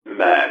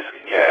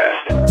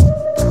MASKast.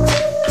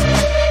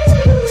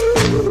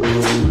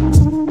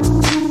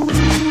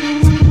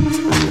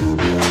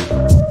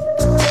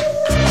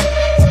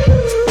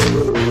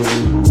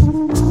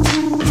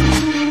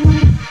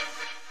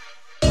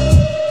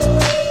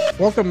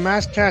 Welcome,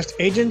 MASKast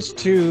agents,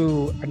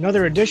 to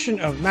another edition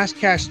of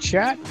MASKast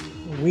Chat.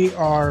 We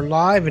are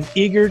live and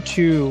eager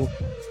to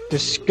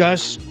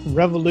discuss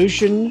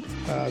Revolution,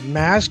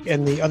 M.A.S.K,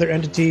 and the other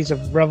entities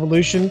of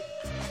Revolution.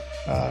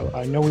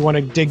 I know we want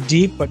to dig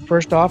deep, but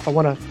first off, I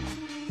want to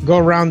go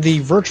around the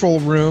virtual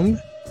room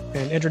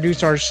and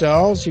introduce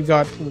ourselves. You've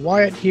got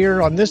Wyatt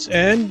here on this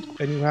end,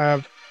 and you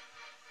have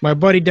my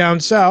buddy down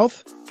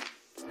south.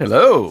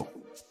 Hello.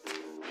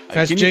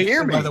 That's Can Jason, you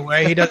hear me? by the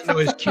way. He doesn't know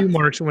his cue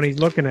marks when he's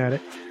looking at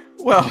it.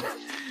 Well,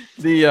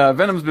 the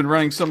Venom's been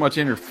running so much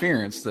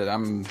interference that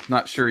I'm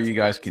not sure you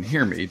guys can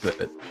hear me,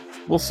 but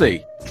we'll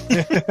see.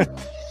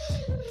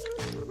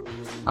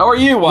 How are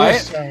you,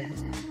 Wyatt?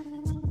 Yes,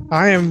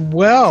 I am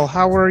well.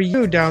 How are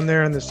you down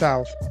there in the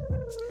south?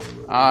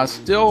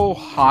 Still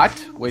hot,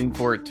 waiting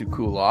for it to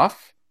cool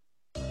off.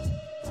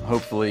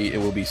 Hopefully it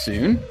will be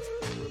soon.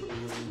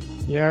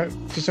 Yeah,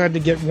 decided to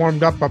get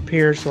warmed up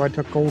here, so I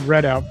took Old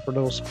Red out for a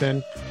little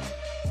spin.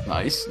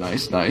 Nice.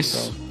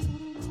 So,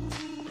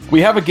 we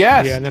have a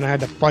guest. Yeah, and then I had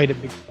to fight it.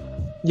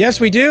 Yes,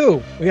 we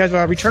do. We have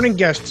a returning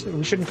guest.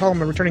 We shouldn't call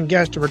him a returning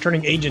guest, a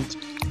returning agent.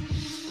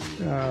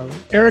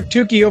 Erik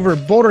Tukey over at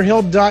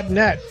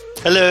boulderhill.net.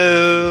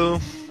 Hello.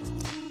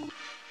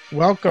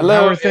 Welcome. Hello,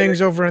 How are Erik.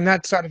 things over on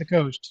that side of the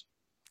coast?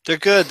 They're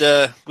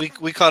good. We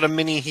caught a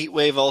mini heat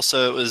wave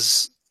also. It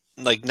was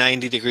like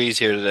 90 degrees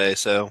here today,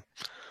 so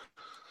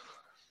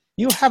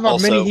You have a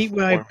Also mini heat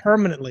wave warm.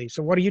 permanently,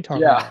 so what are you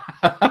talking about?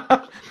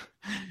 Yeah.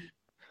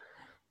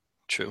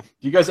 true.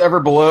 Do you guys ever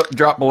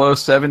drop below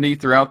 70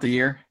 throughout the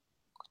year?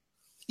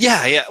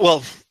 Yeah.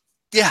 Well,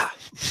 yeah.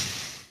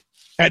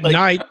 At Like-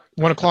 night,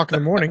 1 o'clock in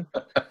the morning.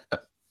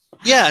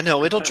 Yeah,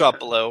 no, it'll drop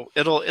below.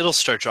 It'll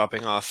start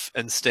dropping off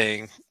and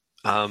staying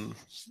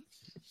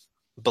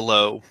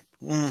below.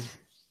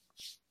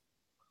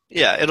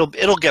 Yeah, it'll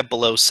get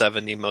below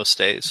 70 most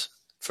days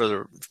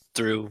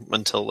through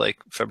until like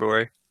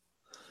February.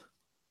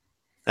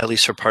 At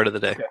least for part of the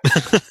day.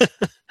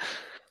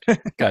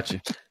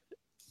 Gotcha.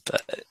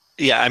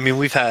 Yeah, I mean,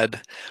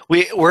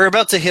 we're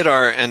about to hit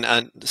our,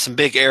 and some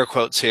big air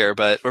quotes here,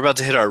 but we're about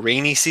to hit our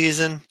rainy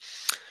season,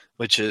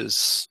 which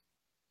is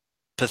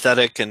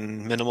pathetic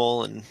and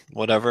minimal and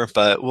whatever,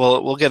 but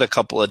we'll get a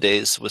couple of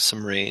days with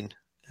some rain,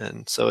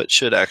 and so it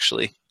should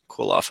actually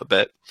cool off a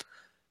bit.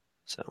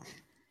 So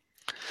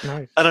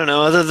Nice. I don't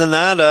know. Other than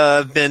that,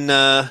 I've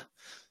been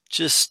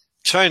just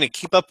trying to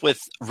keep up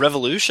with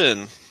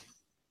Revolution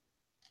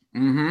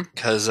Mm-hmm.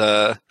 because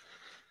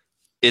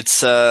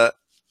it's a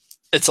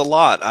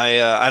lot.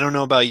 I don't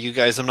know about you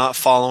guys. I'm not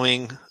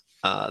following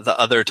the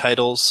other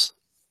titles.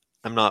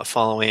 I'm not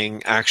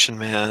following Action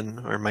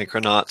Man or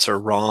Micronauts or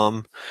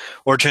ROM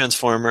or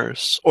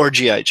Transformers or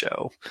G.I.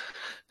 Joe.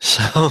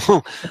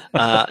 So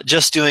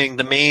just doing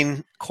the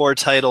main core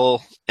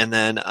title, and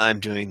then I'm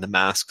doing the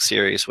M.A.S.K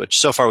series, which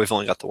so far we've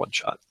only got the one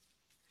shot.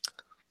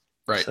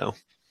 Right. So,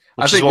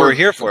 I which think is what we're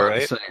here for,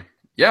 about the right? same.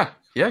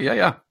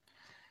 Yeah.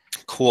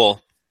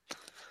 Cool.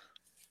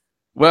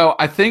 Well,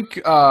 I think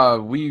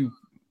we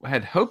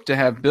had hoped to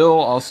have Bill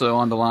also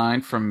on the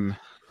line from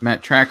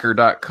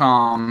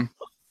MattTracker.com,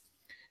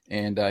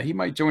 and he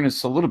might join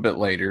us a little bit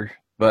later.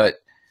 But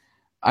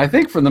I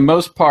think for the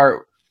most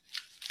part,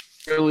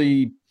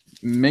 really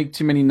make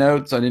too many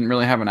notes. I didn't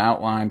really have an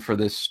outline for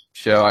this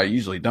show. I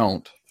usually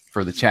don't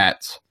for the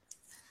chats.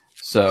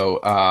 So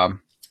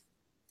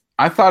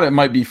I thought it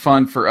might be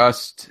fun for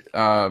us.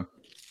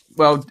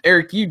 Well,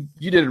 Erik, you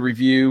did a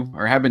review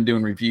or have been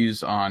doing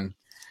reviews on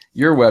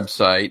your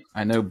website.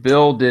 I know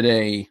Bill did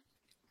a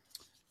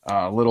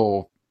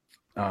little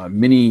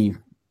mini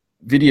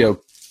video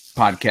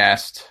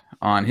podcast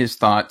on his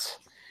thoughts.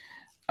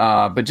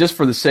 But just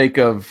for the sake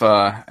of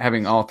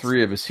having all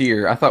three of us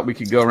here, I thought we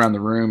could go around the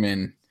room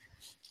and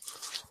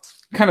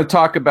kind of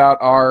talk about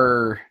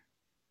our,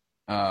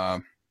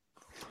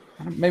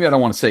 maybe I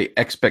don't want to say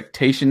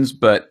expectations,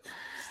 but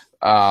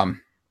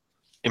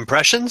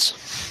Impressions?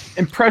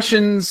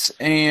 impressions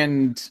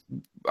and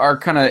our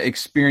kind of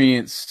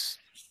experience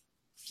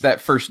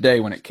that first day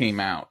when it came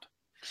out.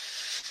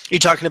 You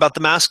talking about the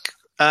M.A.S.K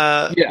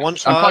one I'm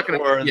shot talking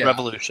or about- yeah.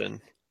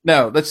 Revolution?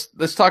 No,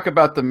 let's talk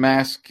about the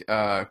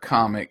M.A.S.K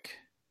comic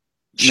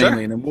Sure.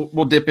 mainly, and then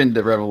we'll dip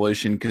into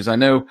Revolution because I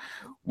know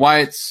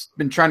Wyatt's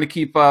been trying to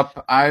keep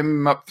up.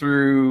 I'm up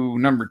through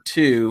number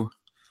 2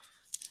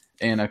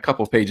 and a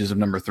couple pages of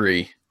number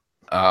 3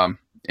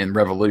 in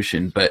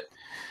Revolution, but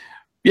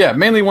yeah,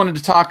 mainly wanted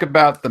to talk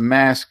about the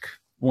M.A.S.K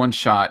one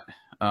shot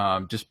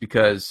just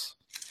because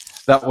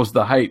that was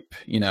the hype,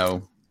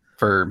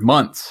 for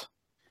months.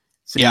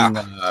 Seeing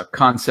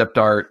concept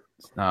art,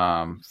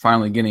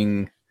 finally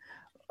getting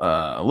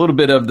a little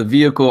bit of the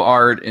vehicle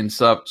art and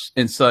such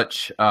in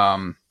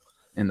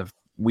the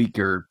week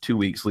or 2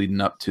 weeks leading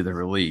up to the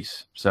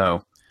release.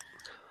 So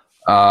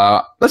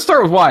let's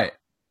start with Wyatt.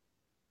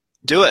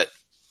 Do it.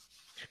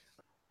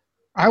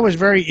 I was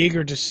very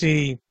eager to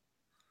see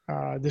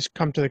this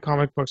come to the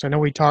comic books. I know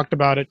we talked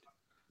about it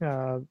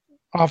uh,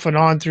 off and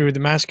on through the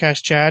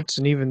MASKast chats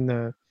and even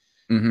the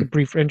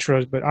brief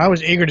intros, but I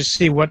was eager to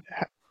see what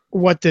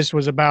this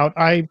was about.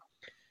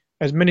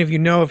 As many of you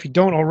know, if you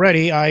don't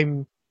already,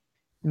 I'm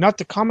not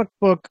the comic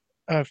book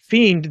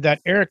fiend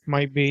that Erik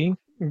might be,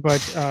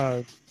 but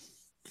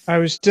I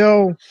was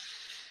still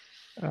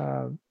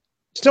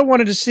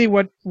wanted to see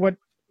what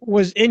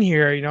was in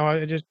here. You know,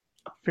 I just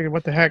figured,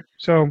 what the heck.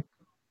 So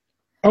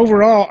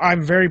overall,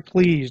 I'm very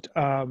pleased.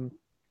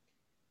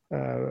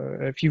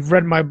 If you've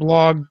read my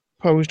blog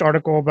post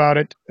article about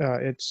it,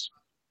 there's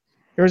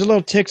a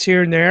little ticks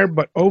here and there,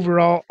 but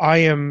overall, I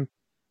am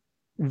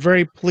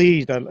very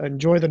pleased. I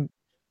enjoy the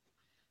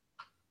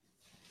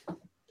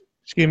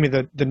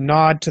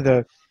nod to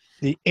the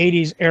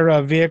 80s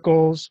era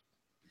vehicles.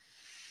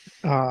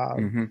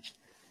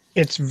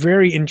 It's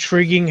very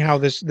intriguing how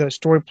the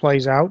story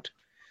plays out.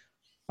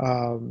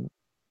 And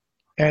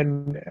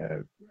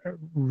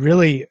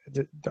really,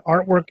 the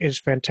artwork is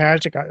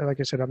fantastic. Like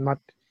I said, I'm not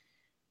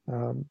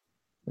I'm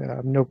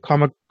no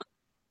comic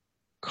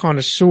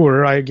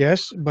connoisseur, I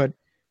guess, but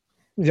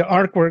the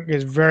artwork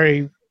is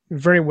very,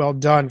 very well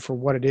done for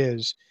what it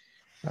is.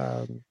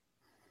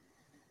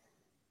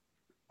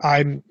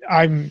 I'm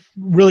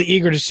really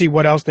eager to see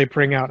what else they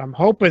bring out. I'm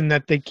hoping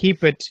that they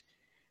keep it.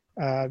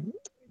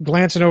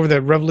 Glancing over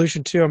the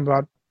Revolution 2, I'm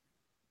about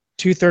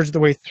 2/3 of the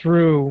way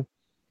through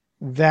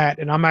that,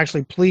 and I'm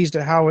actually pleased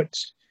at how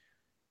it's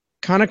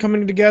kind of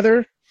coming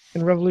together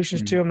in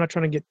Revolutions 2. I'm not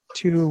trying to get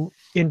too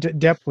into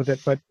depth with it,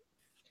 but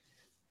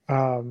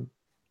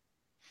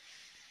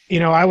you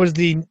know, I was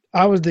the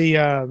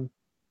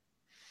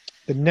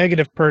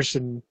negative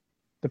person,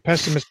 the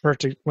pessimist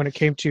person when it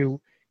came to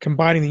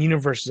combining the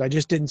universes. I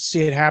just didn't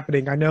see it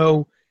happening. I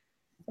know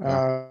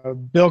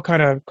Bill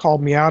kind of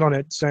called me out on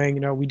it, saying,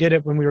 you know, we did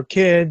it when we were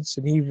kids,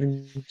 and he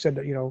even said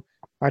that, you know,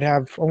 I'd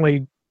have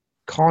only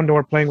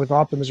Condor playing with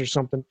Optimus or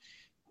something.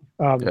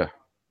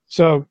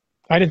 So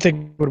I didn't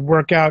think it would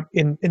work out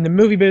in the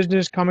movie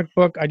business, comic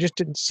book. I just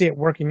didn't see it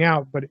working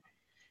out, but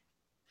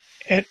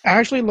it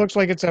actually looks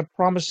like it's a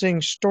promising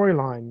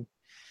storyline.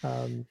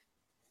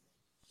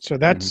 So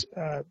that's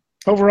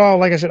overall,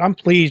 like I said, I'm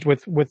pleased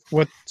with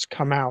what's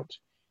come out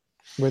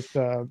with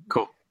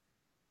cool.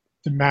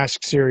 The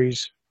M.A.S.K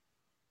series.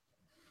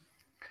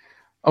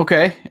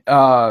 Okay,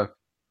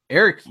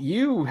 Erik,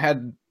 you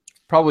had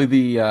probably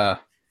the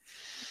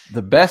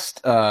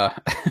best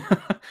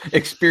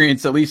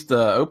experience, at least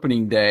the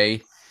opening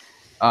day.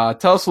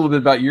 Tell us a little bit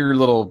about your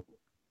little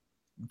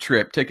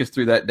trip. Take us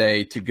through that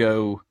day to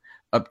go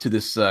up to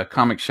this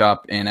comic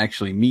shop and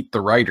actually meet the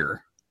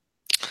writer.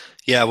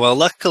 Yeah, well,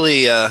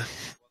 luckily,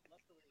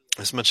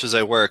 as much as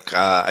I work,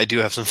 I do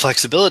have some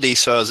flexibility,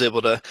 so I was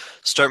able to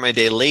start my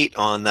day late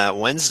on that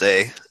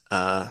Wednesday.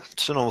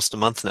 It's been almost a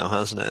month now,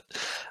 hasn't it?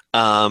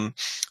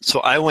 So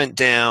I went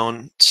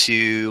down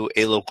to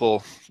a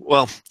local,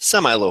 well,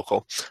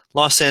 semi-local,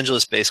 Los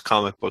Angeles-based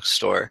comic book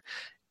store,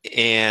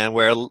 and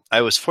where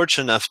I was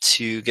fortunate enough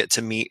to get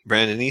to meet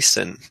Brandon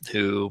Easton,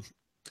 who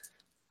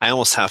I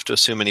almost have to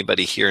assume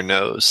anybody here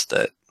knows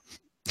that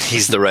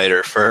he's the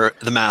writer for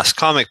the M.A.S.K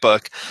comic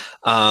book.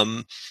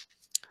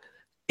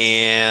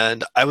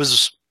 And I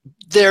was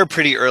there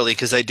pretty early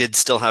because I did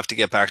still have to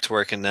get back to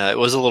work, and it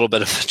was a little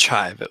bit of a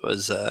drive. It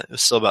was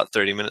still about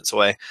 30 minutes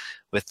away,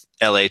 with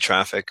LA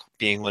traffic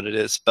being what it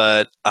is.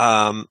 But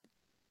got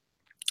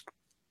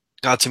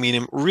to meet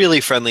him.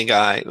 Really friendly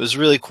guy. It was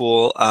really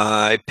cool.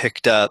 I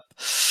picked up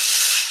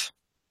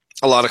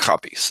a lot of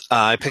copies.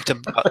 I picked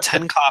up about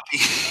 10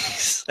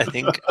 copies. I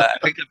think I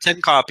picked up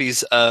 10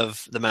 copies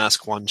of the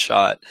M.A.S.K one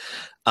shot.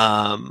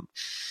 A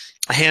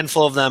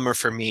handful of them are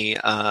for me.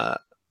 I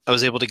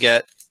was able to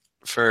get,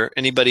 for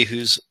anybody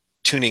who's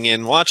tuning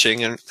in,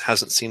 watching, and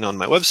hasn't seen on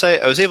my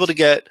website, I was able to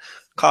get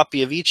a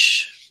copy of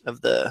each of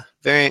the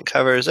variant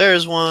covers.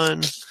 There's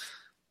one.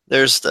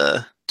 There's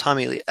the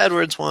Tommy Lee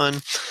Edwards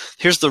one.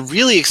 Here's the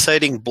really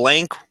exciting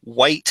blank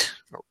white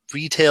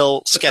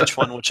retail sketch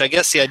one, which I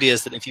guess the idea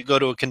is that if you go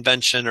to a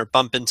convention or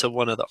bump into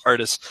one of the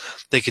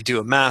artists, they could do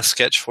a mass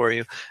sketch for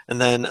you.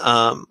 And then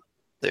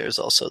there's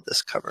also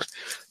this cover.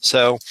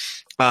 So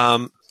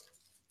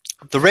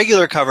the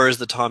regular cover is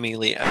the Tommy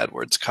Lee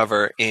Edwards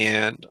cover,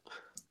 and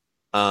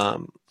I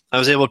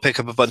was able to pick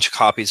up a bunch of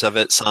copies of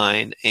it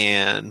signed.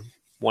 And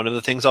one of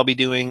the things I'll be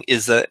doing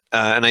is that,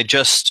 and I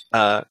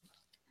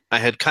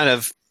had kind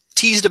of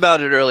teased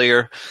about it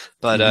earlier,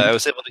 but I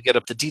was able to get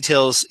up the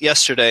details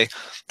yesterday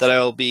that I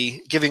will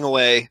be giving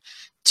away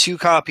 2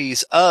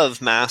 copies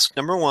of M.A.S.K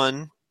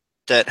 #1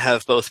 that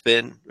have both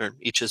been, or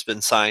each has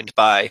been signed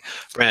by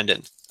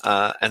Brandon,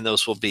 and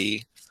those will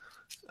be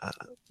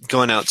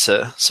going out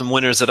to some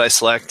winners that I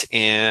select,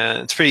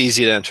 and it's pretty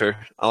easy to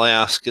enter. All I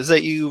ask is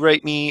that you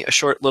write me a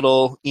short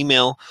little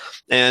email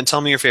and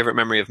tell me your favorite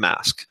memory of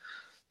M.A.S.K.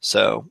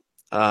 So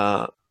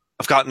I've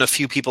gotten a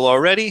few people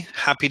already.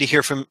 Happy to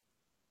hear from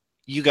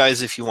you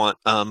guys if you want,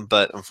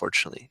 but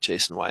unfortunately,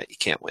 Jason Wyatt, you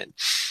can't win.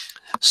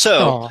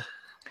 So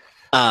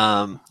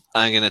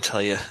I'm gonna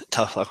tell you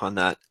tough luck on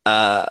that.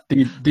 Do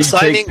you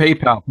take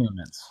PayPal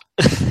payments?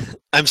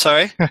 I'm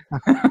sorry.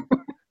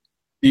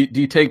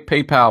 Do you take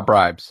PayPal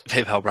bribes?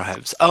 PayPal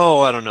bribes.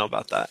 Oh, I don't know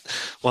about that.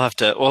 We'll have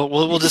to.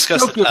 We'll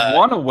discuss it. Give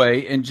one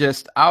away and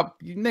just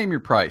you name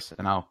your price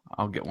and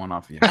I'll get one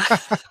off of you.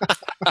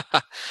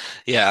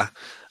 Yeah.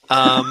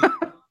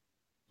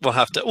 We'll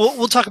have to.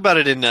 We'll talk about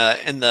it in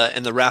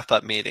the wrap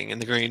up meeting in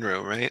the green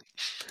room, right?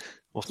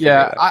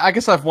 Yeah, I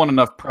guess I've won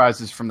enough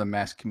prizes from the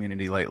M.A.S.K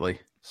community lately,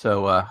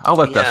 so I'll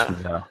let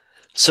that go.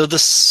 So the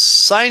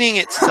signing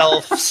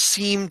itself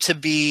seemed to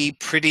be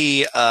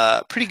pretty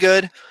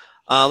good.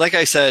 Like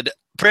I said,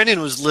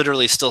 Brandon was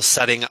literally still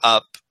setting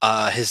up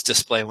his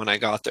display when I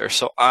got there,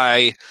 so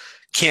I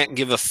can't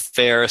give a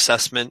fair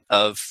assessment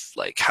of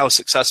like how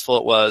successful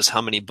it was,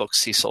 how many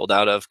books he sold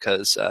out of,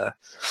 because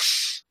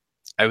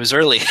I was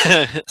early.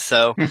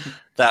 So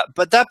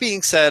but that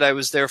being said, I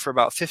was there for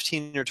about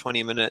 15 or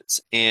 20 minutes,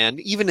 and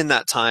even in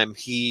that time,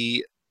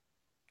 he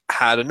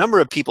had a number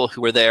of people who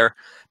were there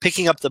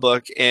picking up the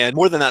book, and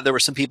more than that, there were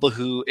some people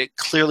who it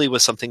clearly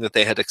was something that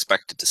they had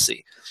expected to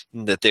see,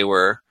 that they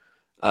were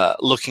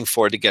looking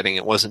forward to getting.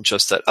 It wasn't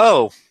just that,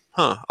 I'll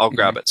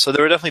grab it. So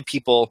there were definitely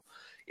people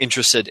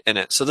interested in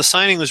it. So the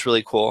signing was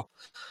really cool.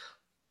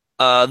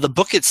 The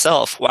book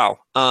itself, wow.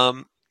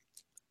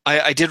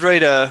 I did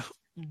write a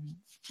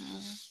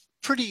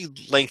pretty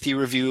lengthy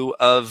review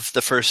of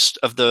the first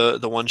of the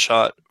one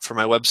shot for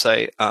my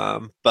website,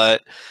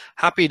 but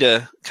happy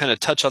to kind of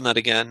touch on that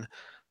again.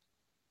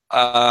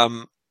 I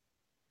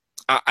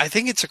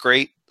think it's a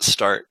great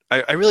start.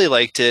 I really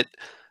liked it.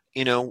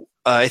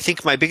 I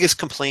think my biggest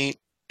complaint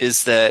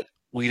is that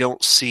we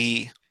don't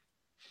see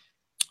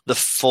the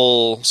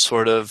full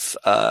sort of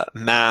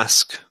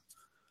M.A.S.K.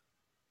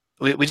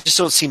 We just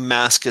don't see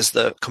M.A.S.K as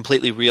the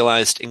completely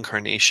realized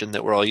incarnation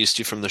that we're all used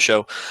to from the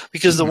show,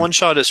 because the one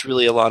shot is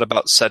really a lot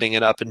about setting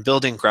it up and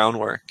building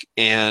groundwork.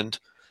 And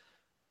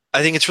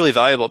I think it's really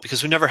valuable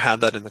because we never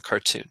had that in the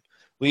cartoon.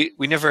 We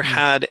never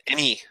had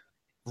any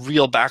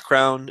real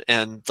background,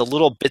 and the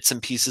little bits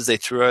and pieces they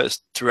threw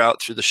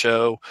out through the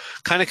show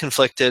kind of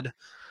conflicted.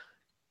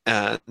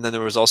 And then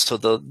there was also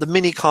the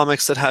mini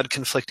comics that had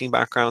conflicting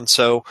backgrounds.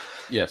 So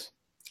yes,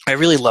 I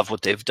really love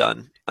what they've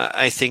done.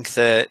 I think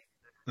that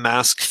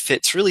M.A.S.K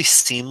fits really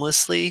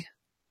seamlessly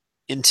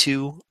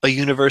into a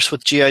universe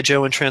with G.I.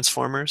 Joe and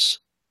Transformers.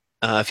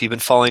 If you've been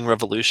following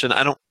Revolution,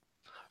 are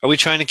we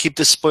trying to keep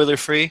this spoiler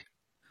free?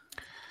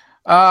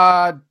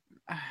 No,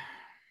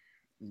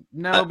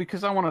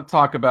 because I want to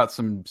talk about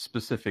some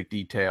specific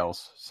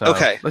details. So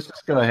okay, let's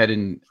just go ahead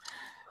and,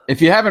 if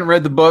you haven't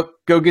read the book,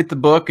 go get the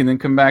book and then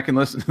come back and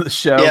listen to the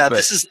show. Yeah,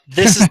 this is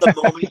the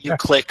moment you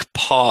click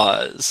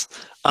pause.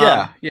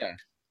 Yeah.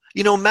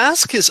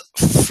 M.A.S.K has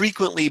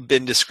frequently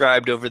been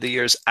described over the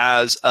years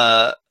as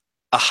a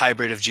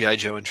hybrid of G.I.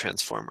 Joe and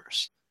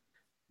Transformers.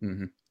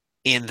 In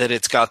that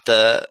it's got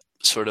the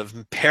sort of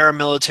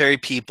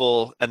paramilitary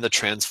people and the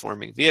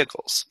transforming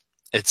vehicles.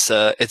 It's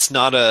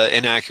not an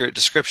inaccurate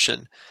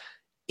description,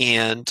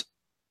 and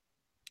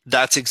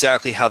that's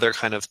exactly how they're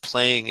kind of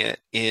playing it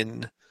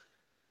in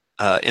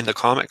the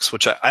comics,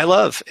 which I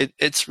love.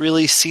 It's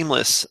really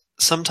seamless.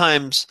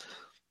 Sometimes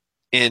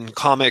in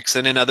comics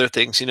and in other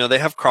things, they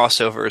have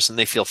crossovers and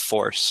they feel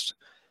forced,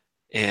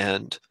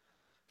 and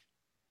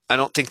I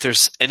don't think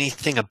there's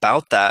anything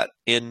about that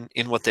in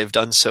what they've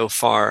done so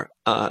far.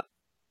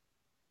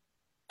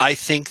 I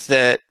think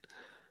that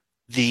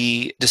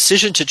the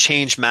decision to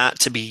change Matt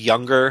to be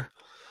younger,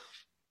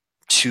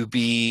 to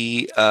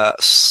be a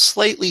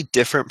slightly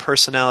different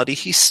personality,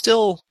 he's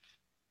still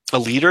a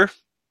leader,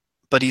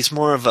 but he's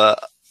more of a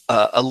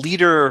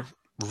leader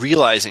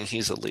realizing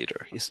he's a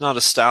leader. He's not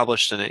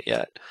established in it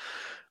yet.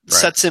 Right.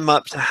 Sets him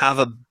up to have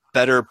a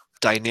better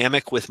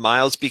dynamic with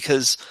Miles,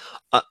 because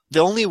the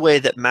only way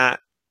that Matt,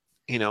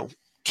 can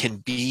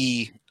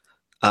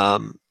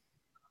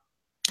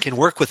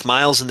work with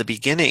Miles in the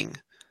beginning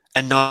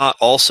and not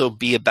also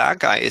be a bad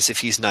guy is if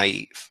he's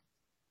naive.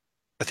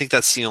 I think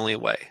that's the only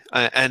way.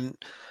 And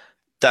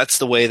that's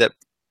the way that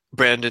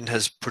Brandon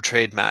has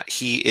portrayed Matt.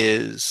 He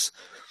is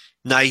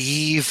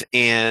naive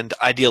and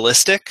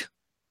idealistic.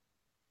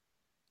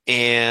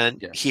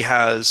 And he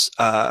has,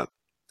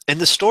 in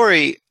the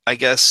story, I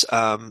guess,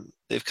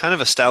 they've kind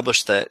of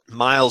established that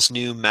Miles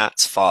knew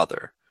Matt's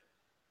father.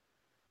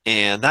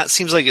 And that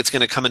seems like it's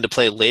going to come into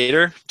play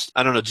later.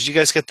 I don't know. Did you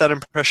guys get that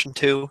impression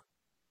too?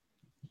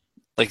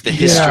 Like the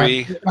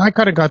history? Yeah, I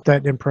kind of got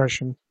that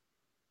impression.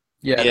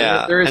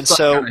 Yeah. There is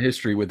some kind of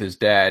history with his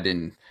dad,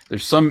 and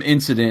there's some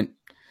incident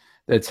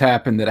that's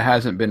happened that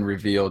hasn't been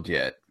revealed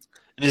yet.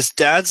 And his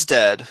dad's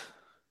dead.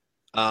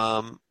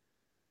 And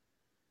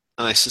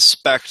I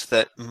suspect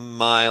that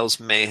Miles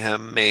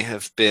Mayhem may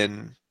have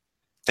been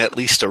at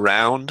least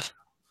around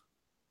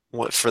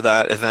for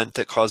that event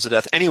that caused the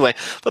death. Anyway,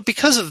 but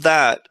because of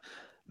that,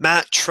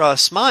 Matt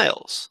trusts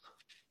Miles.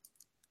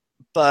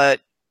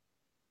 But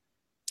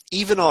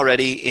even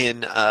already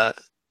in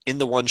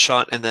the one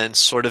shot, and then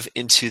sort of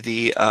into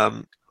the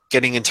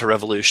getting into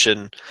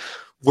Revolution,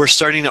 we're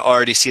starting to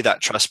already see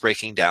that trust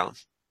breaking down,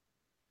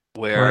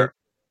 where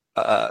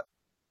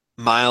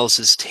Miles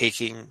is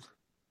taking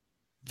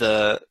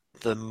the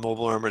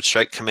Mobile Armored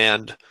Strike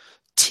Command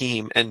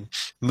team and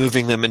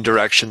moving them in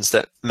directions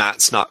that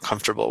Matt's not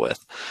comfortable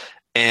with.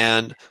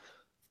 And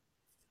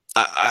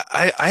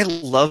I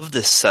love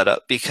this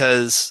setup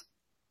because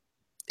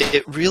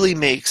it really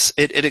makes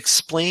it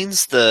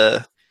explains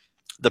the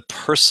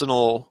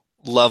personal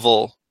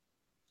level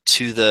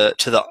to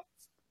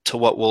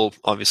what will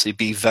obviously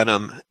be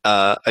Venom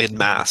and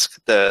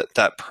M.A.S.K,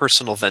 that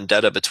personal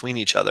vendetta between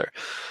each other,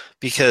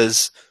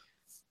 because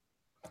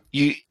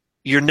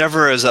you're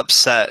never as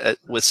upset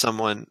with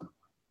someone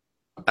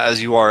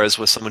as you are as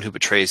with someone who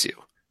betrays you.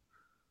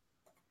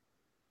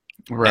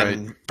 Right.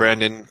 And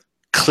Brandon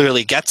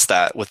clearly gets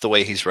that with the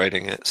way he's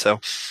writing it. So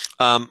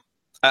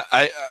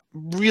I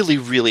really,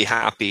 really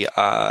happy.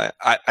 I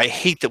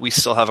hate that we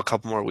still have a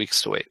couple more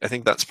weeks to wait. I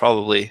think that's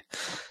probably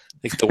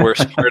like the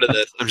worst part of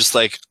this. I'm just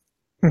like,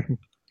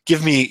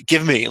 give me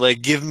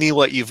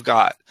what you've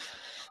got.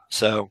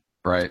 So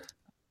Right.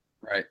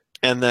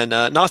 And then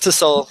not to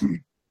sell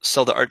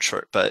the art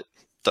short, but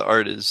the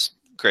art is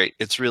great.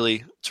 It's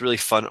really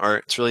fun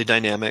art. It's really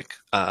dynamic.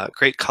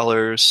 Great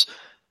colors,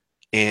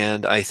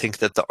 and I think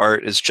that the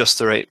art is just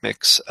the right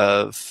mix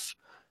of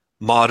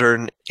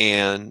modern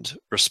and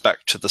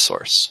respect to the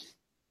source.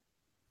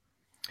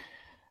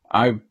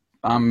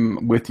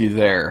 I'm with you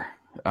there.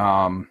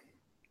 And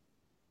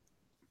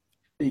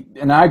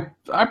I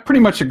pretty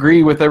much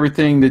agree with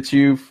everything that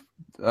you've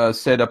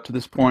said up to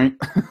this point.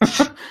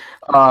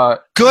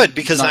 Good,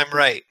 because I'm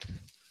right.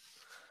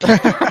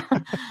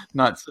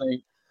 Not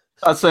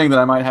saying that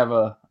I might have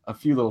a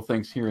few little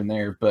things here and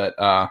there, but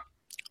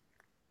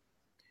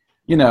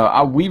we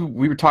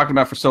were talking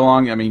about for so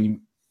long. I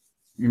mean,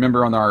 you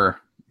remember on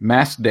our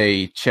M.A.S.K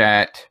Day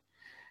chat,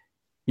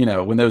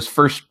 when those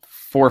first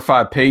 4 or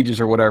 5 pages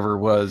or whatever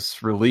was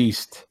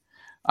released,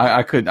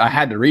 I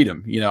had to read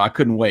them. I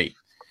couldn't wait.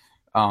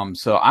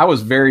 So I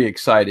was very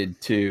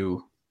excited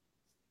to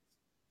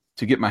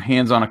get my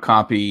hands on a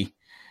copy,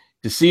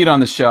 to see it on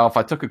the shelf.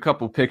 I took a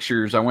couple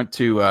pictures. I went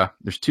to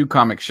there's 2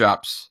 comic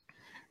shops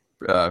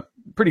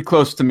pretty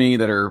close to me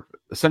that are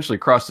essentially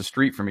across the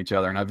street from each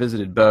other, and I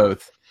visited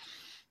both.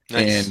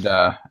 Nice. And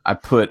I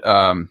put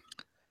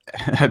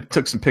I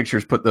took some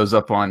pictures, put those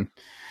up on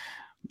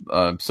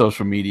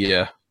social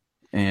media,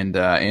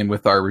 and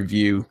with our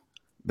review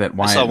that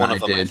Wyatt I saw one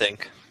and of them, did. I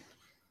think.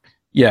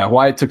 Yeah,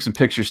 Wyatt took some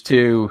pictures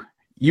too.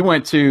 You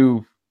went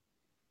to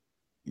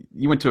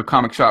a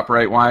comic shop,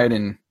 right, Wyatt,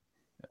 and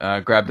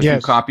grabbed a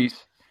few copies.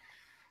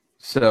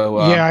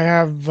 So yeah, I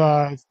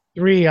have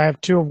 3. I have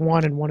 2 of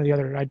one and 1 of the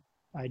other. I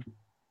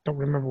don't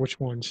remember which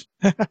ones.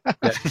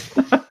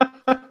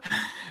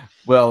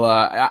 Well,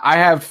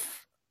 I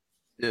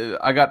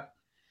got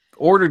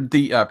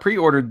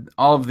pre-ordered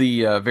all of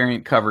the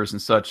variant covers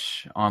and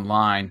such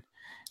online,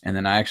 and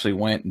then I actually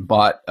went and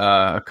bought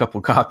a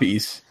couple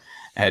copies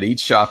at each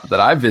shop that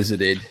I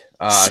visited.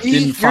 See,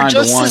 didn't find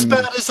you're just the one as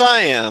bad as I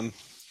am.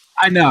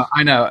 I know,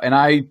 and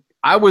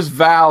I was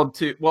vowed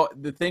to. Well,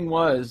 the thing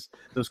was,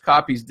 those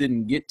copies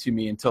didn't get to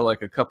me until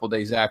like a couple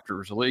days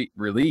after it was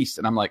released,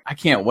 and I'm like, I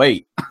can't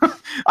wait.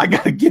 I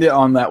got to get it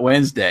on that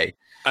Wednesday.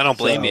 I don't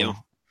blame you.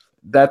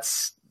 That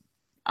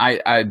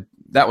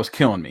was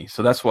killing me,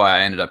 so that's why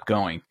I ended up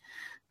going.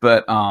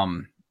 But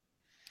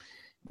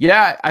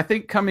yeah, I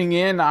think coming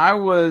in, I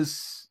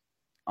was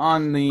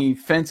on the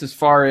fence as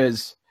far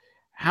as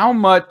how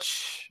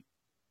much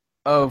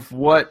of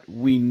what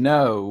we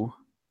know,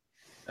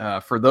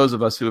 for those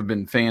of us who have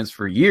been fans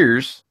for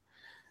years,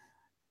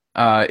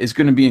 is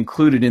going to be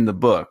included in the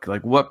book.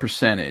 Like what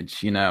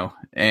percentage,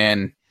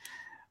 And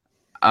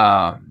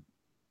I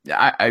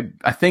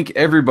think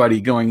everybody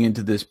going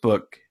into this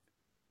book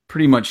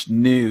pretty much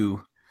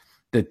knew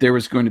that there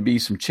was going to be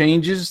some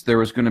changes. There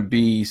was going to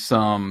be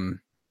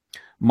some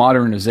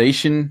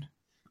modernization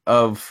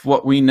of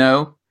what we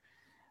know.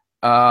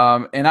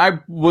 And I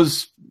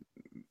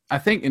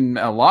think, and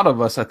a lot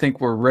of us, I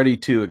think we're ready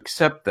to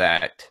accept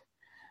that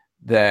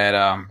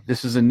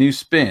this is a new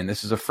spin.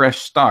 This is a fresh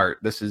start.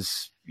 This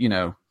is,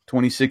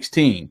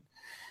 2016.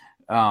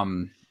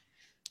 And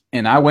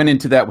I went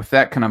into that with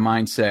that kind of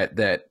mindset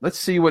that let's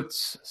see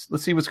what's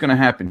going to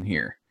happen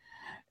here.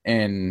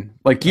 And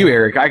like you,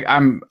 Erik,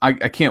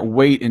 I can't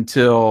wait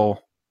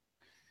until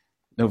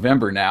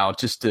November now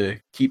just to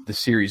keep the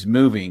series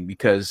moving,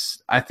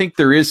 because I think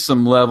there is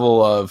some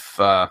level of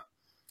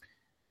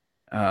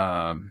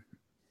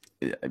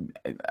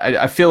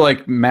I feel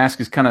like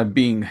M.A.S.K is kind of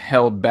being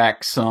held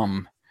back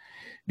some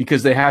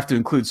because they have to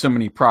include so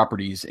many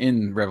properties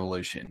in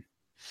Revolution.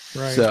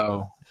 Right.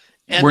 So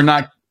we're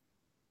not,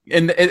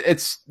 and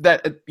it's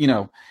that,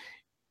 the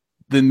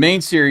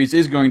main series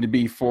is going to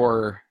be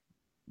for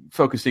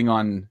focusing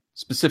on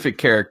specific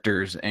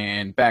characters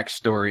and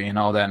backstory and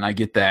all that, and I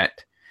get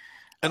that.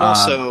 And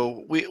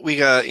also, we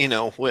got,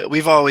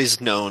 we've always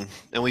known,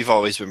 and we've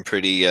always been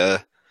pretty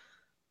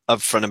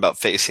upfront about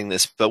facing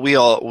this, but we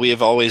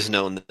have always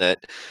known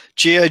that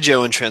G.I.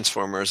 Joe and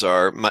Transformers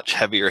are much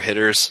heavier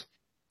hitters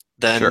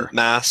than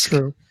M.A.S.K.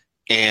 True.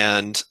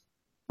 And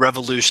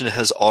Revolution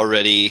has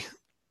already,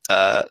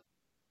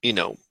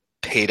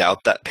 paid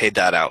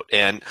that out,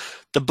 and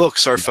the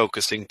books are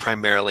focusing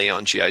primarily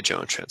on G.I. Joe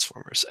and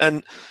Transformers,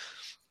 and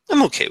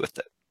I'm okay with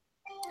it.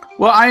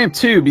 Well, I am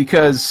too,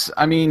 because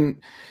I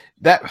mean,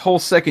 that whole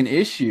second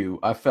issue,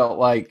 I felt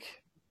like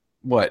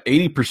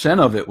 80%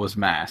 of it was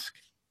M.A.S.K.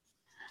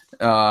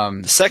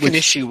 The second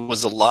issue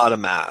was a lot of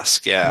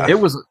M.A.S.K. Yeah,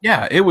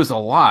 it was a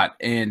lot,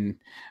 and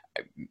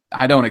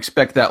I don't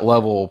expect that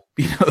level,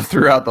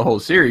 throughout the whole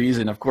series.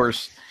 And of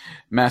course,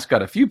 M.A.S.K.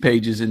 got a few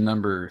pages in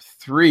number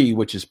 3,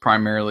 which is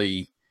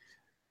primarily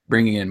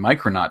bringing in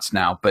Micronauts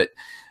now. But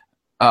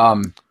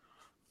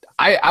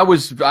I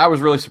was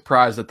really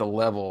surprised that the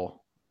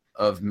level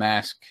of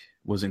M.A.S.K.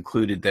 was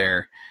included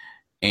there,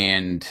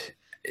 and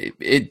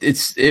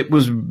it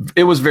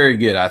was very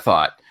good, I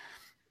thought.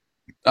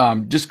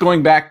 Just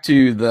going back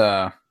to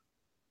the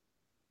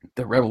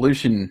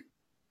Revolution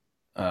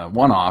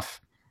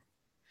one-off,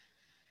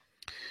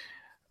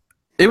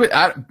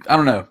 I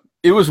don't know.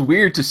 It was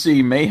weird to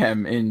see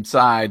Mayhem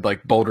inside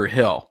like Boulder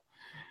Hill,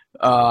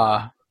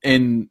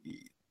 and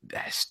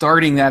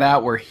starting that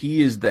out where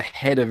he is the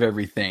head of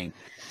everything.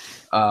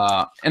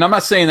 And I'm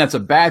not saying that's a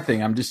bad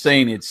thing. I'm just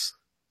saying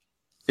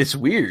it's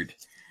weird.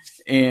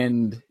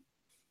 And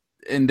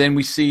then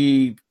we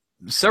see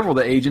several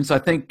of the agents. I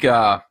think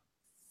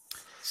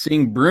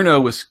seeing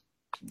Bruno was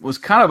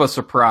kind of a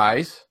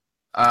surprise,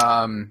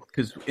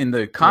 because in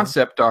the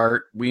concept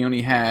art we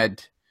only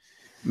had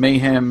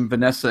Mayhem,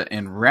 Vanessa,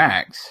 and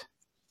Rax.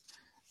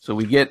 So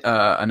we get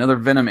another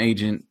Venom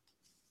agent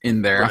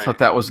in there. Right. I thought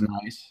that was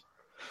nice.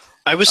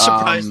 I was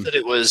surprised that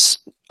it was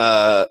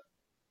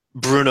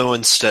Bruno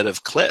instead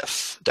of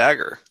Cliff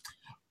Dagger.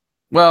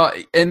 Well,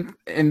 and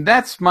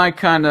that's my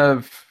kind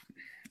of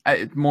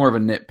more of a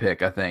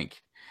nitpick, I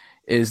think,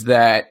 is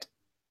that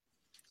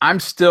I'm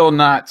still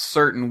not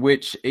certain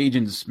which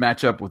agents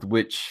match up with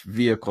which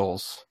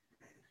vehicles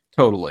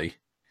totally.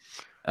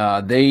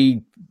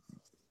 They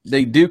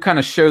do kind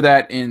of show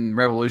that in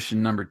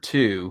Revolution number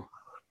 2,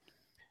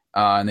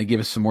 and they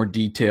give us some more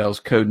details,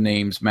 code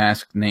names,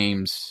 mask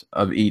names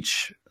of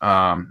each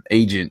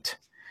agent.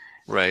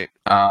 Right.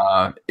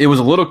 It was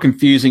a little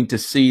confusing to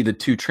see the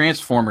 2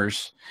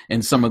 Transformers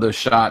in some of those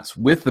shots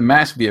with the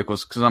M.A.S.K.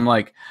 vehicles, because I'm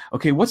like,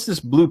 okay, what's this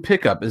blue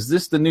pickup? Is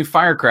this the new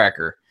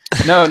Firecracker?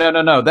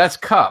 No, that's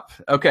Cup.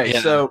 Okay, yeah.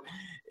 So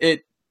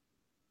it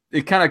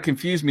kind of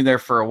confused me there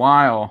for a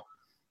while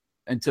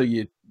until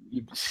you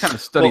kind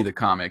of study the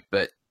comic,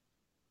 but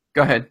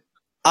go ahead.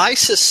 I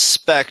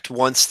suspect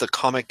once the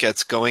comic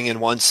gets going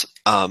and once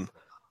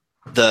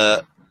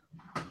the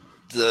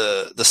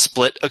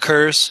split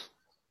occurs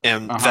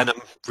and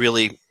Venom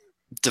really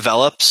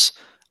develops,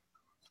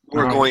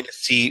 we're going to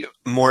see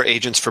more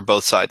agents for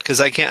both sides, because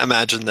I can't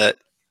imagine that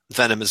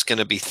Venom is going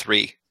to be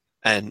 3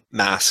 and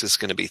M.A.S.K. is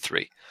going to be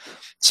 3.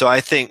 So I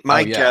think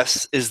my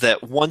guess is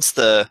that once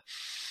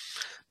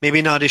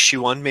maybe not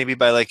issue 1, maybe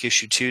by like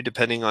issue 2,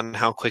 depending on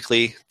how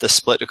quickly the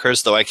split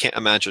occurs, though I can't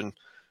imagine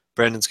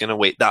Brandon's going to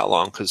wait that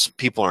long because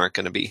people aren't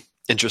going to be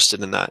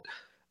interested in that.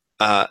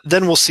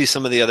 Then we'll see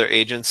some of the other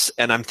agents,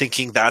 and I'm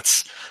thinking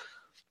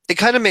it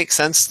kind of makes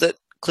sense that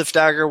Cliff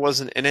Dagger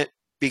wasn't in it,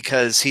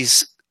 because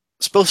he's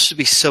supposed to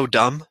be so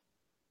dumb,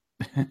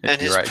 and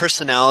his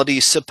personality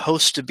is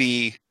supposed to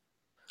be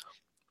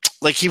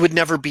like he would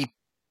never be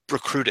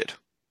recruited.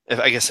 If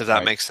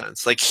that makes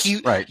sense. Like he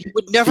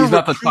would never. He's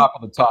not the top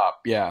of the top.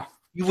 Yeah,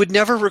 you would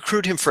never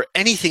recruit him for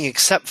anything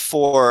except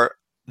for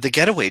the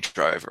getaway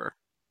driver.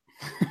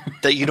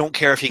 That you don't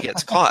care if he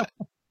gets caught.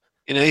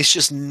 He's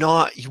just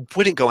not. You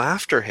wouldn't go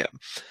after him.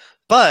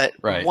 But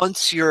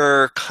once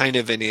you're kind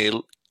of in a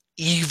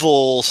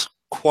evil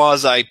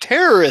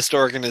quasi-terrorist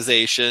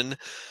organization,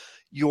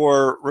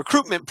 your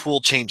recruitment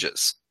pool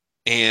changes,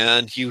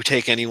 and you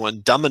take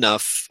anyone dumb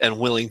enough and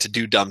willing to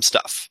do dumb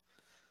stuff.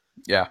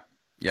 Yeah.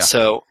 Yeah.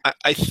 So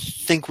I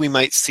think we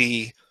might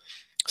see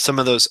some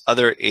of those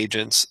other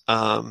agents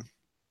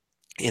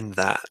in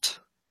that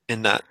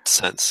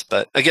sense.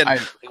 But again,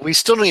 we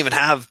still don't even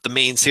have the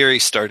main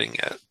series starting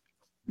yet.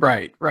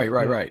 Right.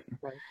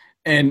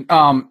 And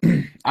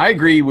I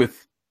agree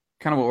with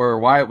kind of where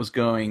Wyatt was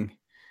going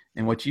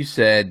and what you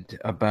said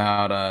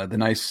about the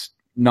nice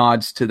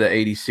nods to the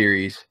 80s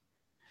series.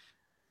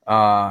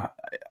 I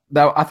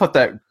thought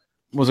that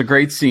was a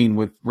great scene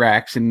with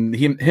Rax, and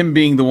him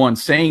being the one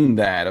saying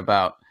that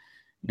about,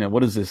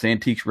 what is this,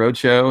 Antiques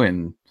Roadshow?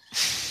 And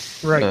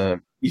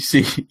you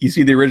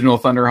see the original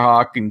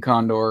Thunderhawk and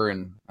Condor,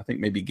 and I think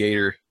maybe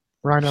Gator,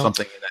 Rhino,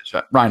 something in that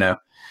shot. Rhino.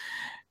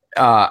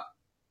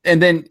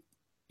 And then,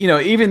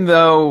 even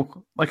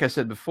though, like I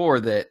said before,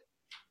 that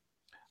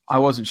I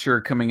wasn't sure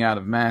coming out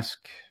of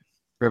M.A.S.K.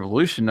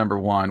 Revolution number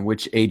 1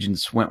 which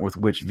agents went with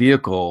which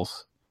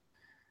vehicles,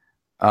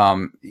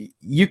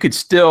 you could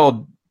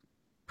still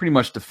pretty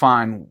much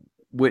define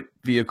what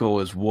vehicle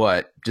is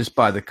what just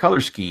by the color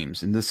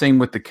schemes, and the same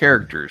with the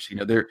characters.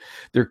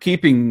 They're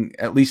keeping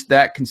at least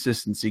that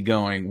consistency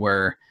going,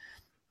 where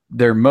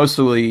they're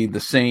mostly the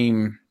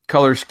same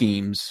color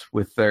schemes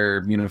with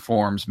their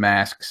uniforms,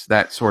 masks,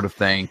 that sort of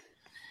thing,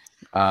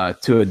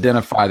 to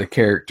identify the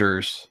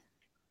characters.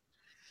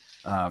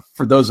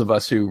 for those of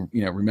us who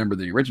remember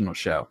the original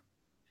show.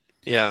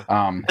 Yeah.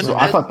 So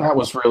I thought that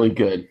was really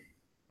good.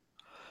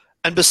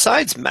 And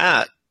besides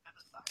Matt,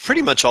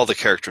 pretty much all the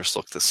characters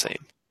look the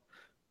same.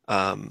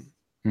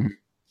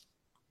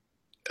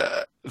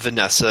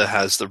 Vanessa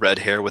has the red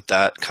hair with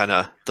that kind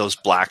of those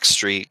black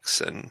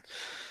streaks, and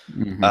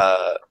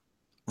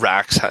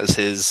Rax has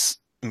his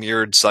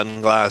mirrored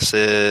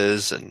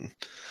sunglasses, and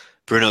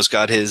Bruno's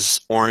got his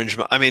orange.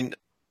 I mean,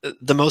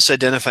 the most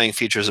identifying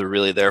features are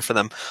really there for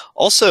them.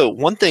 Also,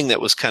 one thing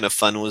that was kind of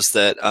fun was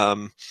that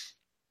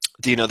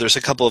there's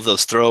a couple of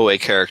those throwaway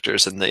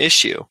characters in the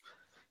issue,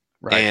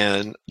 right.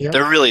 And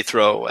they're really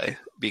throwaway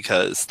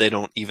because they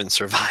don't even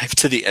survive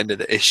to the end of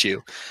the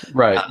issue,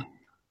 right?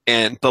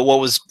 But what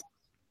was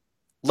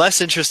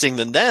less interesting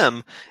than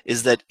them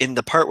is that in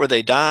the part where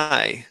they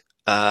die,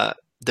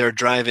 they're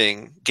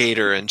driving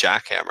Gator and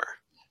Jackhammer.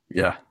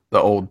 Yeah, the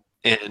old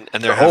and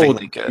they're having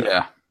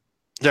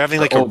they're having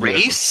like a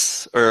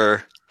race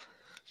or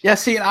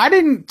see, I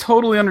didn't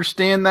totally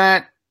understand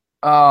that.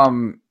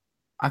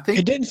 I think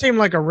it didn't seem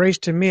like a race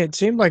to me. It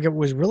seemed like it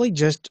was really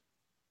just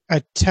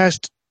a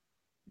test,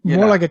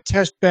 more like a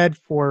test bed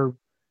for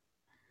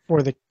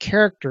the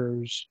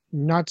characters,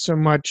 not so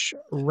much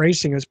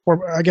racing.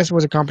 I guess it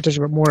was a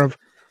competition, but more of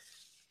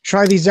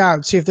try these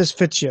out, see if this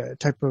fits you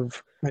type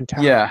of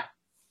mentality. Yeah.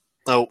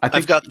 Oh,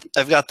 I've got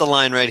the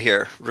line right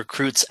here.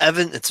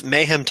 It's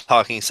Mayhem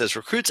talking. He says,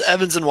 recruits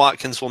Evans and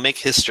Watkins will make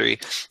history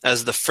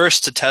as the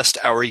first to test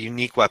our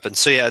unique weapons.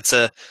 So yeah, it's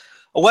a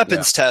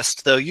weapons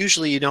test, though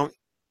usually you don't.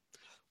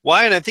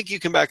 Wyatt, I think you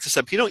can back this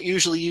up. You don't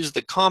usually use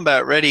the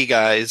combat ready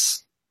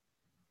guys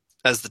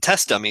as the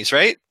test dummies,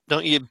 right?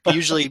 Don't you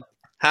usually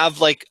have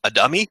like a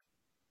dummy?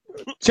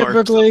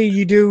 Typically,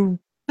 you do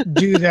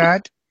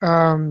that.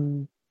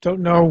 Don't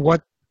know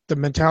what the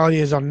mentality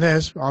is on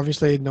this.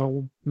 Obviously,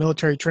 no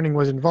military training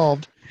was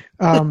involved.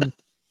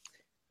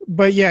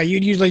 But yeah,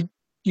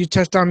 you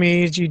test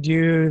dummies. You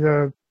do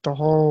the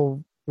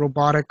whole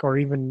robotic or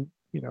even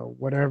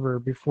whatever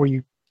before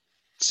you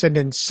send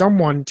in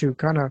someone to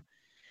kind of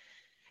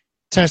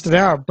test it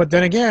out. But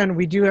then again,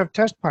 we do have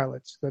test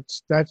pilots.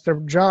 That's their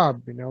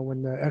job.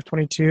 When the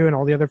F-22 and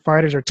all the other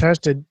fighters are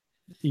tested,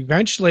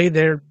 eventually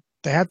they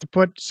have to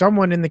put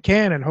someone in the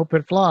can and hope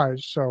it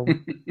flies. So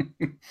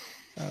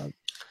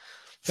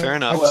fair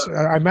enough.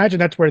 I imagine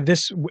that's where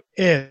this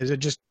is. It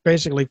just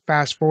basically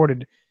fast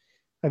forwarded.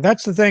 And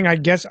that's the thing I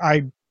guess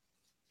I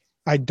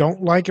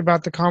don't like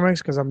about the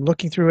comics, because I'm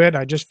looking through it.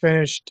 I just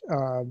finished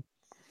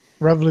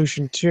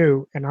Revolution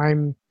 2,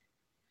 and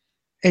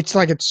it's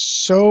like it's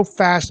so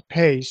fast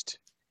paced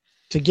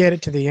to get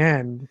it to the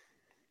end.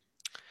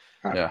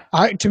 Yeah.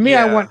 I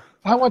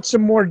want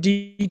some more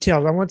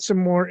details. I want some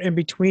more in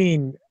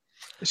between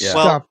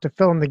stuff to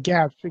fill in the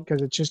gaps,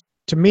 because it's just,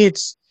 to me,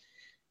 it's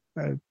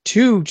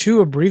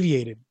too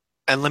abbreviated.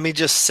 And let me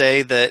just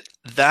say that's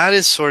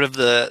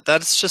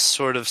just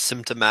sort of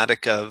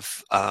symptomatic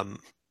of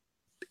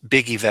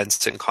big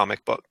events in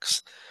comic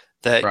books,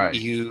 that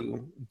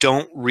you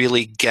don't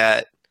really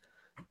get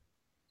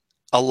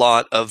a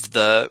lot of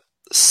the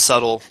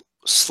subtle,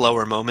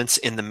 slower moments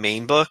in the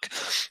main book.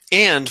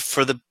 And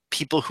for the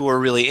people who are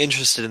really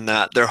interested in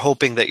that, they're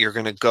hoping that you're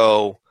going to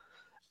go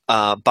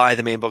buy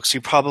the main book. So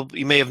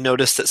you may have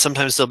noticed that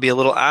sometimes there'll be a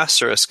little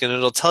asterisk and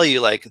it'll tell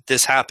you like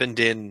this happened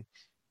in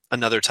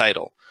another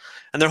title.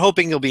 And they're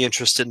hoping you'll be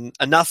interested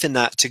enough in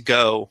that to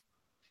go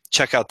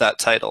check out that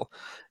title.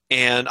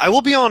 And I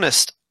will be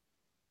honest,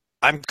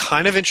 I'm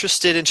kind of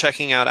interested in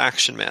checking out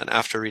Action Man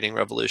after reading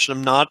Revolution.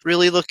 I'm not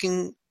really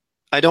looking...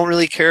 I don't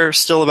really care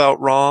still about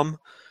ROM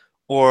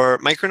or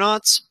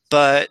Micronauts,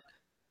 but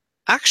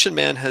Action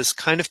Man has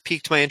kind of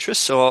piqued my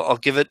interest, so I'll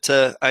give it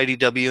to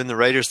IDW and the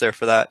writers there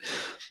for that.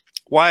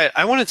 Wyatt,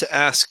 I wanted to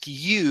ask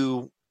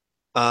you,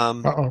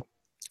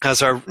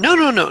 as our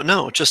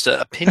just an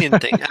opinion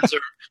thing, as our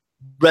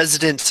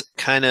resident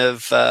kind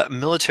of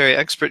military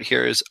expert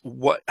here, is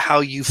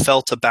how you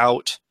felt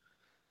about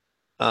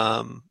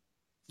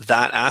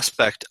that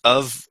aspect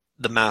of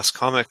the M.A.S.K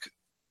comic,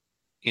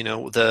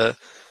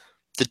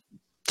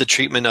 the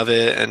treatment of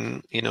it,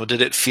 and did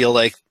it feel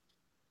like,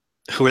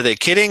 who are they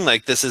kidding?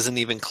 Like this isn't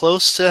even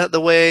close to the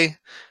way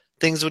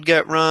things would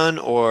get run,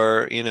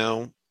 or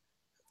you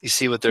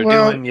see what they're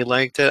doing, you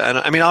liked it.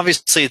 I mean,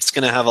 obviously it's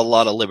going to have a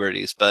lot of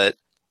liberties, but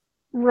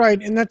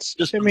right, and that's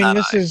just. I mean,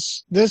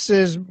 this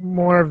is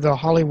more of the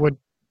Hollywood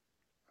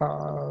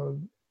or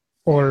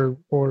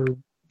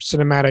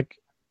cinematic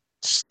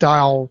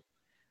style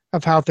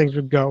of how things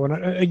would go,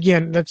 and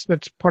again, that's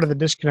part of the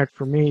disconnect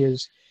for me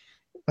is.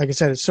 Like I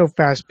said, it's so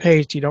fast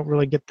paced. You don't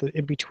really get the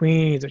in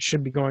betweens that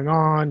should be going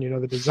on.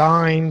 The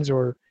designs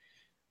or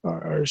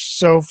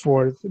so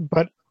forth.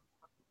 But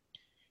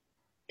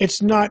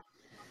it's not,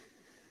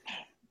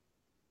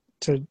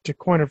 to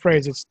coin a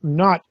phrase, it's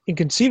not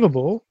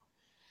inconceivable.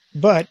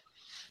 But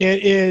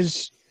it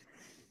is.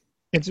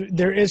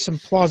 There is some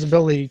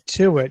plausibility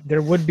to it.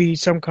 There would be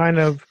some kind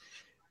of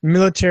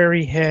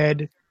military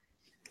head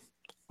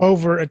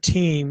over a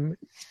team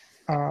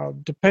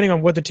depending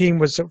on what the team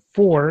was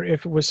for,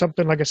 if it was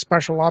something like a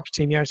special ops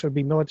team, yes, it would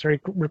be military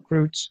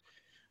recruits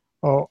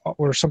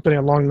or something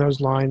along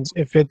those lines.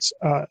 If it's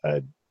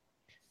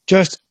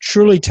just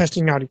truly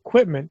testing out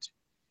equipment,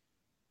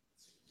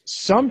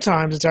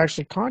 sometimes it's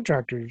actually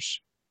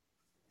contractors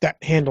that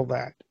handle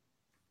that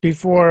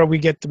before we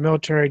get the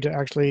military to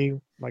actually,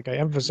 like I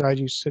emphasize,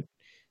 you sit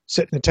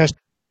in the test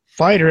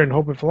fighter and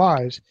hope it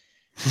flies.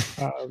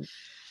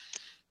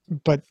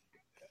 But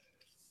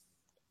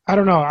I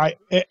don't know.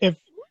 If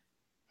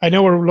I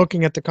know we're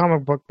looking at the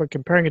comic book, but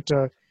comparing it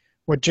to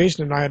what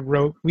Jason and I had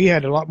wrote, we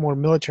had a lot more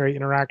military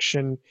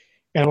interaction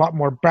and a lot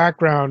more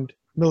background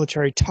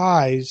military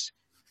ties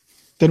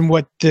than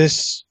what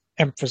this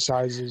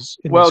emphasizes.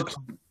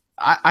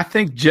 I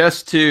think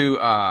just to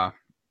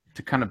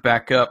kind of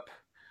back up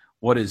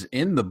what is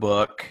in the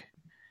book,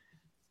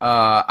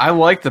 I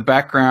like the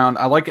background.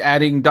 I like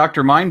adding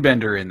Dr.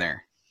 Mindbender in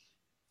there.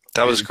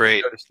 That was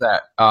great. Notice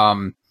that.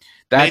 That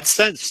made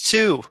sense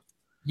too.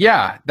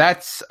 Yeah,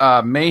 that's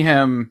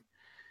Mayhem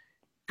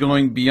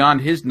going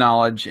beyond his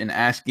knowledge and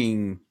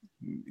asking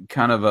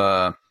kind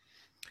of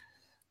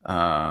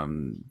a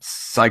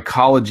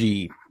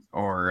psychology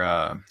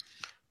or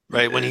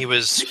right when he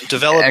was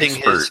developing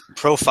his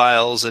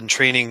profiles and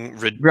training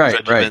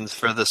regimens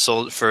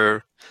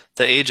for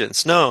the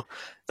agents. No,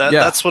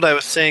 that's what I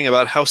was saying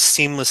about how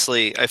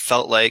seamlessly I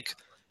felt like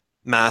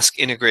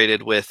M.A.S.K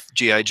integrated with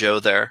G.I. Joe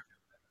there.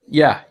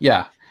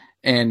 Yeah,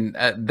 and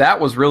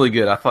that was really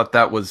good. I thought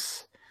that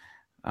was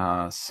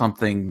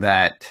something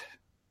that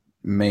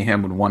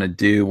Mayhem would want to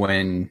do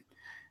when,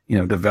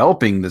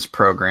 developing this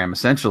program,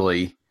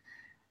 essentially,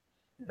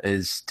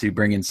 is to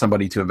bring in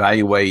somebody to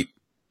evaluate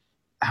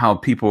how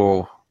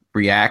people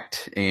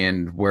react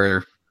and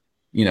where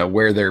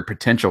their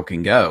potential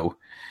can go.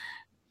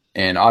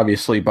 And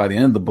obviously, by the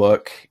end of the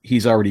book,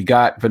 he's already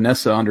got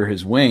Vanessa under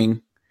his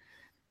wing,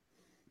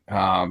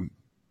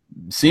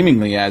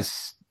 seemingly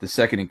as the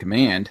second in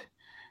command.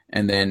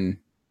 And then,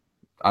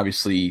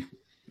 obviously,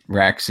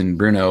 Rax and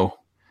Bruno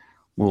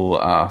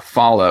will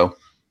follow.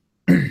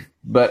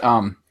 But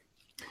I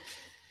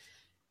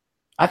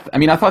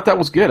thought that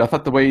was good. I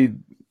thought the way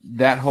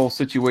that whole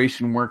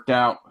situation worked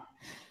out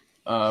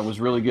was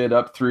really good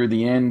up through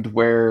the end,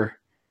 where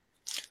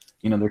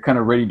they're kind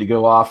of ready to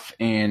go off,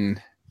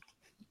 and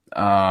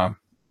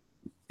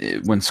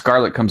when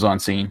Scarlet comes on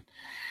scene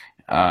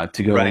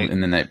to go, right.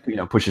 And then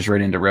that pushes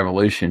right into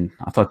Revolution.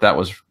 I thought that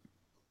was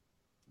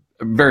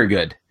very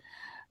good.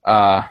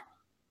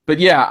 But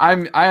yeah,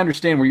 I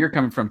understand where you're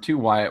coming from too,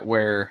 Wyatt,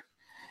 where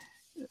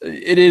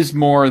it is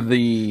more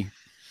the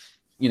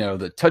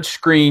the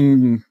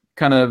touchscreen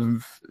kind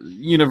of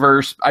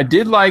universe. I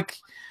did like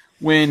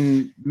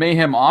when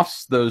Mayhem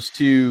offs those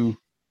two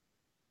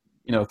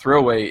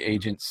throwaway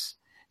agents.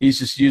 He's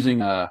just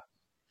using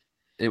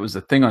it was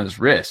a thing on his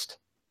wrist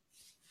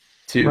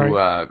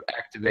to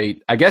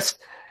activate. I guess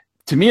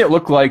to me it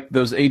looked like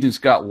those agents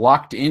got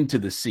locked into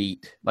the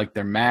seat, like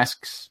their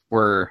masks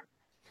were.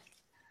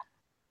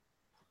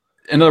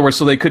 In other words,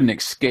 so they couldn't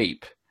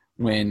escape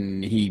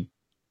when he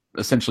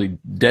essentially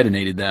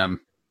detonated them.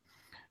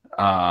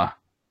 And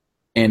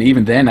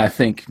even then, I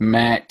think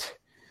Matt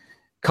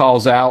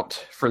calls out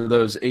for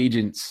those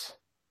agents.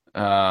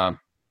 It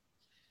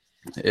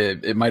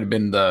might have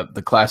been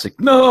the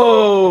classic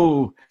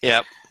 "no"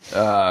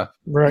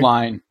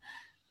 line.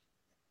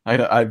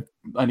 I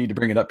need to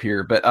bring it up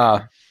here, but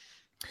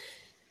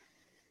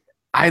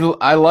I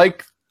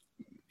like.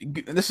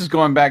 This is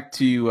going back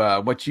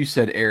to what you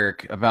said,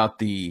 Erik, about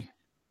the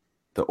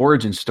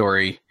origin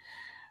story.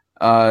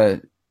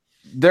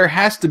 There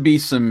has to be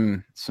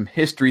some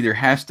history. There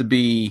has to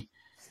be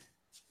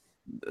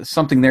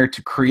something there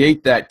to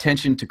create that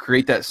tension, to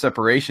create that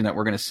separation that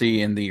we're going to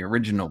see in the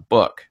original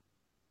book.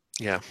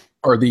 Yeah,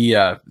 or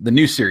the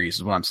new series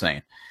is what I'm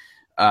saying.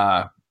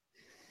 The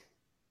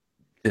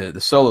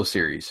solo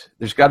series.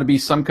 There's got to be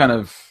some kind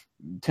of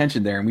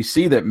tension there, and we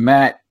see that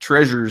Matt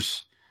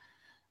treasures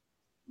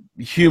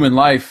human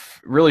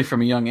life really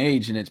from a young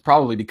age, and it's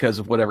probably because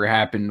of whatever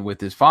happened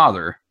with his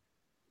father.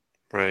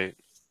 Right.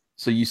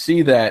 So you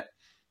see that's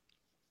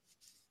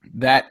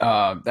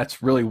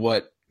really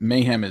what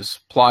Mayhem is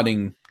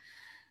plotting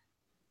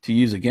to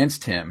use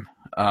against him.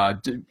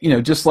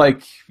 Just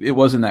like it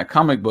was in that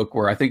comic book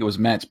where I think it was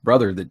Matt's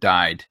brother that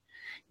died.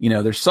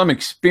 There's some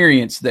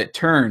experience that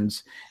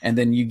turns, and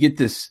then you get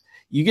this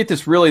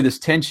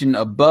tension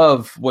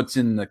above what's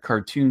in the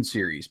cartoon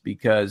series,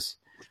 because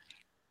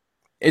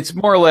it's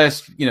more or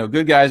less,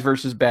 good guys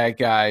versus bad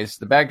guys.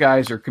 The bad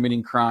guys are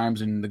committing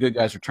crimes, and the good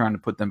guys are trying to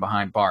put them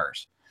behind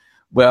bars.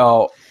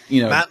 Well,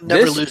 Matt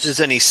never loses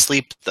any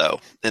sleep, though,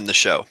 in the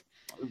show.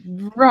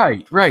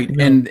 Right.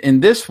 Yeah. And in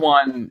this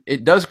one,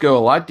 it does go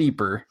a lot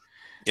deeper.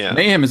 Yeah.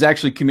 Mayhem is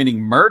actually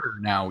committing murder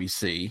now, we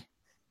see.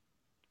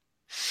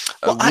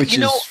 Which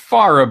is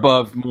far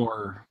above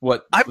more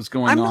what was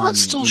going on. I'm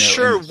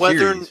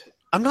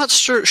not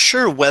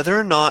sure whether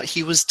or not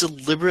he was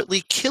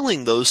deliberately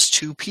killing those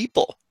two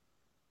people.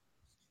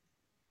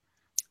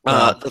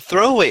 The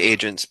throwaway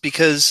agents,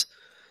 because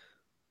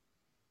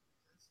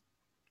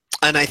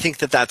And I think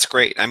that that's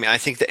great. I mean, I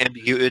think the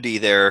ambiguity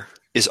there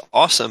is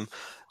awesome.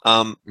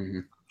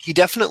 He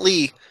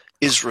definitely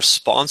is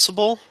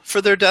responsible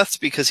for their deaths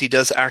because he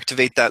does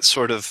activate that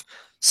sort of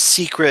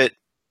secret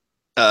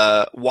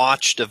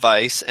watch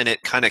device, and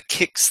it kind of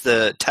kicks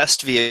the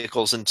test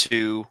vehicles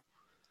into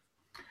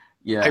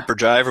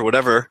hyperdrive or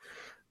whatever,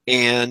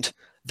 and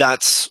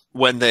that's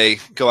when they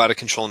go out of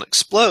control and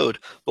explode.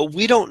 But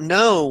we don't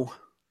know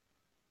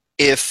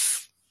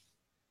if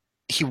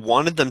he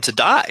wanted them to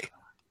die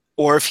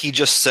or if he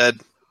just said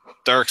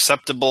they're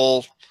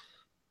acceptable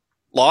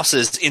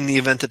losses in the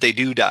event that they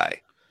do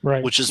die,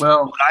 Right. which is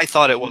what I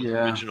thought it was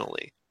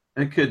originally.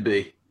 It could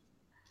be.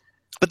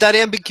 But that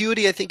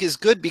ambiguity, I think, is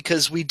good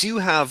because we do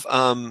have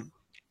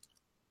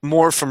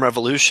more from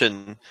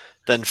Revolution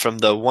than from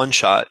the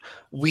one-shot.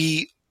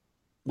 We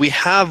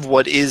have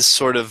what is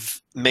sort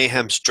of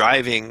Mayhem's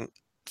driving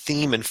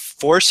theme and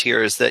force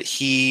here is that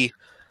he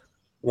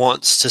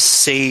wants to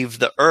save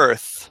the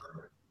Earth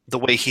the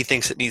way he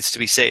thinks it needs to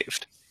be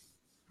saved.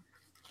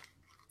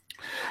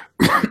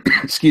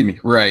 Excuse me.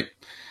 Right.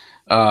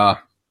 And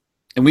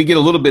we get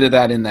a little bit of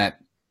that in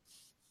that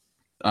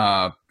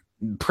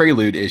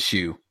prelude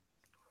issue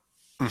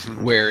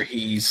where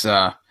he's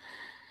got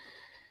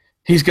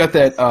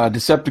that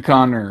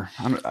Decepticon, or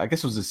I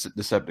guess it was a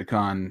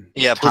Decepticon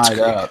tied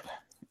up.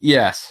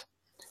 Yes.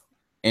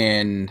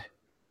 And,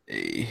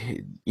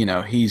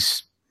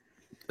 he's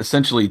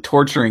essentially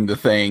torturing the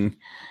thing.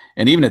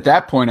 And even at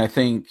that point, I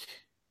think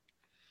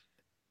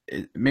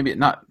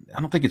I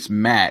don't think it's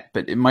Matt,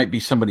 but it might be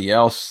somebody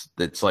else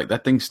that's like,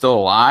 that thing's still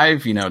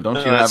alive.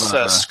 Don't you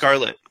have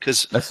Scarlet?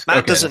 Because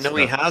Matt doesn't know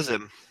he has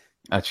him.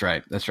 That's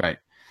right.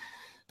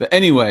 But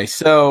anyway,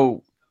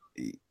 so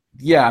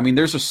yeah, I mean,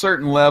 there's a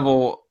certain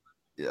level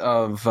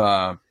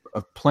of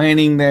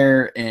planning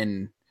there,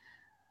 and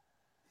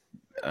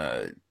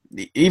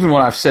even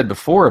what I've said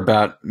before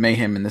about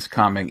Mayhem in this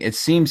comic, it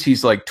seems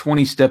he's like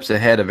 20 steps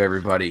ahead of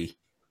everybody.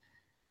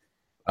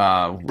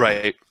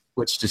 Right.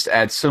 Which just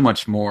adds so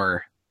much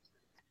more.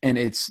 And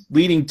it's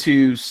leading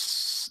to,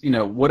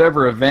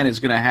 whatever event is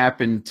going to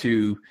happen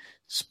to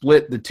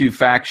split the two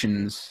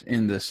factions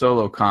in the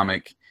solo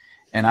comic.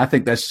 And I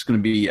think that's just going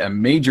to be a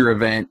major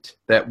event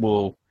that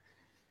will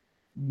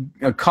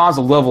cause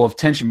a level of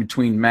tension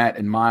between Matt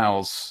and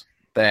Miles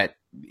that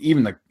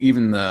even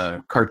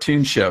the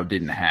cartoon show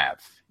didn't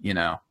have,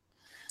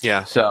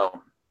 Yeah.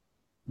 So,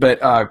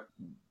 but I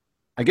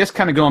guess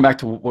kind of going back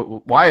to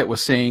what Wyatt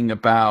was saying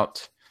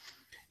about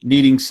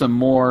needing some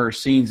more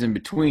scenes in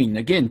between.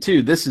 Again,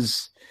 too, this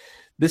is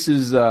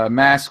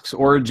M.A.S.K's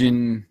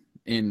origin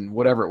in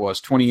whatever it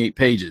was, 28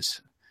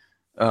 pages.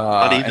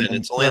 Not even.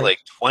 It's only like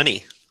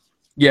 20.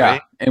 Yeah,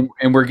 right?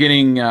 and we're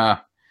getting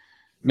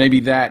maybe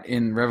that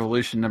in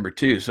Revolution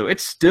 #2. So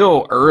it's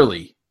still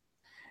early,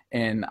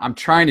 and I'm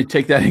trying to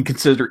take that in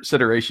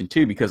consideration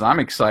too because I'm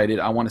excited.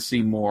 I want to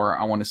see more.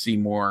 I want to see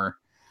more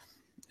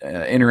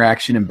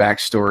interaction and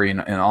backstory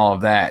and all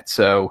of that.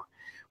 So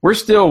we're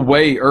still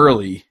way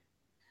early.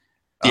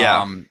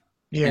 Yeah.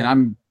 And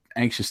I'm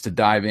anxious to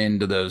dive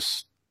into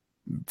those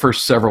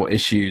first several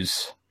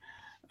issues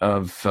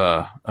of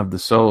the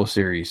solo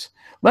series.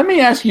 Let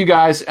me ask you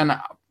guys, and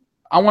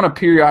I want to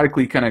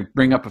periodically kind of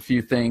bring up a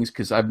few things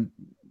because I'm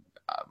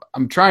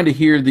trying to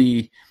hear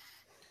the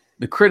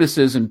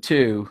criticism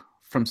too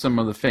from some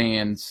of the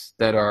fans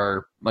that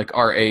are like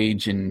our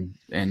age and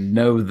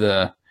know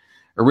the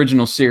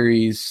original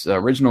series,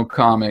 original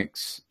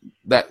comics,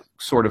 that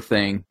sort of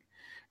thing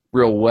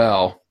real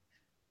well.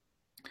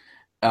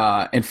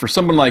 And for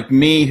someone like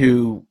me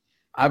who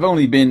I've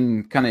only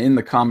been kind of in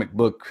the comic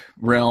book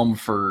realm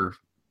for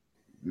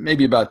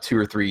maybe about 2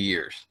 or 3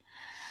 years,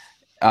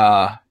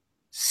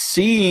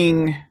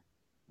 seeing,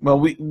 well,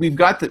 we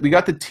got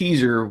the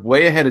teaser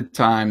way ahead of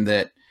time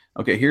that,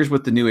 okay, here's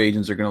what the new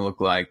agents are going to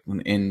look like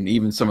in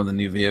even some of the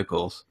new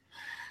vehicles.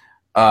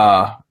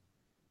 How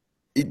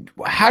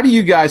do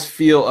you guys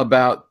feel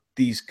about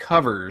these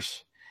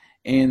covers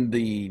and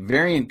the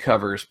variant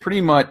covers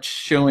pretty much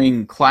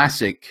showing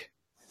classic,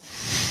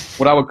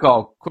 what I would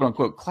call quote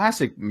unquote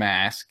classic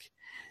M.A.S.K,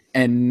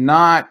 and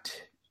not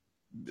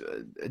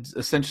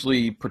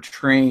essentially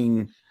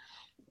portraying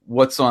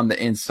what's on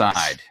the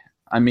inside?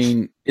 I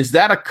mean, is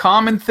that a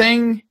common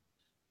thing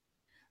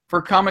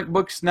for comic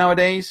books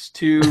nowadays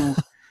to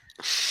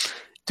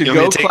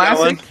go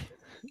classic?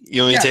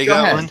 You want me to take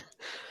that one?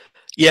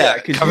 Yeah,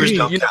 covers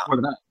don't count. More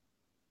than that.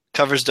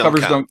 Covers don't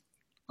count.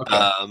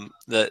 Okay.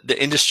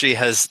 The industry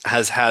has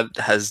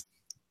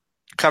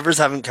covers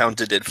haven't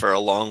counted it for a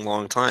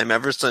long time.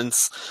 Ever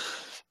since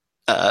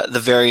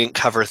the variant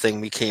cover thing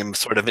became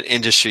sort of an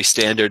industry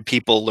standard,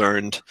 people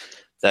learned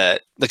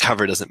that the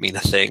cover doesn't mean a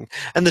thing.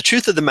 And the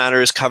truth of the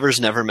matter is covers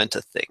never meant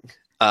a thing.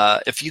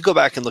 If you go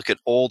back and look at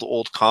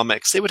old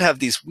comics, they would have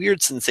these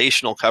weird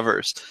sensational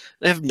covers.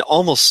 They have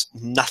almost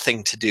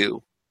nothing to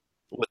do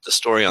with the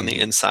story on the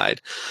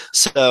inside.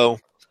 So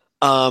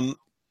for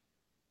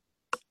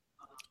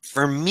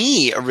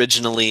me,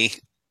 originally,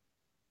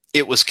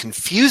 it was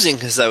confusing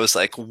because I was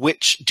like,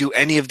 do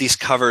any of these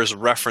covers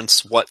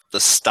reference what the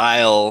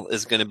style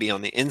is going to be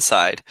on the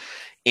inside?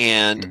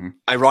 And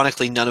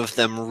ironically, none of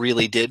them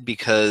really did,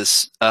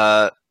 because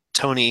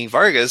Tony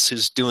Vargas,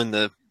 who's doing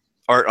the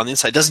art on the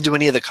inside, doesn't do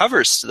any of the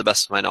covers to the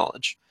best of my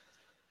knowledge.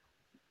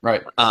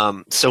 Right.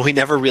 So we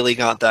never really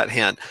got that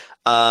hand.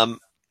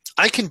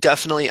 I can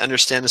definitely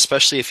understand,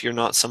 especially if you're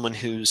not someone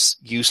who's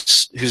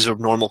a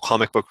normal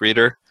comic book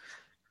reader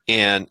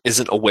and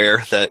isn't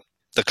aware that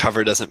the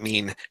cover doesn't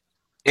mean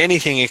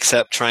anything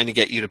except trying to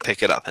get you to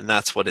pick it up, and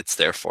that's what it's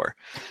there for.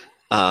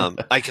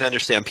 I can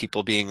understand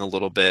people being a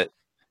little bit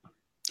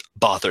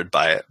bothered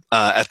by it.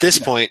 At this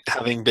point,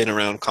 having been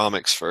around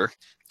comics for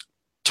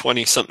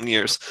 20-something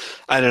years,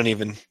 I don't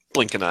even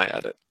blink an eye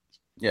at it.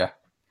 Yeah.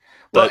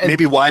 But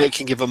maybe Wyatt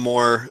can give a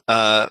more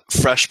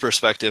fresh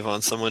perspective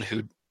on someone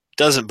who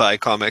doesn't buy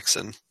comics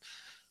and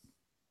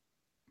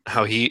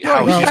how he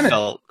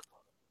felt.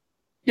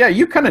 Yeah,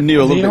 you kind of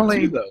knew a little bit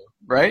too, though,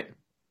 right?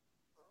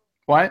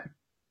 What?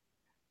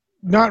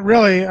 Not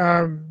really.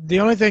 The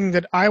only thing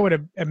that I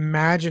would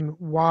imagine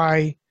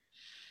why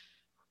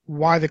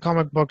the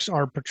comic books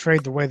are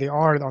portrayed the way they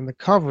are on the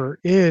cover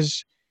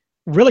is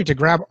really to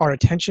grab our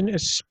attention,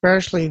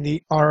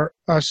 especially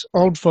us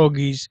old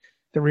fogies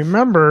that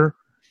remember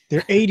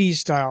their 80s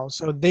style.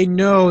 So they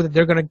know that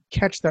they're going to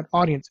catch that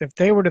audience. If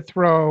they were to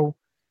throw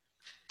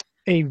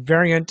a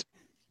variant,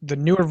 the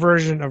newer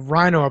version of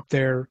Rhino up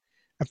there,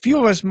 a few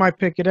of us might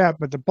pick it up,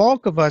 but the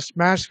bulk of us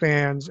M.A.S.K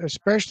fans,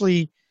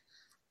 especially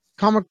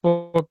comic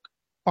book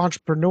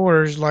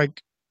entrepreneurs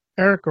like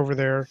Erik over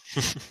there,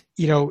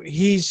 you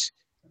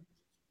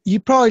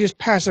probably just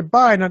pass it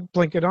by and not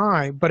blink an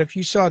eye. But if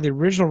you saw the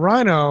original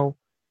Rhino,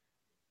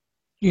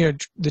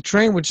 the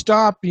train would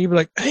stop and you'd be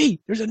like, hey,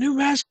 there's a new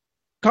M.A.S.K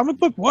comic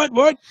book?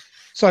 What?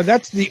 So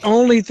that's the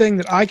only thing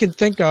that I can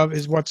think of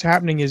is what's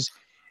happening is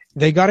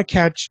they got to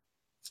catch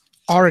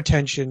our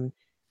attention,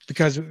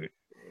 because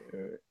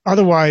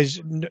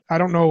otherwise I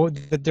don't know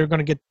that they're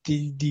going to get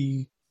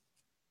the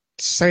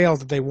sales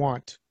that they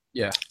want.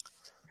 Yeah.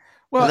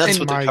 Well, and that's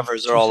what the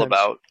covers are all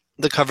about.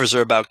 The covers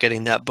are about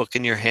getting that book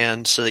in your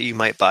hand so that you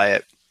might buy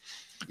it.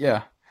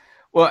 Yeah.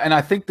 Well, and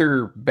I think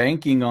they're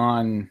banking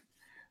on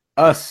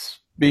us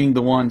being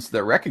the ones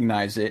that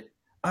recognize it.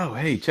 Oh,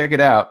 hey, check it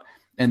out.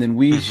 And then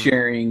we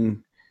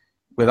sharing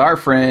with our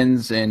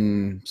friends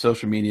and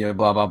social media,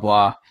 blah, blah,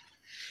 blah,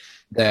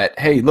 that,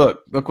 hey,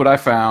 look what I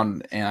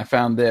found, and I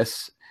found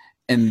this.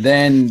 And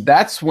then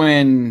that's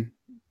when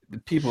the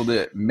people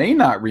that may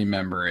not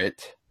remember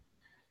it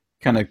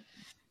kind of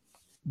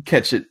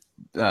catch it,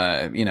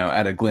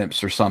 at a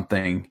glimpse or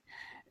something,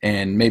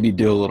 and maybe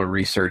do a little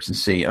research and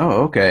see,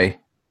 oh, okay,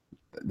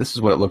 this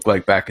is what it looked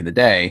like back in the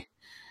day.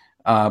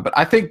 But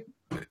I think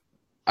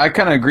I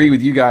kind of agree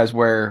with you guys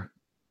where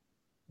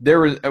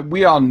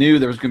we all knew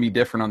there was going to be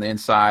different on the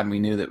inside, and we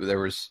knew that there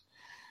was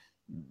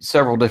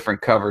several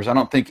different covers. I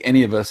don't think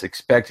any of us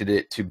expected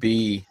it to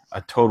be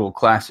a total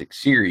classic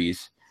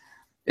series.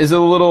 Is it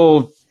a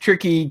little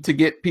tricky to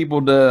get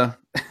people to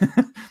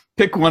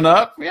pick one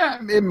up?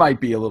 Yeah, it might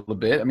be a little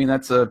bit. I mean,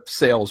 that's a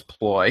sales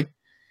ploy.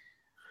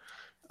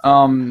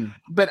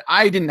 But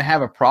I didn't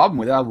have a problem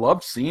with it. I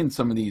loved seeing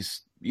some of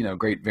these,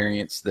 great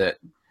variants that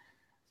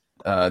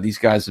these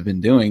guys have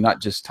been doing,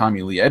 not just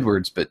Tommy Lee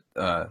Edwards, but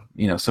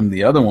some of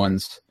the other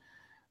ones.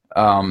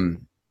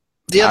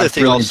 The other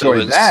thing really also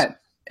is that,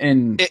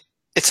 and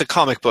it's a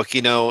comic book.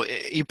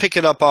 You pick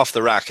it up off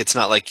the rack. It's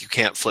not like you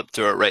can't flip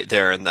through it right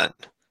there and then.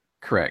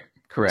 Correct.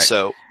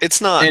 So it's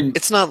not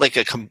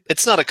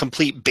a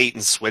complete bait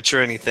and switch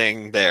or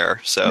anything there.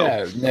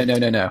 So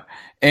no.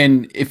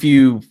 And if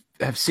you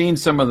have seen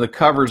some of the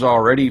covers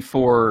already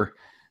for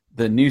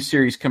the new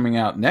series coming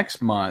out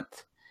next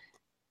month,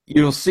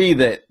 you'll see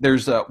that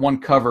there's one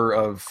cover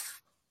of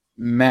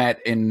Matt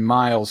and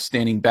Miles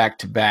standing back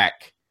to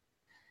back,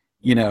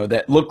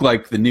 that look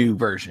like the new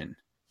version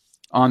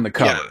on the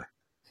cover. Yeah.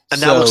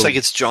 And that looks like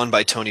it's drawn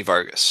by Tony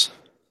Vargas.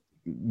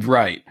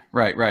 Right.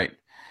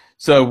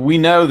 So we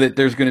know that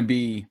there's going to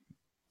be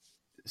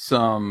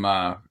some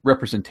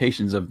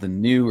representations of the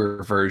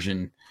newer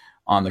version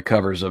on the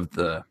covers of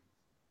the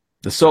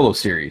solo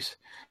series.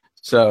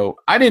 So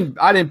I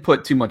didn't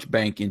put too much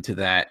bank into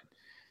that.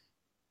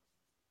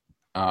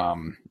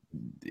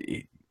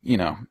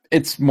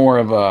 It's more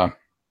of a,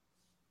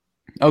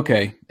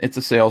 okay, it's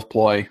a sales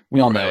ploy. We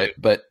all know it,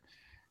 but it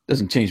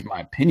doesn't change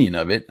my opinion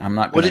of it.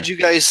 What did you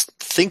guys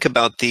think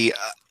about to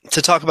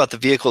talk about the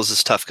vehicles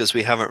is tough because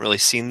we haven't really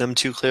seen them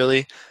too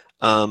clearly.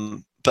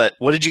 But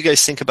what did you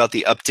guys think about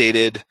the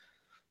updated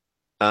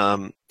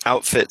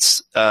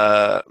outfits?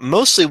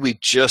 Mostly we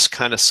just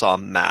kind of saw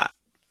Matt.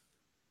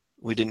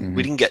 We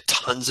didn't get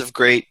tons of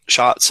great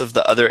shots of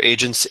the other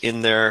agents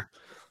in their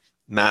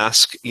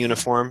M.A.S.K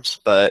uniforms,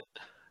 but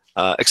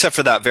except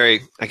for that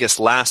very, I guess,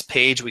 last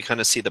page, we kind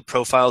of see the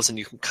profiles, and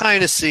you can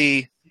kind of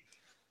see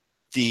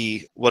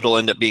what'll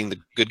end up being the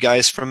good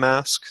guys from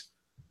M.A.S.K.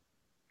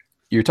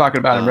 You're talking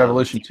about in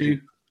Revolution 2?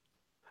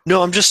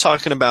 No, I'm just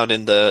talking about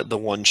in the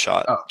one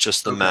shot,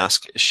 just the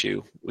M.A.S.K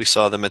issue. We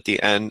saw them at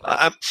the end.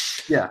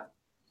 Yeah.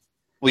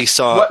 we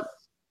saw. What?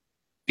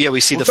 Yeah, we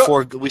see Well, the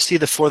four. We see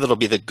the four that'll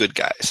be the good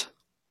guys.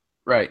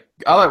 Right.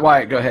 I'll let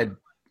Wyatt go ahead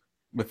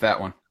with that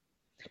one.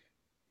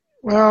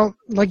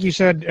 Like you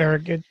said,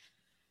 Eric,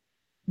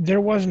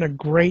 there wasn't a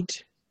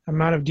great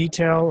amount of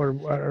detail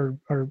or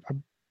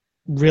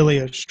really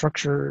a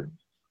structured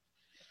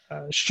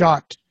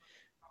shot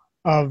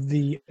of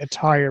the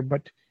attire,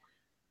 but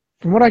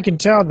from what I can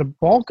tell, the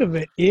bulk of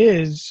it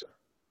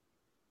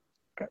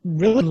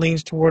really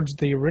leans towards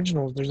the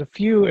originals. There's a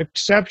few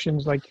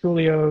exceptions like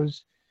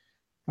Julio's,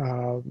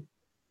 and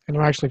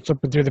I'm actually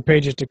flipping through the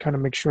pages to kind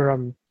of make sure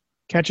I'm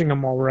catching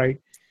them all right.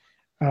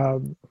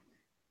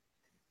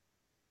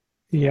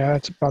 Yeah,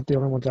 that's about the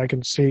only ones I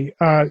can see.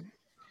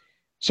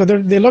 So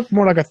they look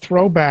more like a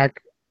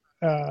throwback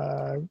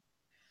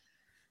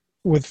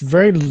with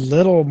very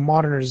little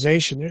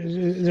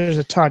modernization. There's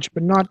a touch,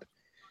 but not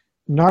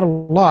a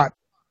lot.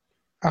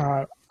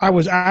 I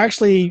was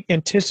actually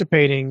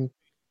anticipating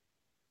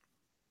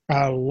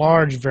a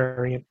large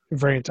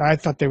variant. I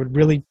thought they would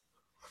really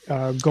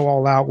go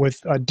all out with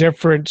a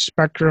different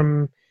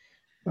spectrum.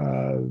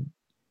 I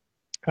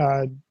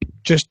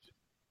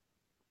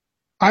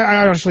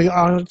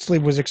honestly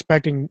was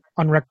expecting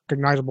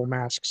unrecognizable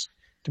masks.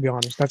 To be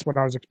honest, that's what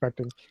I was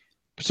expecting.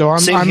 So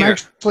I'm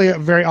actually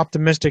very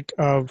optimistic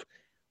of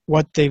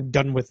what they've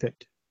done with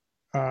it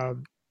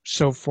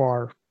so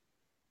far.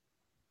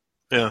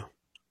 Yeah.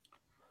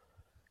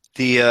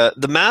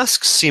 The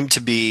masks seem to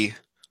be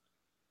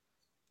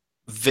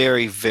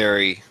very,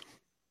 very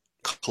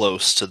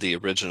close to the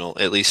original,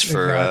 at least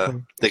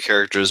for the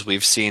characters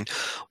we've seen.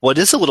 What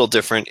is a little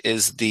different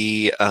is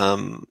the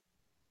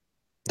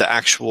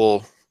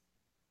actual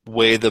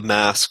way the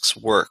masks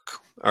work,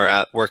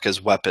 or work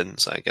as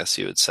weapons, I guess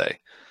you would say.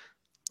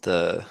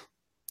 The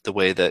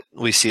way that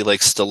we see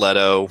like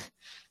Stiletto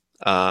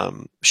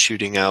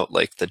shooting out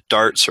like the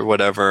darts or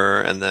whatever,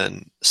 and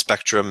then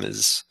Spectrum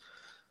is,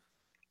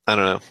 I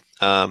don't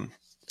know.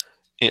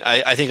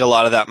 I think a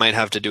lot of that might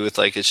have to do with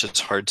like it's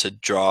just hard to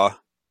draw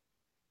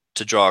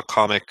a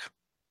comic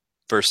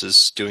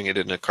versus doing it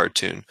in a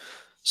cartoon.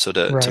 So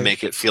to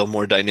make it feel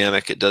more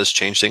dynamic, it does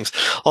change things.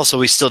 Also,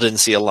 we still didn't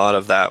see a lot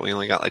of that. We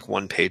only got like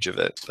one page of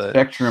it. But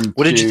Spectrum.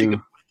 What did you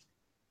think?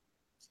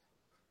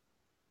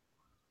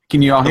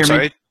 Can you all hear me?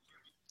 me?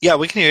 Yeah,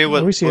 we can hear you.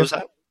 What was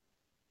that?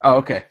 Oh,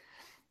 okay.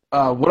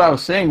 What I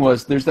was saying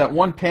was there's that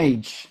one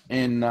page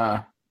in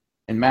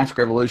Mask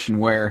Revolution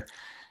where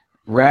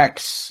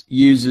Rex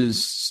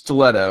uses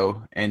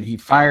Stiletto and he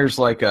fires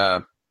like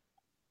some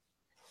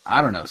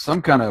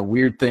kind of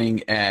weird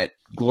thing at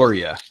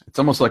Gloria. It's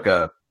almost like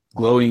a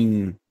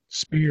glowing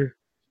spear.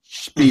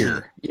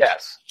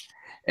 Yes.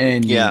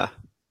 And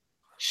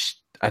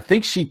I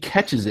think she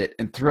catches it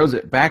and throws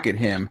it back at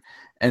him,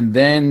 and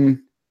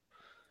then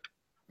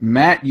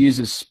Matt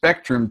uses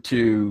Spectrum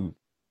to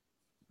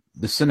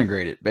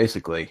disintegrate it,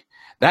 basically.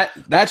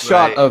 That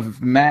shot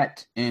of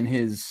Matt in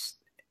his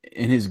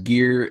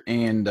gear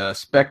and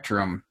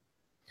Spectrum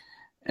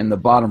in the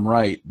bottom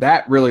right,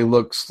 that really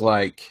looks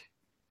like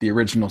the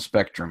original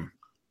Spectrum.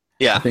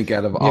 Yeah. I think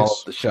out of all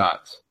of the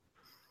shots.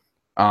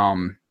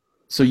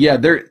 So yeah,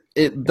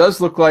 it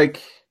does look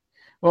like.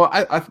 Well,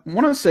 I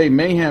want to say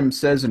Mayhem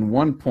says in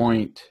one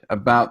point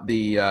about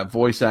the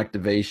voice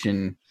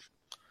activation,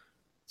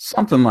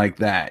 something like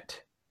that.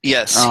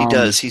 Yes, he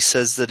does. He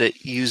says that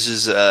it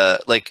uses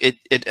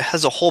it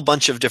has a whole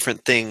bunch of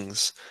different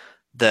things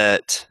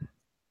that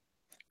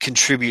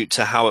contribute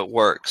to how it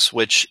works.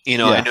 Which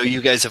I know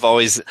you guys have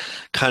always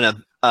kind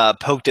of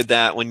poked at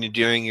that when you're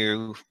doing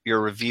your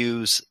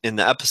reviews in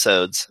the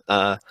episodes.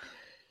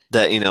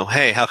 That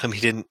hey, how come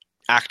he didn't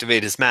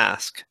activate his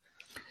mask?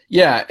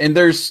 Yeah, and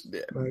there's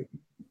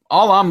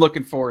all I'm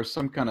looking for is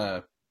some kind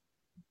of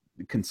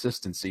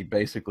consistency,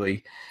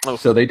 basically. Oh.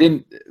 So they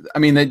didn't. I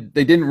mean, they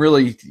didn't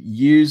really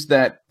use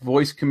that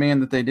voice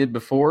command that they did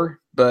before,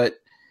 but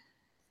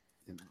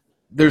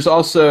there's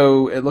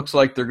also. It looks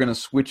like they're going to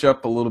switch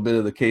up a little bit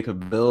of the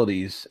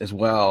capabilities as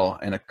well,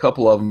 and a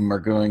couple of them are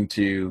going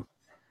to.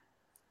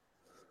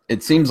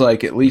 It seems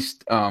like at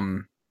least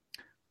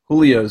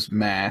Julio's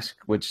mask,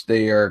 which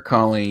they are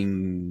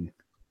calling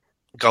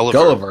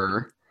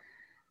Gulliver,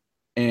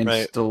 and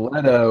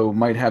Stiletto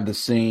might have the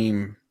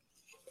same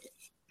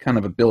kind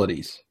of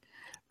abilities.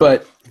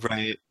 But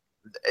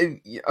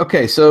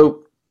okay,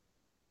 so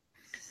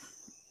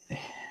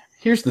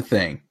here's the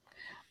thing,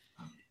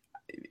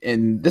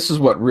 and this is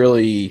what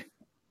really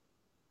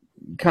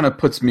kind of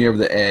puts me over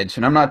the edge,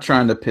 and I'm not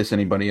trying to piss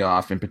anybody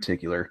off in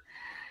particular,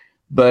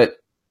 but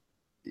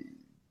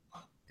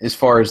as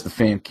far as the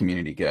fan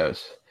community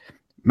goes,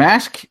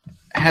 M.A.S.K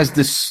has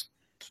this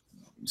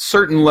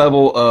certain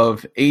level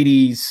of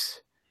 80s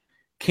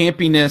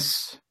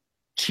campiness,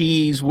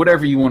 cheese,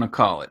 whatever you want to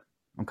call it,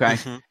 okay?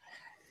 Mm-hmm.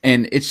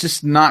 And it's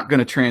just not going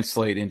to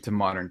translate into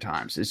modern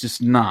times. It's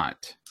just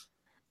not.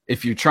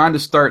 If you're trying to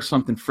start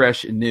something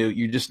fresh and new,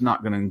 you're just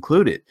not going to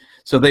include it.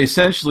 So they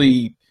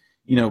essentially,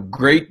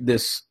 grate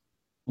this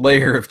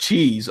layer of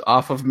cheese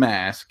off of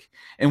M.A.S.K.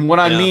 And what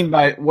I mean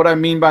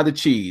by the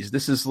cheese,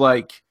 this is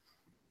like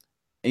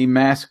a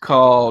mask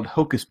called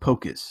Hocus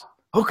Pocus.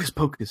 Hocus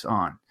Pocus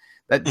on.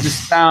 That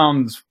just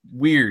sounds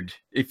weird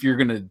if you're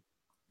gonna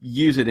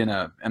use it in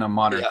a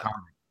modern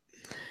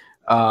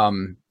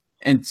comic.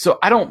 And so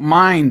I don't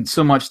mind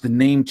so much the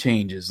name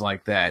changes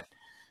like that.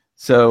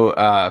 So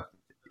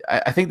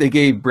I think they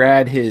gave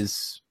Brad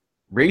his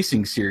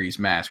racing series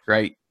mask,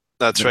 right?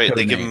 That's right.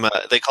 They give him.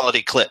 They call it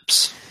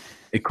Eclipse.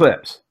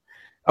 Eclipse.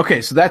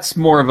 Okay, so that's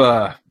more of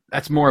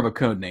a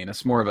code name.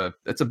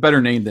 That's a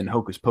better name than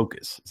Hocus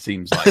Pocus. It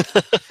seems like,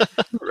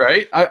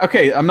 right?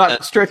 I'm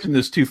not stretching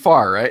this too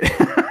far, right?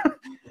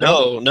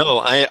 No,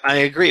 I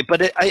agree.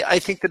 But I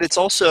think that it's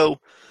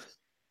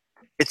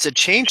a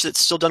change that's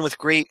still done with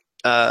great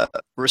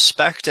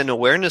respect and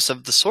awareness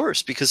of the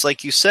source, because,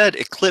 like you said,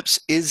 Eclipse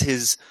is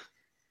his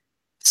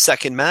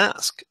second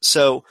mask.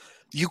 So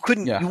you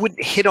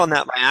wouldn't hit on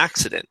that by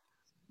accident.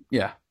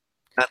 Yeah,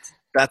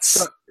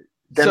 that's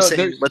them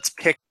saying, let's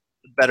pick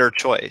a better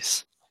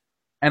choice.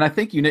 And I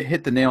think you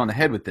hit the nail on the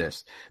head with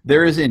this.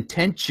 There is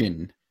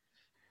intention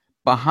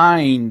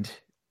behind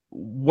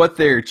what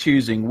they're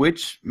choosing,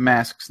 which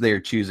masks they're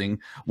choosing,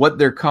 what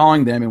they're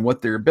calling them, and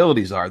what their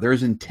abilities are.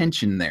 There's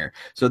intention there.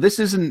 So this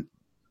isn't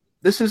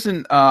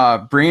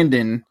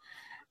Brandon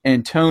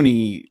and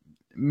Tony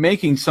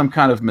making some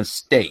kind of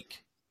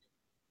mistake.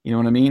 You know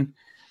what I mean?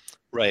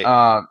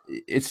 Right.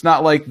 It's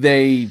not like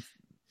they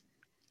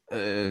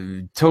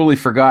totally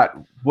forgot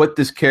what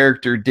this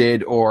character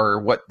did or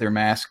what their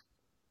mask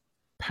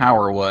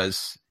power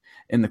was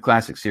in the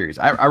classic series.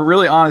 I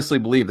really honestly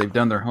believe they've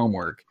done their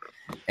homework,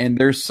 and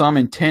there's some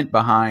intent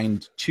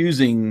behind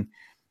choosing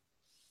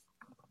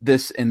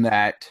this and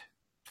that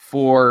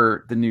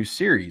for the new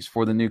series,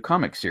 for the new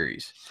comic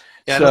series.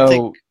 Yeah,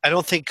 I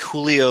don't think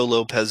Julio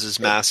Lopez's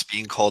mask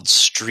being called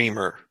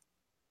Streamer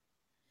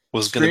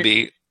was going to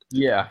be.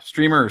 Yeah,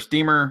 Streamer or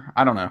Steamer.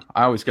 I don't know.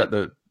 I always got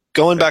the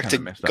going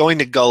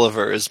to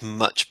Gulliver is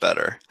much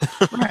better.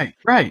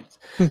 Right.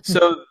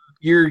 So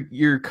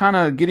you're kind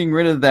of getting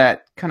rid of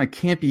that kind of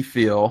campy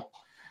feel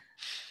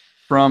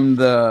from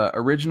the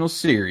original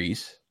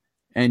series,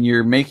 and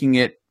you're making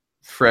it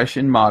fresh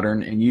and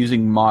modern and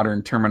using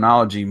modern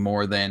terminology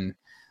more than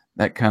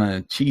that kind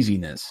of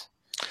cheesiness.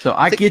 So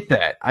I get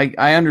that.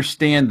 I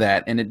understand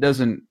that, and it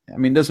doesn't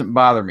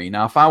bother me.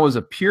 Now, if I was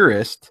a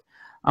purist,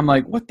 I'm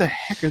like, what the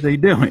heck are they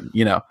doing?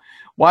 You know,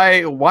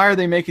 why are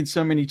they making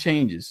so many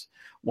changes?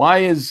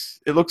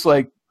 It looks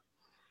like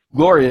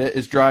Gloria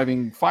is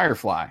driving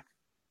Firefly.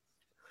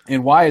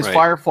 And why does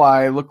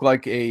Firefly look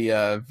like a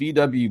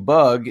VW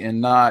bug and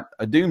not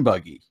a dune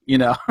buggy? You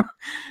know,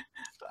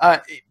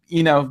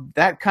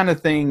 that kind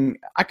of thing.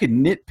 I could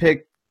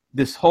nitpick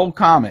this whole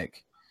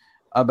comic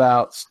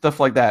about stuff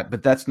like that,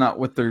 but that's not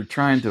what they're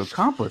trying to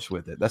accomplish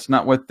with it. That's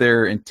not what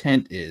their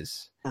intent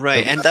is.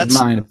 Right, and that's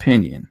my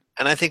opinion.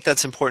 And I think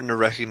that's important to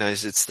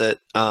recognize. It's that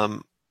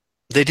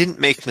they didn't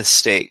make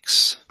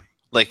mistakes.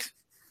 Like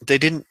they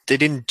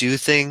didn't do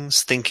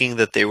things thinking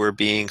that they were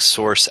being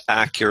source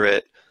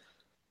accurate,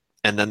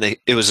 and then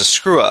it was a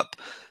screw up.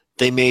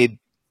 They made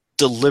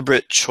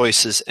deliberate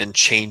choices and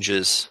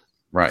changes,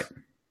 right,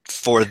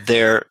 for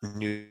their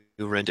new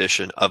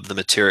rendition of the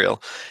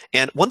material.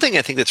 And one thing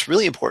I think that's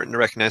really important to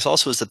recognize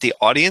also is that the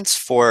audience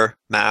for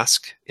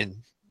M.A.S.K in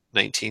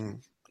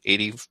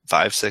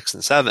 1985, 6,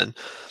 and 7,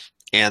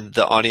 and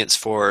the audience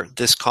for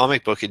this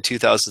comic book in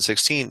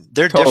 2016,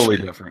 they're totally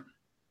different.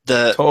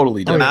 The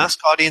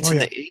M.A.S.K audience in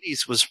the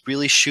 80s was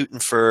really shooting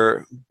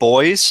for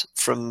boys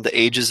from the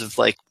ages of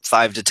like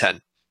 5 to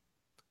 10.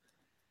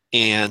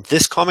 And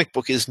this comic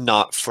book is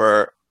not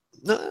for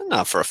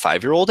a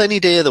 5-year-old any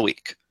day of the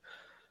week.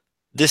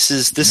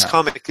 This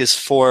comic is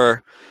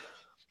for,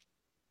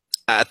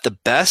 at the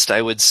best,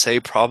 I would say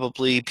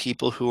probably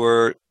people who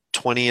are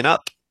 20 and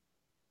up.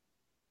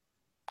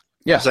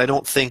 Yeah. Because I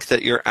don't think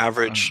that your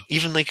average,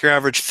 even like your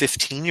average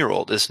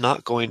 15-year-old is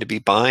not going to be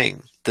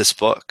buying this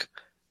book.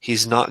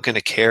 He's not going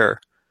to care.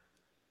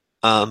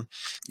 And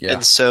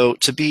so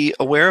to be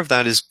aware of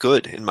that is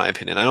good, in my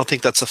opinion. I don't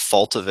think that's a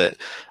fault of it.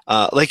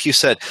 Like you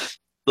said,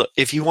 look,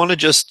 if you want to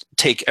just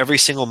take every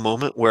single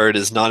moment where it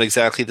is not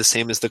exactly the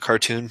same as the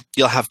cartoon,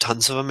 you'll have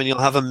tons of them, and you'll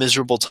have a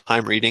miserable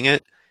time reading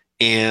it,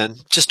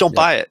 and just don't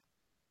buy it.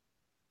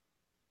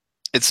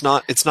 It's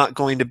not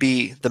going to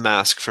be the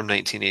M.A.S.K from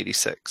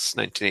 1986,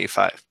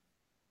 1985.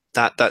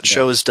 That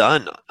show is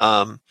done.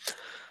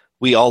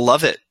 We all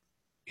love it.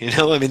 You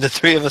know, I mean, the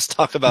three of us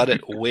talk about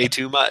it way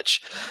too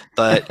much,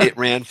 but it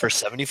ran for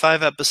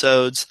 75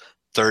 episodes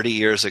 30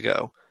 years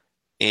ago.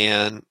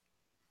 And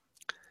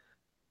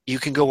you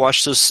can go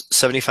watch those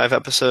 75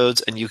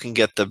 episodes, and you can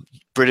get the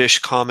British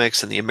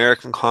comics and the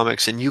American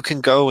comics, and you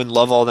can go and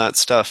love all that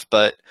stuff.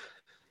 But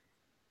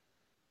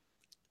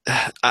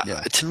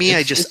to me,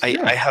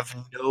 I have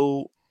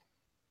no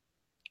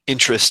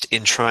interest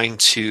in trying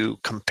to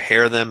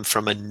compare them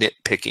from a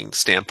nitpicking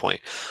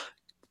standpoint.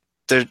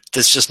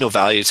 There's just no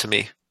value to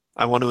me.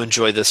 I want to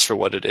enjoy this for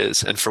what it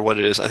is, and for what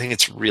it is, I think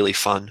it's really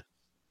fun.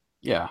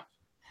 Yeah.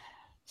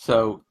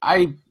 So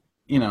I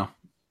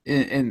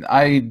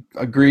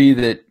agree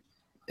that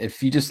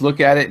if you just look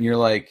at it and you're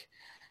like,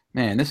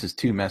 man, this is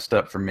too messed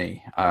up for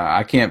me.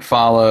 I can't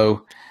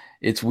follow.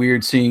 It's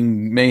weird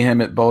seeing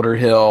mayhem at Boulder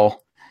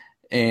Hill,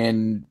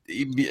 and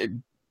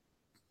you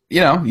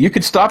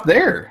could stop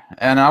there,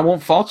 and I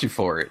won't fault you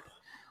for it.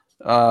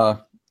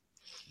 But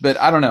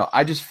I don't know.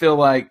 I just feel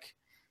like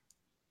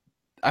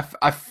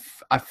I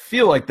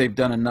feel like they've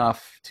done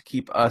enough to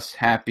keep us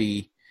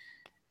happy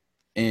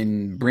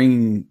in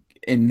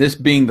this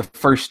being the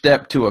first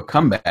step to a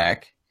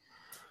comeback,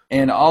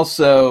 and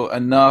also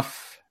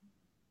enough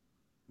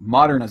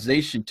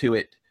modernization to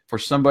it for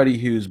somebody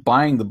who's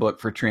buying the book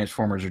for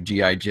Transformers or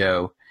G.I.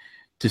 Joe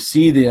to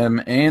see them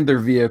and their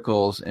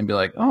vehicles and be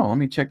like, oh, let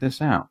me check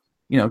this out.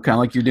 Kind of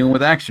like you're doing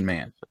with Action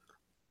Man.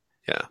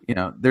 Yeah.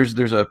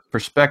 There's a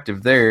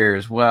perspective there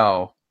as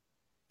well.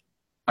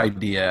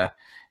 Idea,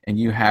 and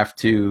you have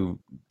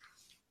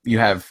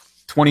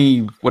 20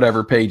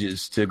 whatever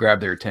pages to grab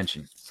their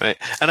attention. Right.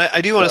 And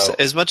I do want to say,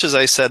 as much as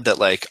I said that,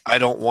 like, I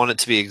don't want it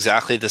to be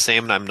exactly the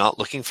same and I'm not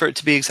looking for it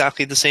to be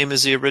exactly the same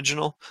as the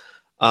original,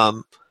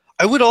 I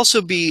would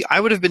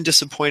have been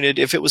disappointed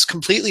if it was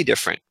completely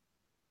different.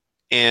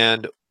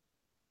 And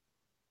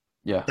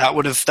yeah, that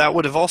would have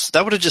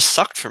just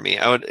sucked for me.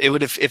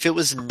 If it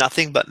was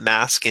nothing but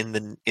M.A.S.K in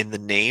the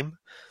name,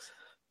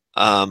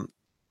 I'd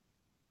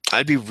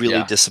be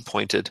really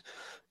disappointed.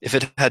 If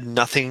it had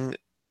nothing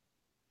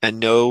and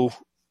no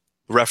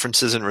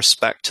references in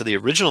respect to the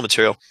original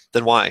material,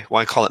 then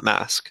why call it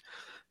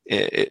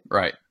M.A.S.K?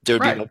 Right. There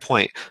would be no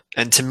point.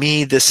 And to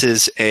me, this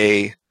is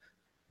a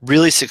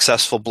really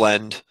successful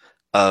blend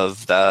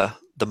of the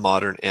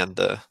modern and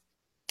the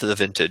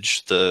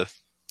vintage, the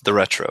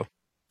retro.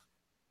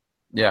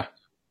 Yeah.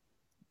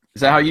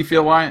 Is that how you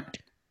feel, Wyatt?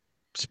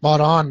 Spot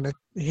on.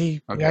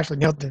 He actually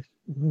nailed it.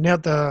 I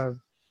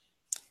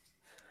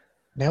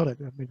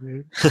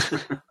mean,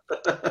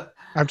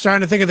 I'm trying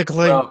to think of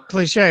the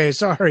cliche.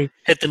 Sorry.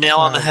 Hit the nail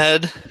on the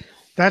head.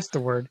 That's the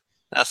word.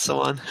 That's the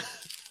one.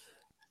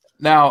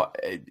 Now,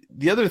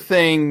 the other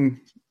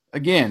thing,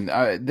 again,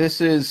 this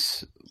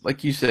is,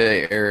 like you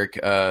say, Eric,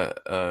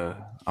 a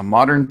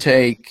modern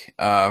take,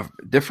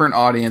 different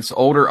audience,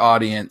 older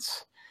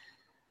audience.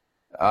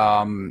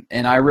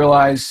 And I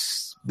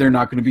realize they're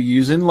not going to be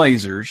using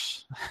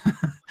lasers.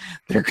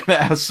 They're going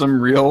to have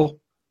some real,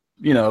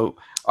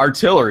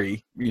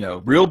 artillery,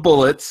 real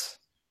bullets.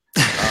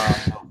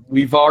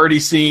 We've already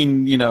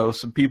seen,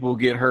 some people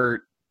get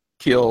hurt,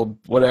 killed,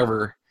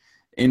 whatever,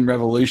 in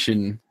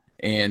Revolution.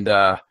 And,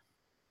 some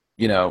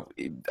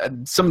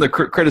of the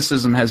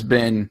criticism has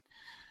been,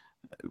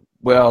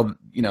 well,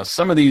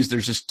 some of these,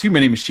 there's just too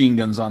many machine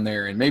guns on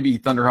there, and maybe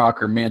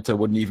Thunderhawk or Manta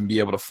wouldn't even be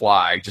able to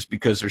fly just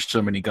because there's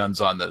so many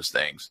guns on those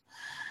things.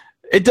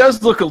 It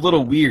does look a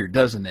little weird,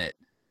 doesn't it?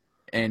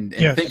 And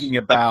yes. Thinking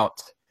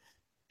about...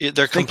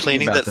 They're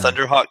complaining that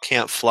Thunderhawk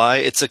can't fly.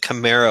 It's a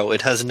Camaro.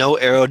 It has no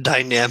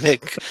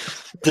aerodynamic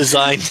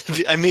design.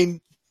 I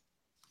mean,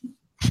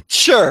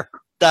 sure,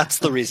 that's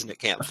the reason it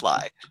can't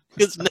fly.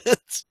 Because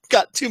it's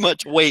got too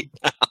much weight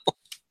now.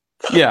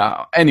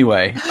 Yeah.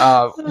 Anyway,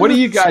 what do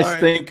you guys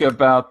think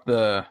about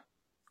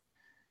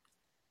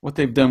what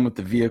they've done with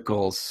the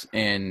vehicles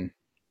in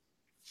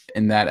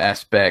that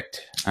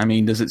aspect? I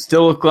mean, does it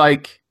still look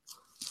like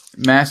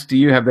M.A.S.K to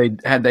you?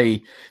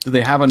 Do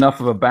they have enough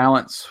of a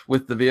balance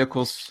with the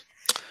vehicles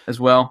as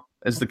well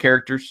as the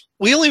characters?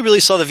 We only really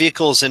saw the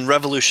vehicles in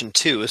Revolution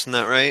 2, isn't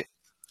that right?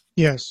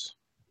 Yes.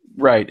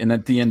 Right, and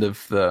at the end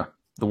of the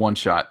one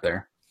shot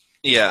there.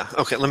 Yeah.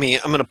 Okay.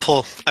 I'm gonna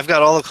pull. I've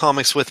got all the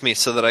comics with me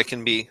so that I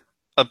can be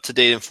up to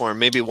date informed.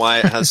 Maybe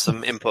Wyatt has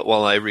some input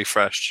while I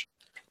refresh.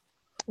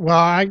 Well,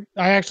 I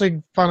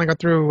actually finally got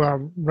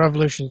through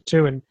Revolution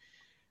 2, and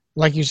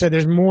like you said,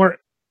 there's more.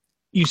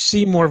 You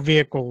see more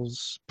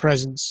vehicles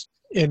presence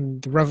in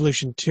the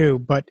Revolution 2,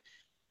 but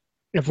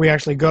if we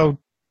actually go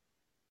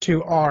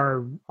to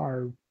our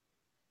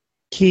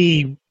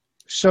key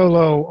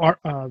solo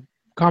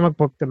comic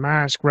book, the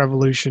M.A.S.K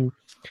Revolution,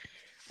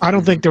 I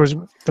don't think there was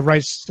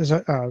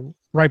the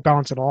right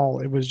balance at all.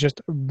 It was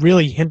just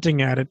really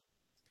hinting at it.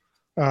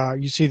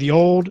 You see the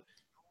old,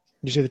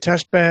 you see the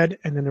test bed,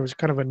 and then there was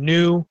kind of a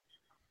new,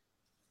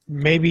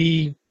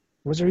 maybe,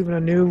 was there even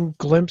a new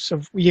glimpse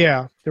of,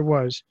 yeah, there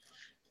was.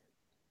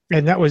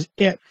 And that was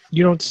it.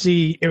 You don't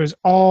see, it was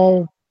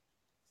all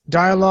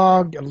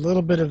dialogue, a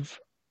little bit of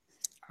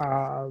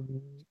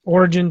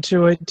origin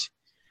to it.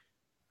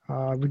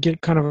 We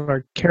get kind of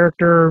a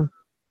character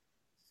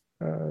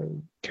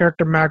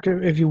map,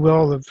 if you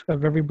will, of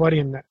everybody,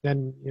 and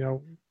then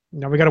now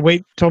we got to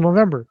wait till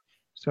November.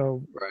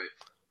 So, right.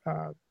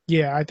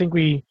 Yeah, I think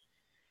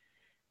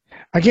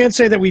I can't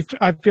say that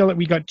I feel that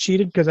we got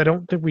cheated because I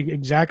don't think we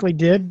exactly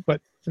did, but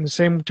in the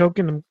same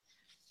token,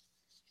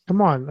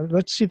 come on,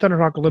 let's see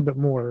Thunderhawk a little bit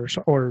more,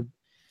 or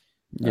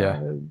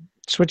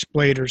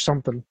Switchblade or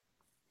something.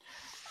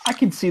 I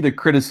can see the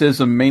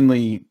criticism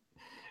mainly.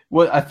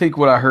 What I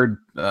heard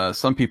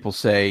some people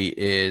say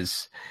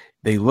is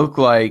they look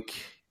like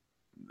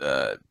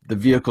the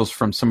vehicles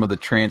from some of the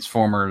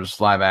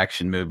Transformers live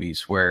action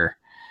movies where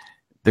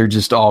they're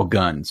just all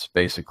guns,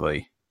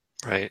 basically.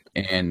 Right.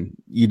 And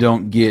you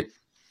don't get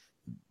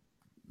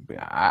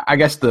I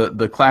guess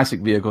the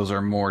classic vehicles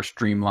are more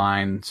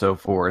streamlined and so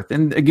forth.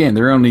 And again,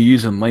 they're only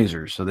using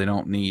lasers, so they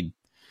don't need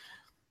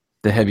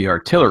the heavy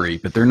artillery,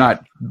 but they're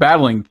not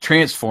battling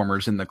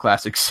Transformers in the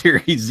classic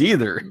series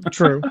either.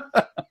 True.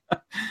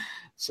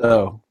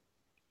 So,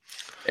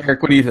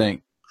 Eric, what do you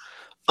think?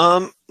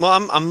 Well,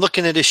 I'm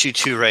looking at issue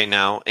 2 right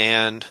now,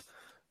 and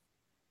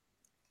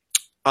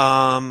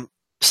I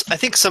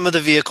think some of the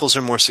vehicles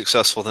are more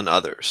successful than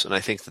others, and I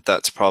think that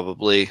that's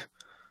probably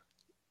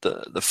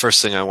the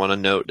first thing I want to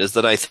note is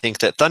that I think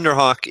that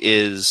Thunderhawk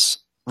is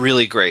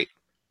really great.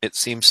 It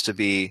seems to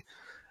be,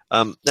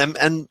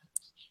 and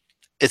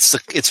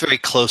it's very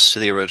close to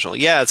the original.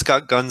 Yeah, it's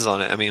got guns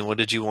on it. I mean, what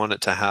did you want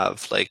it to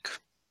have? Like,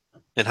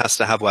 it has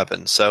to have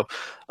weapons. So,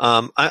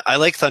 I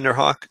like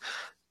Thunderhawk.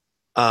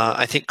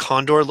 I think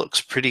Condor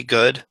looks pretty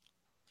good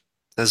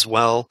as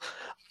well.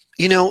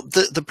 You know,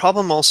 the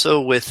problem also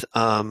with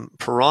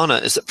Piranha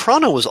is that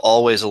Piranha was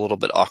always a little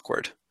bit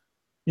awkward.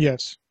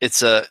 Yes.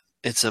 It's a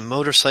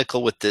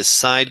motorcycle with this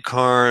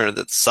sidecar, and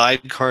that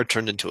sidecar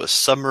turned into a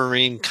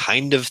submarine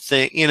kind of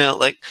thing. You know,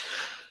 like,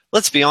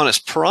 let's be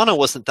honest, Piranha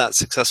wasn't that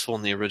successful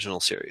in the original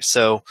series.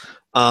 So,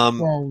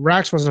 well,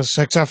 Rax wasn't a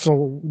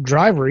successful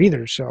driver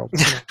either. So,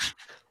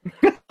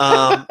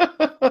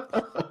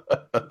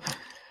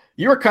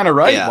 you were kind of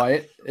right, yeah.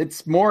 Wyatt.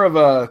 It's more of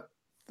a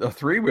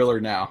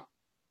three-wheeler now.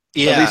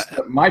 Yeah, at least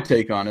my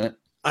take on it.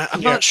 I'm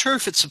not sure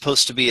if it's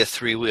supposed to be a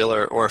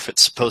three-wheeler or if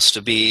it's supposed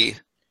to be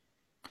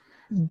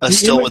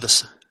it's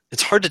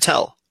hard to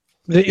tell.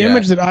 The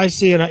image that I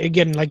see, and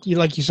again, like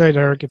you said,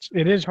 Eric,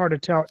 it is hard to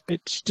tell.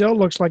 It still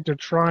looks like they're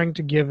trying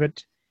to give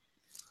it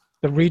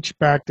the reach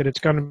back that it's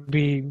going to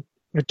be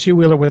a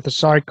two-wheeler with a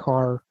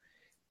sidecar.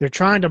 They're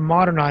trying to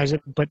modernize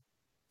it, but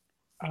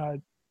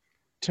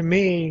to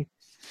me,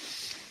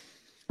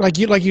 like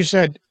you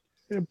said,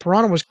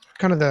 Piranha was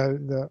kind of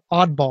the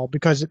oddball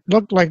because it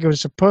looked like it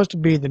was supposed to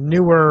be the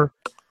newer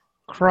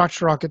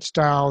crotch rocket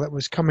style that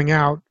was coming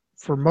out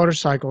for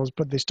motorcycles,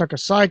 but they stuck a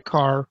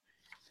sidecar,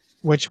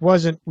 which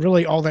wasn't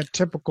really all that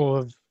typical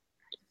of.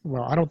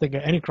 Well, I don't think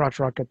any crotch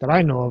rocket that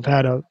I know of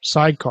had a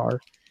sidecar.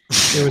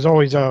 It was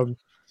always a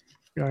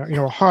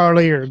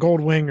Harley or a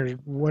Goldwing or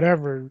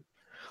whatever.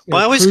 Well,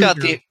 I always got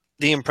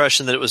the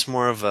impression that it was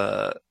more of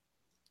a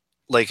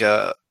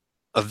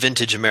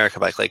vintage America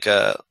bike, like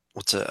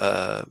almost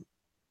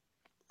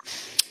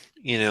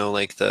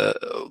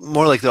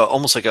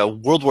like a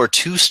World War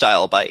II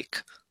style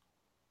bike.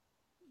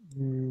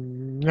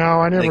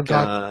 No, I never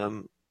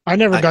got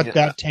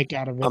that take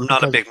out of it. I'm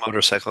not a big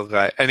motorcycle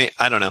guy. I mean,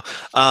 I don't know.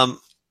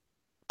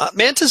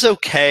 Manta's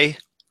okay.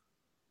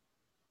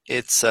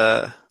 It's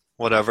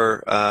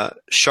whatever.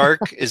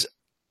 Shark is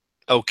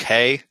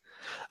okay.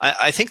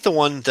 I think the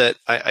one that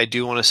I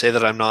do want to say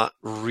that I'm not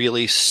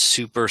really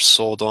super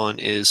sold on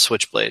is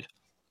Switchblade.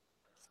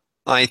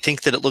 I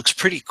think that it looks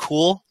pretty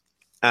cool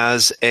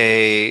as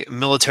a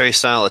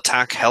military-style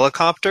attack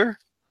helicopter.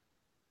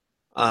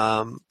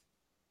 But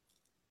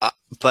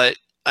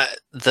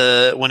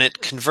when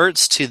it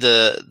converts to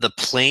the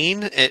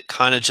plane, it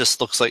kind of just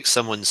looks like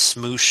someone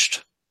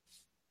smooshed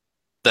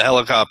the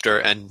helicopter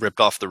and ripped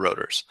off the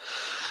rotors.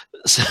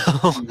 So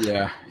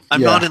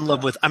I'm not in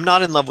love with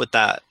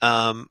that.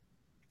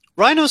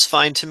 Rhino's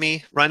fine to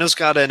me. Rhino's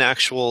got an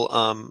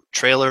actual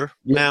trailer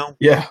now.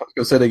 Yeah, I was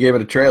gonna say they gave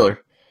it a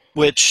trailer,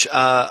 which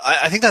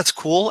I think that's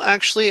cool.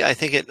 Actually, I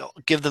think it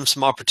give them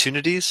some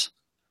opportunities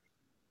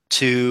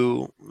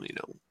to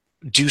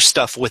do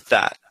stuff with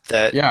that.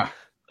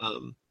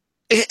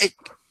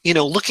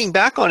 Looking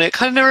back on it, it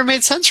kind of never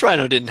made sense.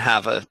 Rhino didn't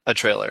have a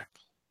trailer.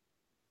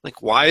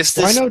 Like, why is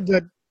this? Rhino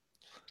did.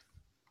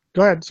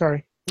 Go ahead.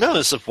 Sorry. No,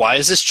 it's like, why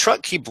does this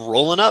truck keep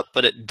rolling up,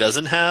 but it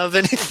doesn't have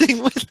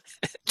anything with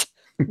it?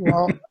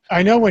 Well,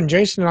 I know when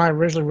Jason and I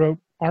originally wrote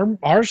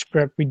our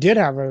script, we did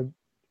have a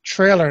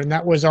trailer, and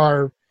that was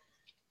our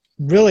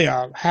really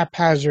a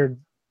haphazard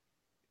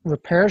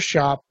repair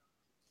shop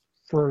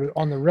for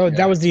on the road. Yeah.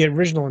 That was the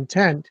original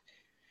intent.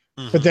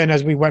 Mm-hmm. But then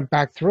as we went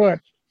back through it,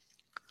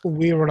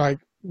 we were like,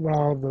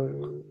 well,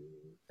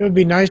 it would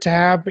be nice to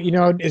have, but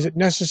is it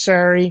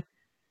necessary?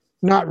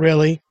 Not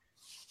really.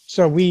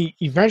 So we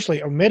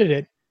eventually omitted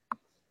it,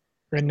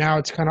 and now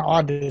it's kind of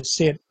odd to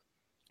see it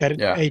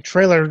that a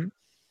trailer.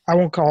 I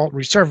won't call it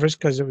resurface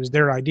because it was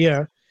their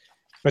idea,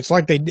 but it's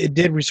like it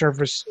did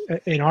resurface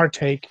in our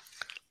take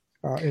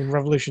in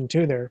Revolution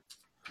 2 there.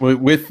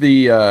 With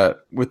the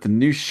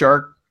new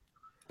shark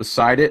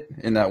beside it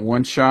in that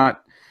one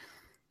shot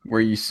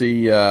where you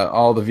see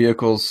all the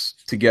vehicles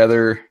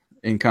together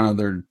in kind of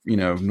their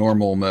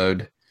normal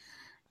mode,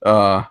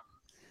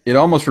 it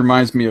almost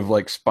reminds me of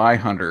like Spy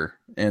Hunter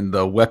and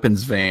the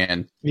weapons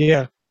van.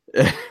 Yeah.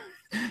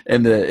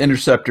 And the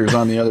interceptors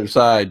on the other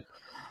side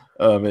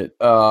of it.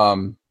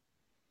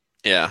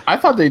 Yeah. I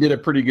thought they did a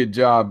pretty good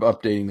job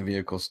updating the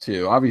vehicles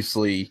too.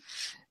 Obviously,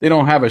 they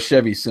don't have a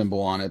Chevy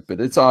symbol on it, but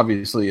it's a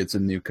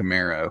new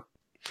Camaro.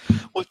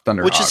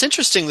 Which is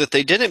interesting that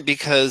they didn't,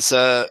 because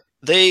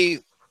they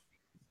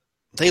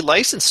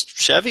licensed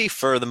Chevy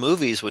for the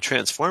movies with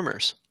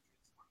Transformers.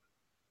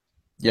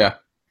 Yeah.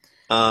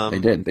 They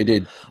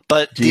did.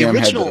 But GM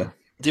had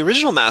the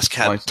original mask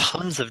had license.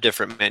 tons of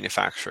different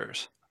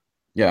manufacturers.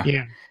 Yeah.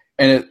 Yeah.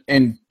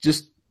 And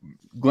just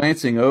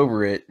glancing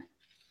over it,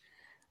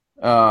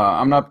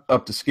 I'm not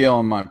up to scale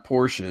on my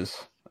Porsches,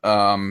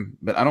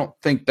 but I don't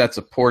think that's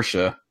a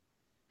Porsche,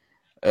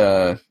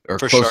 or For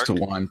close Shark? to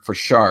one for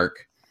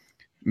Shark.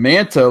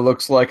 Manta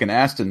looks like an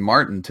Aston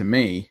Martin to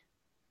me,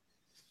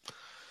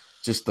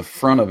 just the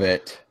front of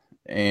it.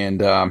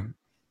 And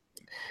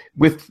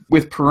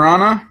with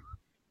Piranha,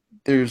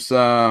 there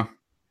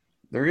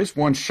is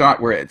one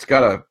shot where it's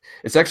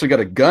actually got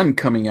a gun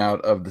coming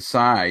out of the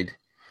side.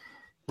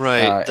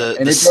 Right.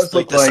 And it does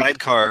look the like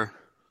sidecar.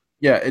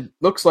 Yeah, it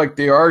looks like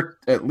there are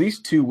at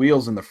least two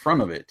wheels in the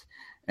front of it,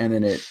 and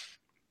then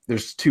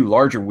there's two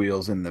larger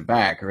wheels in the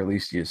back, or at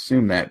least you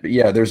assume that. But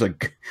yeah, there's a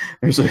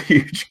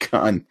huge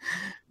gun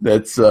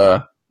that's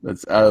out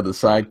of the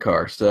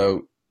sidecar,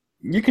 so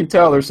you can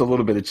tell there's a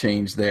little bit of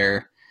change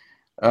there.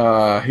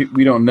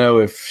 We don't know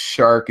if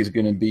Shark is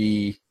going to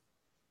be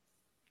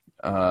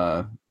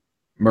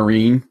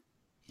marine,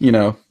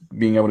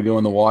 being able to go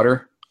in the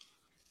water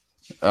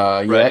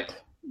Right. yet.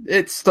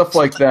 It's stuff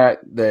like that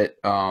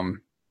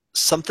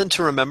Something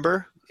to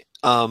remember.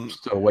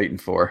 still waiting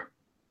for.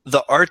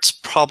 The art's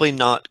probably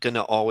not going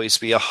to always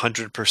be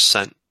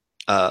 100%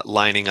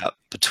 lining up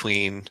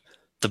between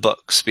the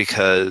books,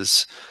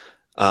 because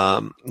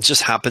it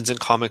just happens in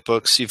comic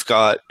books. You've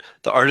got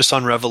the artist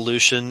on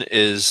Revolution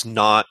is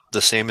not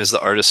the same as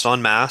the artist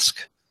on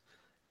Mask.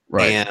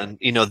 Right. And,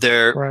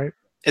 Right.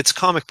 it's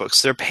comic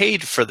books. They're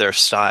paid for their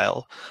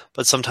style,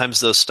 but sometimes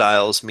those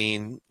styles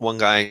mean one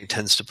guy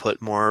tends to put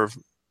more,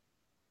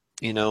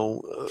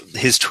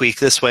 his tweak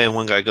this way, and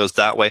one guy goes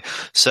that way.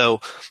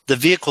 So the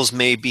vehicles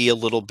may be a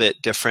little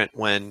bit different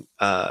when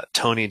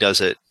Tony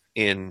does it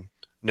in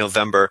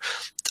November.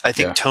 I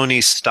think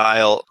Tony's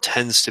style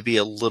tends to be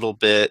a little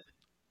bit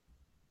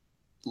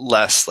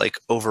less like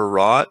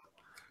overwrought,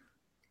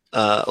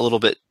 a little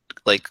bit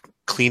like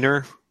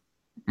cleaner.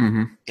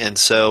 Mm-hmm. And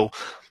so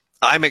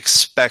I'm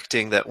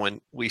expecting that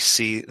when we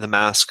see the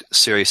Mask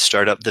series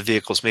start up, the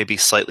vehicles may be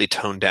slightly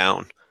toned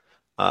down.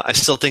 I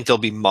still think they'll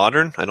be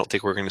modern. I don't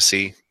think we're going to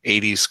see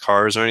 80s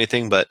cars or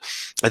anything, but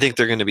I think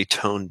they're going to be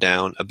toned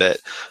down a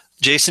bit.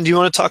 Jason, do you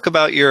want to talk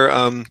about your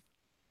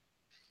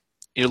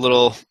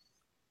little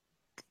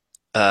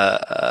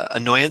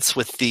annoyance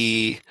with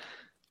the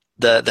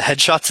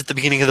headshots at the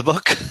beginning of the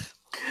book?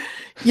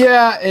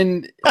 Yeah,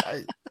 and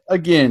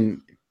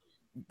again,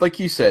 like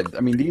you said, I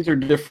mean, these are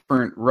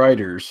different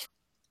writers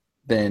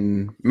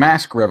than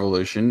Mask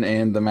Revolution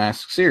and the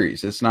Mask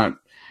series. It's not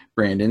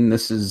Brandon.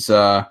 This is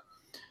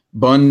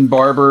Bun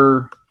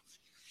Barber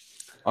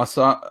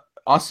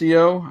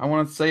Ossio, I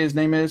want to say his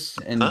name is,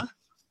 and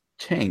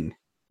Cheng.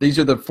 These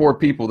are the four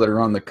people that are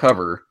on the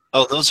cover.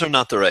 Oh, those are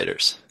not the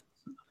writers.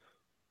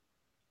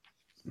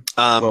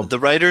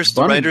 The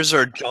writers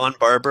are John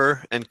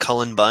Barber and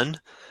Cullen Bunn,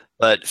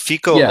 but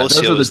Fico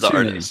Ossio is the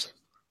artist. Names.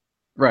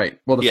 Right.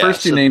 Well, the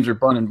first two names are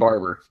Bunn and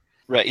Barber.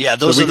 Right. Yeah,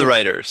 those are the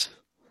writers.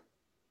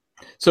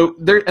 So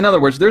in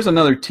other words, there's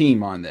another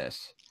team on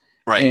this.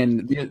 Right.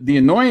 And the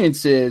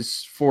annoyance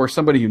is for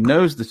somebody who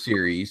knows the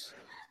series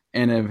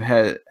and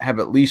have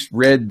at least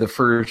read the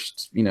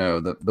first,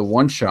 the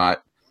one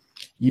shot.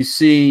 You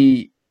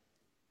see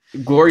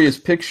Gloria's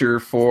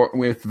picture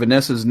with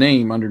Vanessa's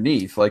name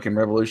underneath, like in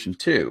Revolution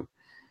 2.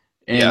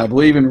 And I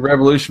believe in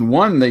Revolution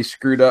 1 they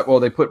screwed up. Well,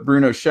 they put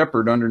Bruno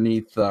Shepard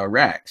underneath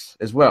Rax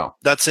as well.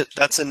 That's it.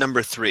 That's in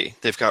number 3.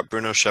 They've got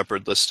Bruno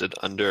Shepard listed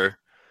under.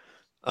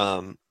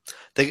 In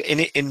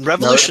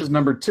Revolution. No, this is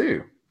number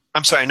 2.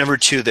 I'm sorry, number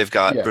 2. They've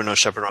got Bruno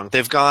Shepard wrong.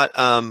 They've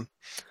got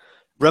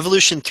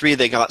Revolution 3.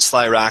 They got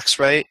Sly Rax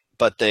right,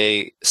 but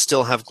they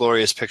still have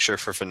Gloria's picture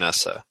for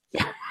Vanessa.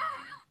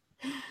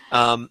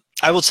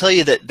 I will tell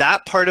you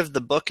that part of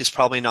the book is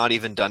probably not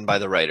even done by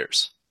the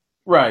writers.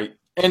 Right.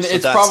 And so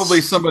it's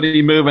probably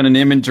somebody moving an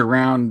image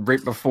around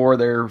right before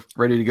they're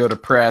ready to go to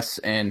press,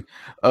 and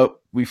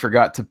we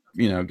forgot to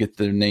get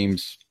their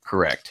names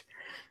correct.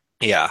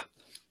 Yeah.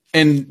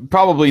 And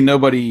probably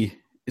nobody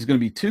is going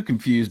to be too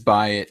confused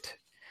by it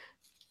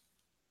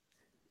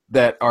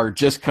that are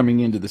just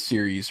coming into the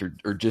series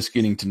or just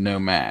getting to know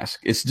Mask.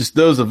 It's just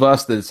those of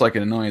us that it's like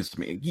an annoyance to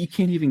me. You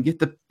can't even get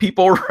the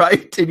people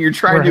right, and you're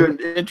trying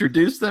to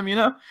introduce them,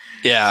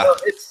 Yeah. So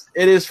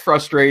it is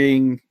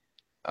frustrating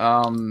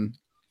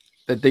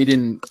that they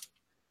didn't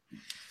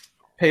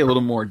pay a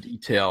little more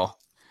detail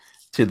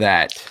to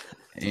that.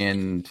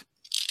 And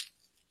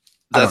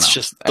that's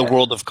just the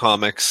world of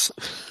comics.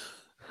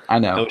 I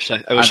know. I wish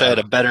I had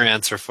a better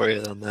answer for you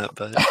than that,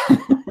 but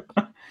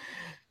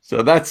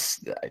so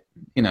that's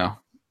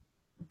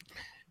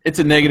it's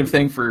a negative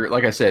thing for,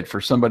 like I said, for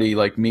somebody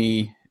like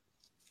me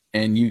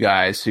and you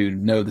guys who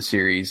know the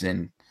series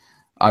and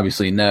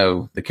obviously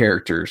know the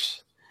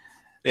characters,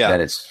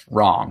 that it's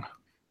wrong.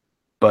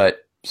 But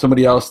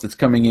somebody else that's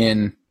coming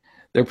in,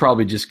 they're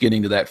probably just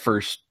getting to that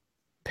first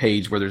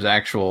page where there's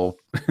actual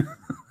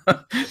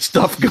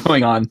stuff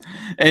going on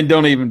and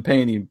don't even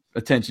pay any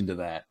attention to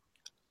that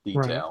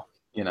detail,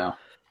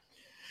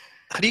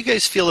 How do you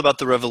guys feel about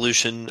the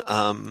Revolution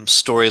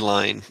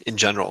storyline in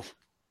general?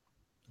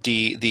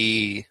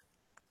 Again,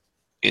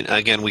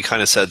 we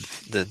kind of said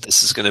that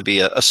this is going to be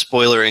a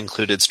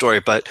spoiler-included story,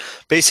 but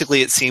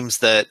basically it seems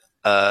that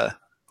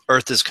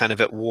Earth is kind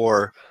of at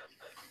war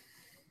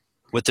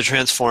with the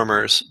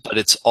Transformers, but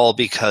it's all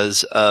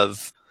because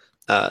of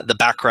the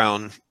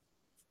background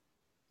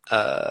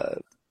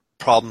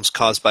problems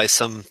caused by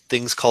some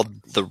things called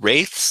the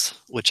Wraiths,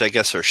 which I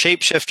guess are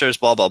shapeshifters,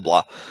 blah, blah,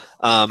 blah.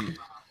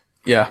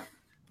 Yeah.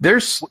 What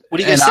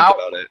do you guys think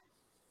about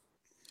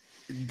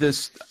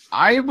it?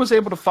 I was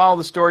able to follow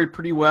the story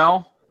pretty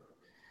well.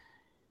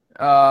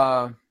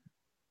 Action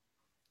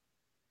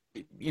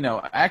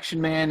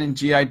Man and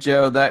G.I.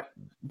 Joe, that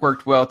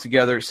worked well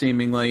together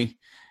seemingly.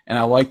 And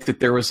I liked that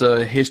there was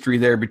a history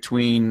there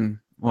between,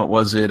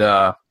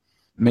 Mainframe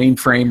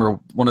or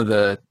one of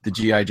the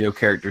G.I. Joe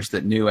characters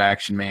that knew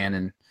Action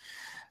Man.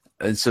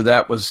 And so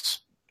that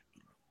was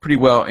pretty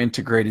well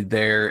integrated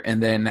there.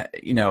 And then,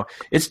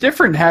 it's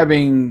different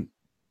having...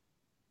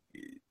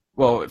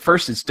 Well, at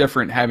first it's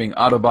different having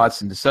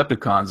Autobots and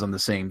Decepticons on the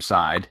same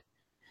side,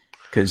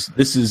 because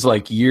this is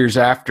like years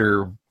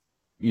after,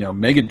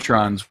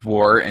 Megatron's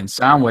war, and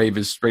Soundwave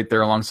is right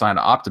there alongside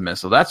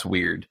Optimus, so that's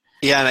weird.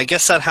 Yeah, and I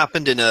guess that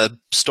happened in a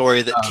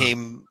story that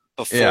came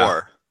before.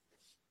 Yeah.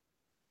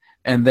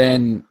 And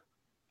then,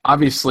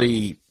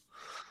 obviously,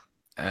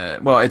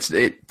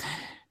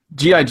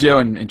 G.I. Joe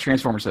and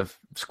Transformers have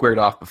squared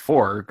off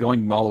before,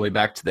 going all the way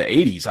back to the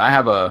 80s. I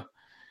have a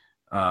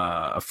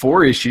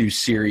 4-issue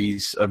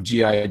series of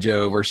G.I.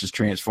 Joe versus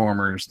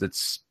Transformers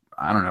that's,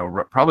 I don't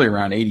know, probably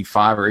around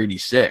 85 or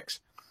 86.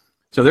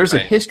 So there's a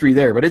history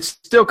there, but it's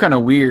still kind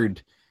of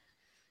weird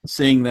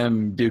seeing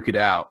them duke it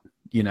out.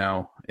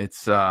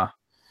 It's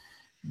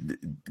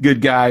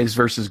good guys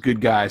versus good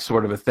guys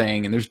sort of a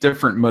thing, and there's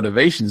different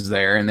motivations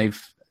there, and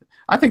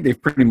I think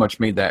they've pretty much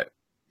made that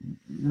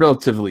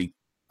relatively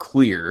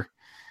clear.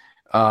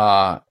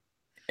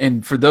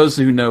 And for those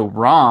who know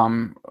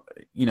ROM,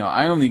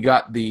 I only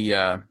got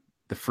the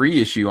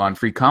free issue on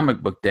Free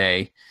Comic Book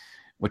Day,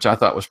 which I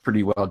thought was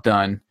pretty well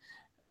done.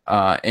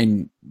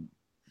 And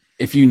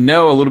if you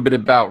know a little bit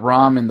about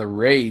ROM and the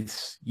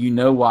Wraiths, you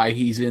know why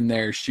he's in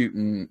there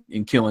shooting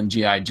and killing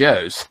G.I.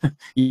 Joes.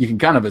 You can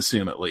kind of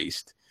assume, at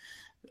least,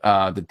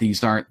 that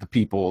these aren't the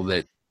people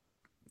that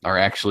are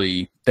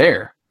actually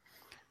there.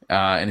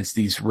 And it's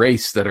these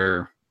Wraiths that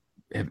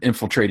have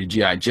infiltrated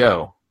G.I.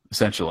 Joe,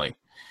 essentially.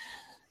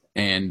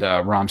 And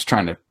ROM's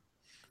trying to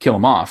kill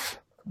them off.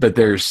 But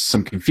there's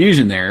some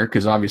confusion there,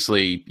 because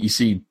obviously you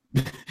see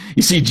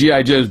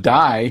G.I. Joes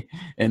die,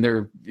 and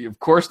of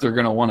course they're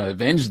going to want to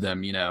avenge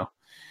them,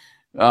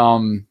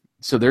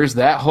 So there's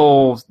that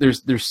whole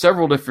there's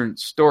several different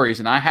stories,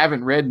 and I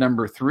haven't read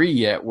number 3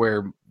 yet,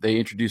 where they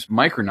introduce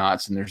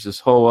Micronauts, and there's this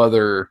whole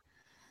other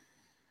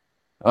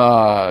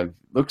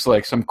looks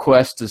like some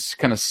quest to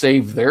kind of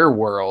save their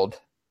world.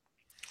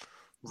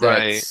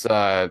 That's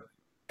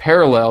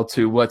parallel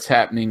to what's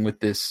happening with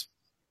this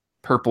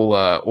purple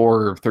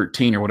ore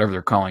 13 or whatever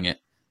they're calling it.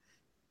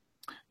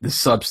 The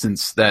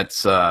substance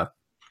that's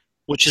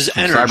which is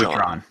energon.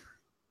 Cybertron.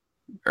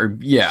 Or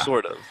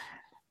sort of.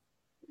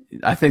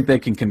 I think they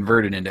can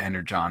convert it into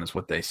energon, is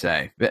what they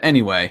say. But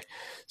anyway,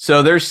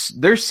 so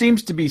there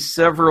seems to be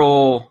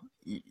several.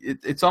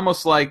 It's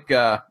almost like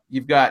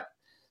you've got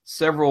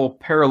several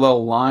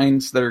parallel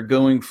lines that are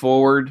going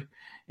forward,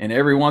 and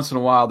every once in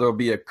a while there'll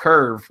be a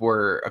curve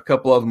where a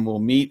couple of them will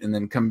meet and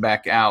then come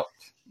back out,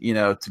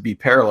 to be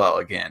parallel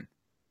again.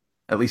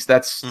 At least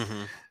that's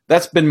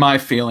been my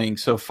feeling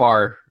so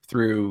far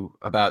through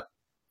about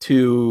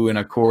 2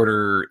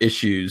 1/4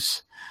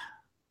 issues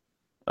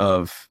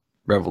of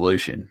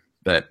Revolution.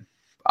 But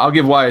I'll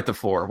give Wyatt the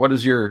floor. What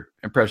has your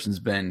impressions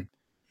been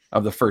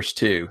of the first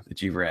 2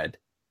 that you've read?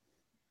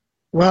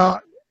 Well,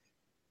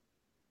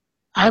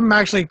 I'm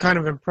actually kind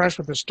of impressed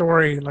with the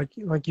story.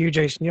 Like you,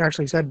 Jason, you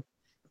actually said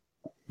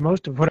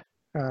most of what.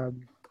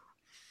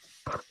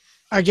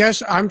 I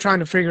guess I'm trying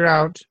to figure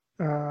out.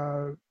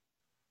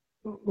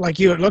 Like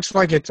you, it looks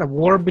like it's a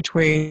war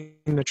between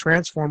the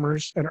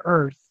Transformers and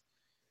Earth.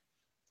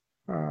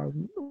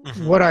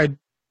 What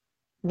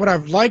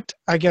I've liked,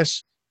 I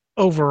guess,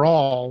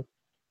 overall,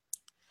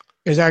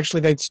 is actually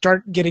they'd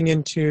start getting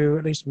into,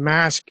 at least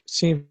M.A.S.K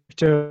seems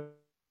to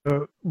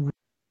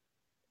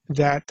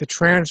that the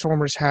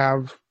Transformers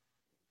have.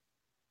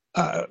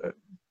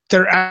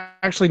 They're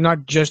actually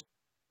not just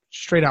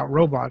straight out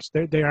robots.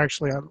 They're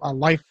actually a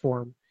life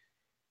form.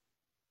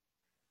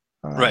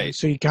 Right.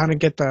 So you kind of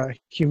get the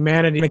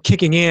humanity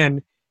kicking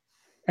in,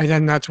 and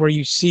then that's where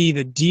you see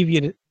the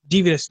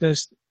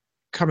deviousness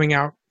coming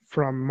out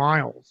from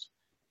Miles.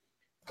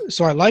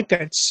 So I like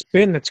that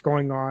spin that's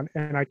going on,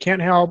 and I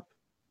can't help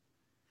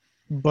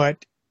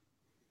but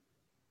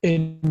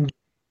in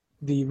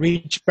the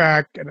reach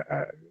back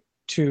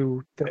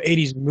to the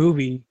 80s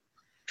movie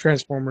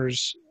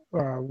Transformers,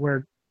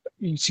 where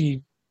you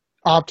see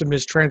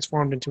Optimus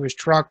transformed into his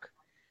truck,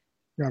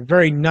 a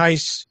very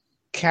nice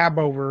cab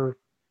over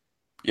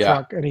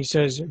truck, and he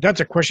says, "That's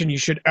a question you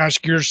should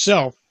ask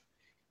yourself,"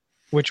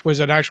 which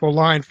was an actual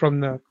line from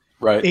the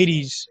right.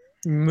 80s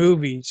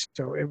movies.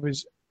 So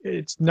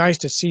it's nice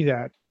to see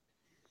that.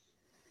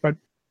 But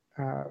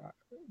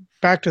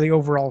back to the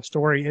overall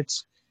story,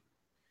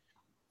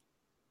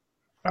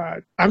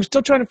 I'm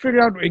still trying to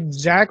figure out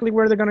exactly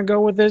where they're going to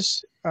go with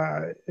this.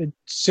 It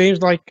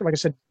seems like I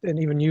said, and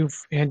even you've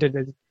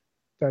hinted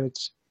that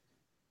it's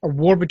a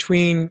war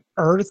between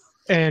Earth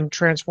and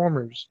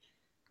Transformers,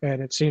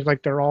 and it seems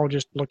like they're all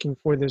just looking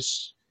for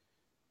this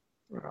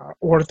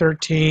Order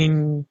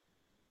 13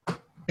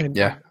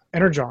 and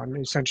Energon,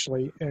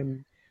 essentially.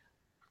 And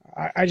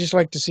I just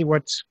like to see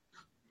what's,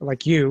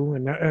 like you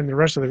and the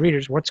rest of the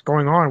readers, what's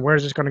going on? Where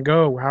is this going to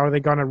go? How are they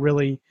going to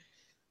really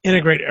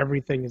integrate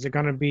everything? Is it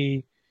going to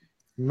be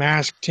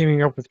M.A.S.K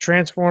teaming up with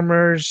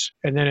Transformers,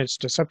 and then it's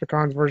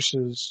Decepticons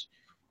versus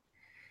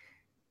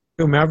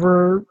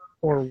whomever,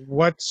 or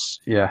what's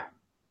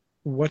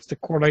the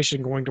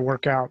correlation going to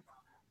work out?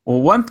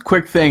 Well, one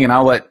quick thing, and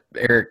I'll let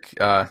Erik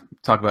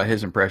talk about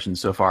his impressions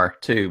so far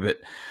too, but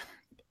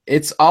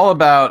it's all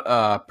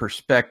about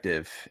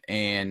perspective.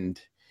 And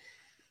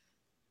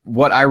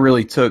what I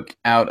really took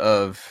out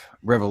of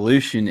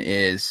Revolution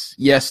is,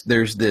 yes,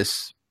 there's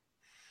this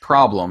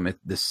problem,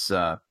 this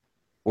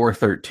Or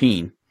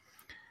 13.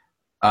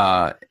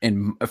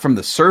 And from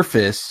the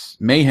surface,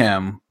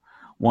 Mayhem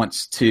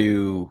wants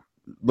to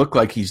look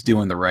like he's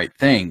doing the right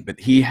thing, but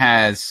he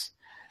has,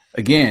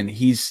 again,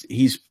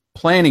 he's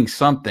planning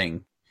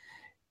something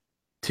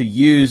to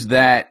use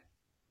that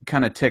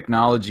kind of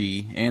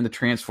technology and the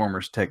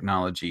Transformers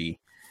technology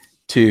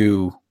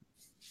to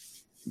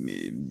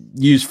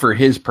use for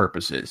his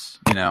purposes,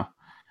 you know.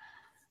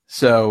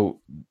 So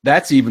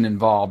that's even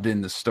involved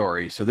in the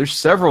story. So there's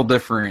several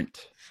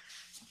different,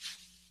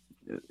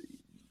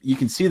 you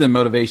can see the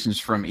motivations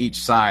from each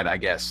side, I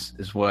guess,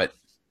 is what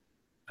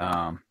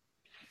I'm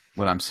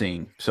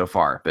seeing so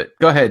far. But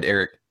go ahead,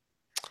 Erik.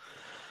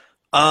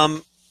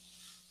 I'm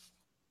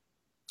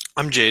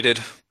jaded.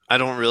 I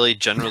don't really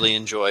generally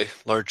enjoy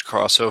large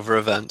crossover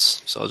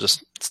events, so I'll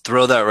just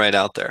throw that right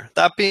out there.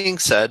 That being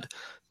said,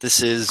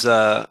 this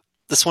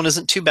one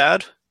isn't too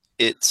bad.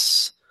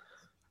 It's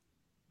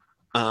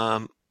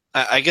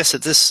I guess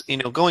at this,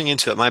 going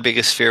into it, my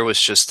biggest fear was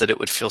just that it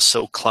would feel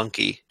so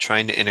clunky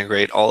trying to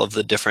integrate all of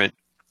the different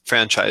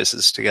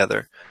franchises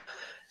together.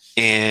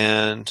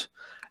 And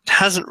it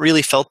hasn't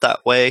really felt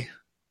that way.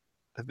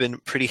 I've been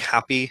pretty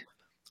happy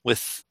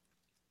with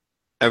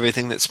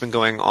everything that's been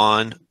going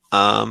on.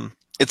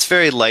 It's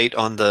very light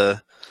on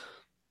the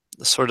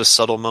sort of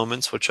subtle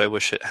moments, which I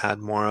wish it had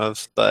more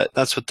of, but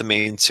that's what the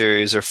main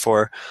series are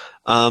for.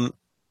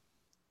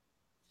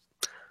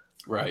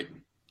 Right.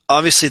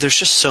 Obviously, there's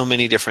just so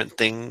many different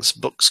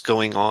books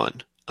going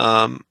on,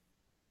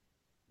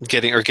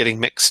 getting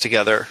mixed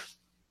together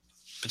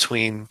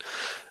between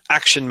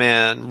Action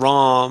Man,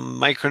 ROM,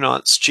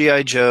 Micronauts,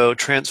 G.I. Joe,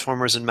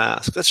 Transformers, and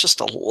M.A.S.K. That's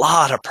just a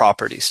lot of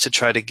properties to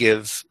try to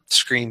give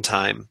screen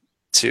time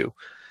to.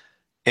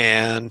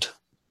 And,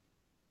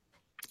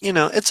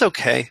 it's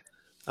okay.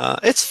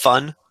 It's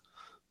fun.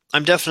 I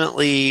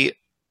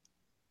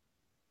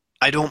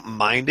don't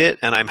mind it,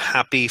 and I'm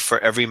happy for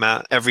every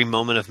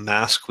moment of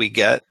M.A.S.K we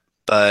get.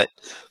 But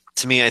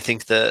to me, I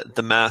think the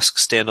M.A.S.K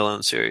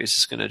standalone series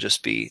is going to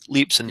just be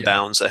leaps and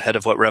bounds ahead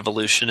of what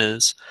Revolution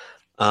is.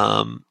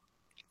 Some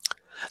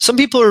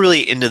people are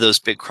really into those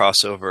big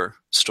crossover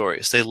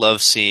stories. They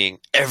love seeing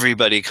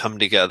everybody come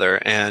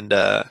together, and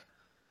there's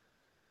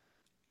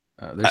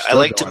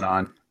still going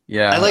on.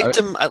 Yeah, I liked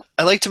him.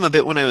 I liked him a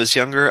bit when I was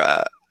younger.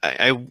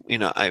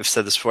 I've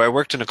said this before. I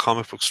worked in a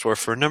comic book store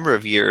for a number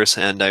of years,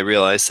 and I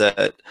realized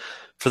that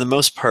for the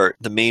most part,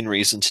 the main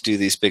reason to do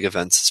these big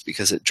events is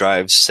because it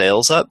drives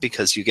sales up,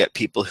 because you get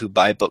people who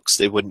buy books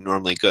they wouldn't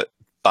normally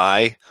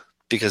buy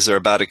because they're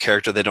about a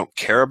character they don't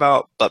care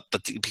about, but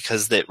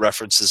because it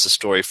references a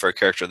story for a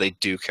character they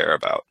do care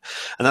about.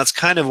 And that's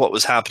kind of what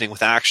was happening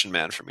with Action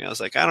Man for me. I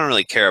was like, I don't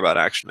really care about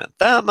Action Man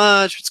that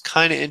much. It's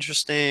kind of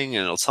interesting,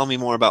 and it'll tell me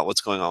more about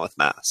what's going on with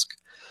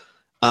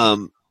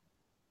M.A.S.K.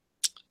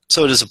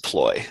 So it is a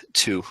ploy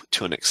to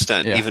an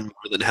extent, even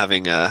more than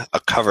having a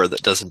cover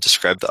that doesn't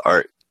describe the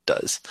art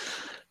does.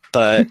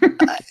 But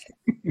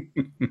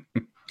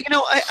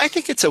I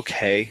think it's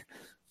okay.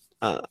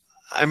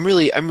 I'm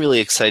really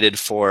excited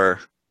for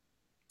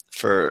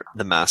the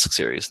M.A.S.K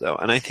series, though,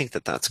 and I think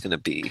that's going to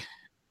be.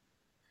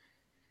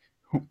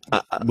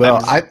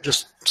 I'm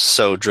just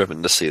so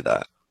driven to see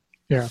that.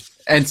 Yeah,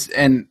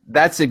 and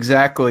that's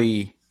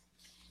exactly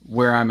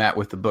where I'm at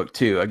with the book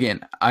too.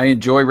 Again, I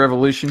enjoy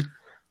Revolution.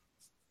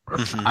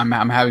 Mm-hmm.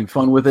 I'm having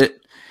fun with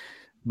it,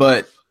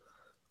 but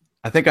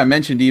I think I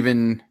mentioned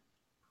even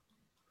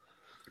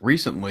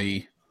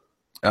recently,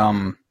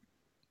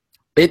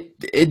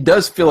 it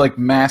does feel like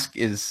M.A.S.K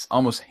is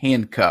almost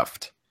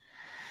handcuffed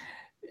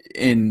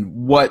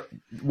in what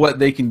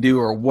they can do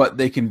or what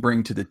they can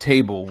bring to the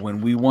table when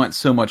we want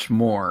so much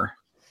more.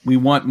 We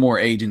want more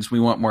agents,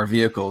 we want more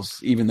vehicles,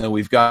 even though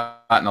we've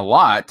gotten a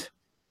lot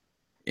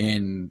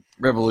in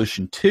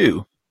Revolution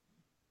 2.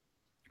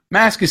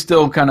 M.A.S.K is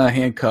still kind of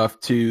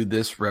handcuffed to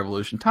this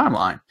Revolution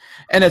timeline.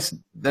 And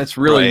that's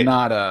really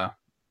not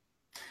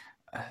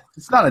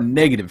it's not a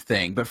negative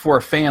thing, but for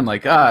a fan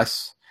like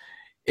us,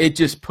 it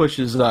just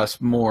pushes us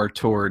more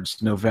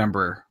towards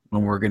November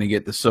when we're going to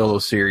get the solo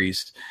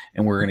series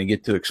and we're going to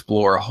get to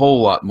explore a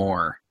whole lot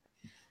more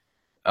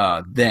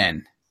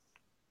then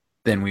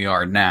than we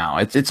are now.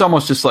 It's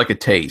almost just like a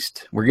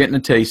taste. We're getting a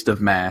taste of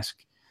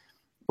M.A.S.K.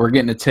 We're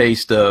getting a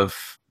taste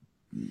of,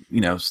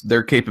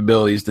 their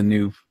capabilities, the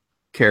new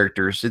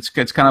characters. It's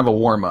kind of a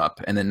warm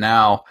up, and then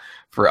now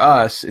for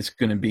us, it's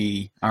going to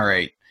be all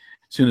right.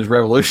 As soon as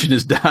Revolution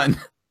is done,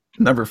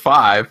 number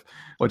 5,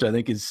 which I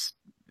think is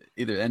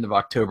either end of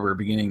October or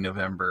beginning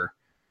November,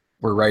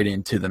 we're right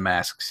into the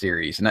M.A.S.K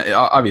series, and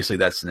obviously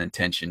that's an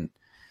intention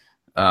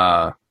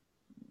of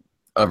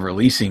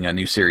releasing a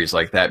new series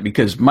like that,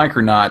 because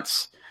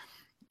Micronauts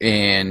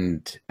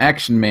and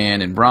Action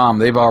Man and Brahm,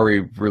 they've already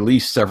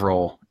released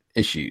several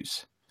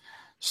issues.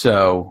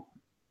 So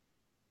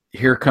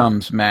here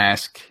comes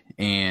M.A.S.K,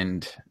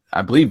 and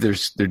I believe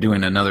they're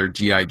doing another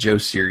G.I. Joe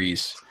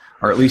series,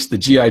 or at least the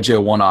G.I.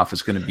 Joe one-off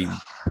is going to be,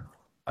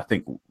 I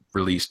think,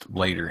 released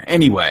later.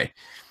 Anyway,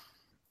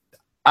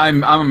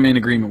 I'm in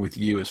agreement with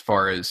you as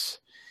far as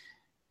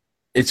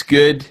it's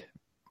good.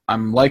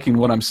 I'm liking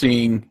what I'm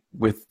seeing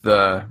with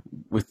the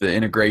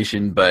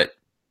integration, but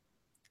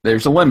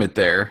there's a limit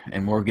there,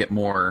 and we'll get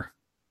more,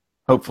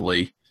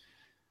 hopefully,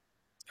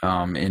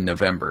 in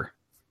November.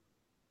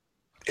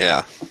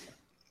 Yeah.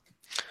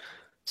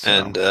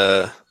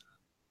 So.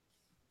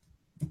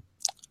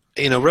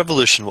 And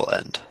Revolution will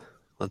end.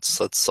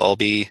 Let's all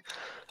be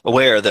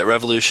aware that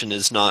Revolution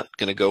is not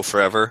going to go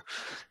forever,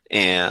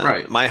 and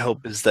right. My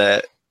hope is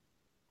that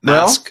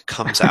M.A.S.K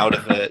comes out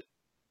of it.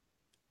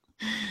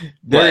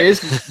 There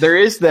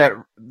is that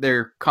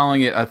they're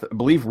calling it, I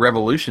believe,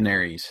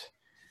 Revolutionaries,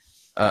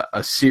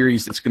 a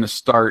series that's going to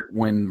start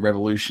when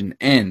Revolution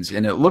ends,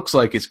 and it looks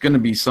like it's going to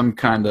be some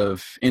kind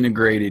of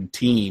integrated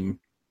team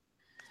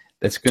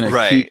that's going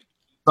to keep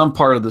some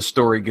part of the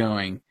story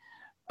going.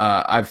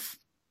 I've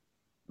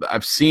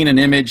seen an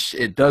image.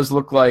 It does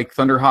look like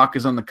Thunderhawk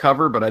is on the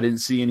cover, but I didn't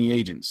see any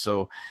agents,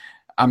 so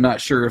I'm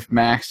not sure if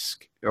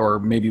M.A.S.K or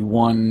maybe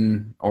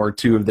 1 or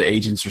 2 of the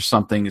agents or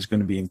something is going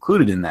to be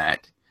included in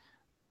that.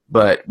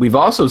 But we've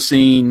also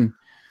seen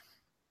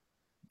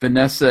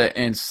Vanessa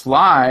and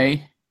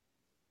Sly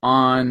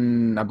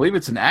on, I believe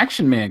it's an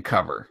Action Man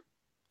cover.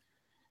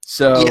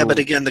 So yeah, but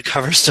again, the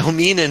covers don't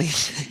mean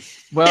anything.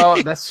 Well,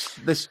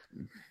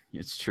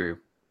 it's true.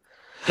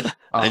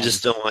 I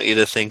just don't want you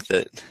to think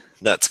that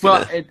that's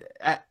gonna.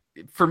 Well,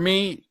 for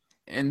me,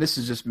 and this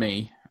is just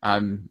me,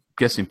 I'm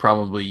guessing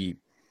probably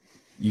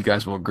you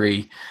guys will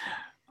agree,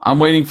 I'm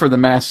waiting for the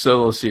M.A.S.K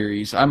solo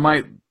series. I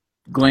might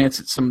glance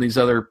at some of these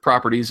other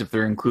properties if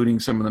they're including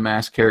some of the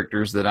M.A.S.K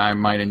characters that I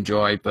might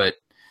enjoy, but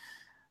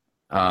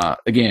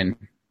again,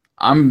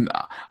 I'm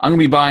gonna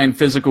be buying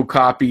physical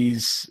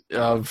copies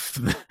of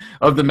the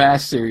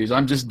M.A.S.K series.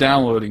 I'm just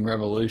downloading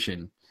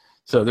Revolution,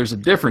 so there's a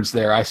difference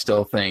there. I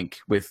still think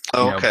with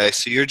So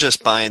you're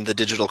just buying the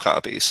digital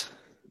copies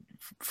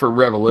for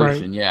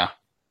Revolution, Right. Yeah.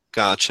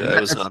 Gotcha.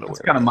 I was not aware.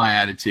 That's kind of my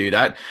attitude.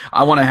 I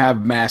want to have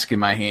M.A.S.K in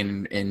my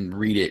hand and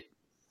read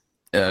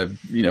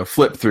it,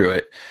 flip through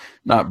it,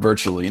 not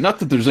virtually. Not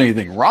that there's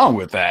anything wrong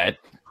with that,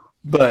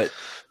 but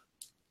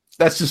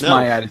that's just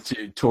my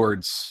attitude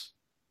towards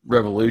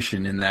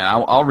Revolution. In that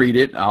I'll read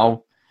it,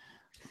 I'll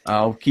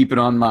keep it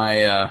on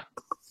my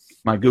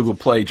my Google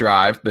Play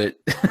drive, but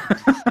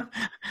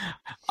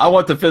I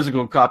want the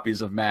physical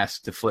copies of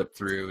M.A.S.K to flip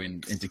through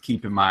and to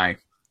keep in my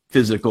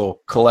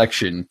physical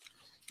collection.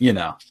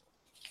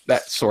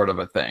 That sort of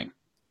a thing.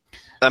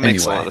 That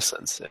makes a lot of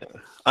sense. Yeah.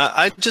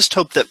 I just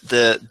hope that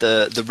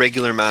the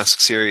regular M.A.S.K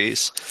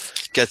series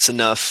gets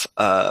enough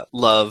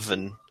love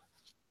and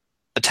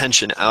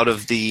attention out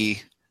of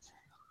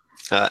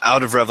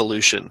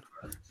Revolution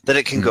that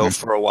it can go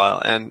for a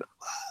while. And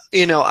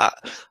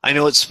I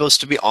know it's supposed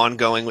to be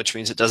ongoing, which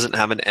means it doesn't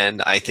have an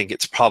end. I think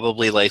it's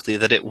probably likely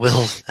that it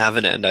will have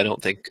an end. I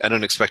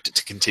don't expect it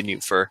to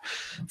continue for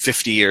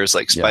 50 years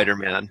like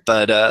Spider-Man.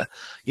 But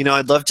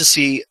I'd love to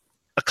see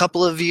a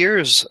couple of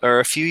years or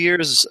a few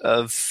years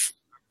of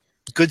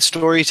good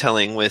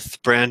storytelling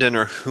with Brandon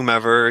or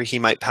whomever he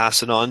might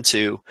pass it on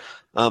to,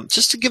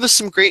 just to give us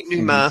some great new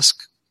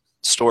M.A.S.K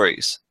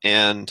stories.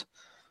 And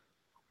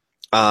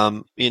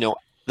the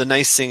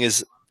nice thing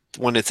is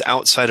when it's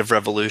outside of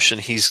Revolution,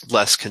 he's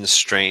less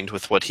constrained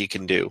with what he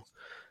can do,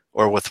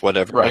 or with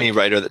whatever any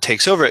writer that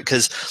takes over it.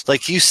 Because,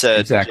 like you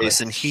said,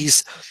 Jason,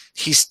 he's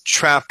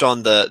trapped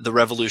on the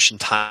Revolution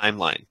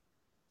timeline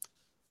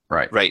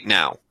right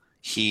now.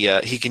 He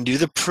can do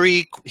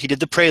he did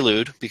the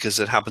prelude because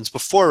it happens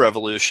before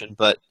Revolution,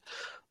 but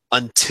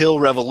until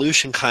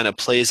Revolution kind of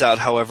plays out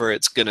however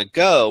it's going to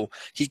go,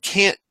 he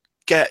can't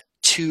get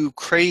too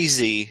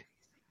crazy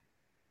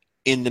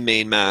in the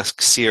main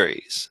M.A.S.K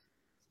series.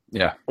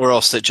 Yeah. Or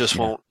else it just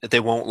they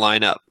won't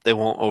line up. They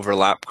won't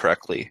overlap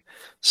correctly.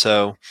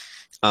 So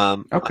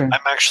I'm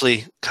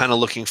actually kind of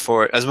looking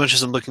forward, as much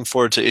as I'm looking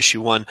forward to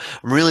issue 1,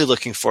 I'm really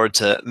looking forward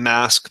to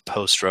M.A.S.K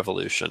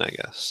post-Revolution, I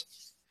guess.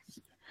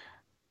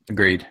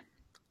 Agreed.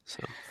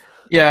 So.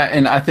 Yeah,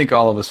 and I think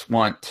all of us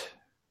want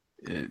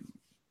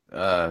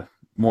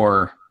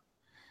more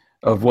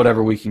of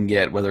whatever we can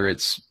get, whether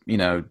it's,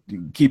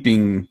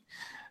 keeping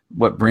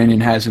what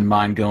Brandon has in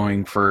mind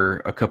going for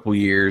a couple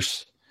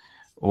years,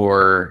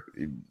 or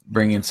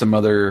bringing some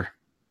other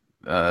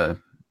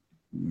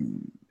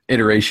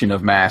iteration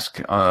of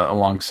M.A.S.K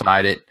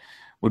alongside it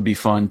would be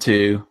fun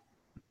too.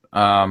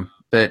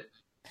 But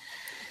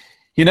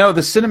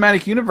the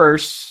cinematic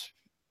universe,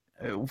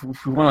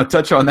 if we want to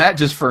touch on that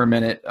just for a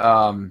minute.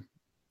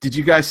 Did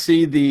you guys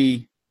see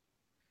the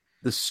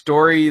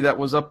story that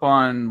was up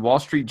on Wall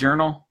Street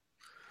Journal?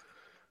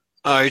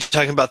 Are you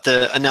talking about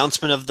the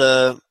announcement of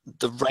the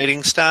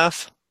writing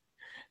staff?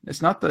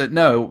 It's not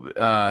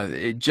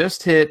it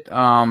just hit.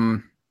 I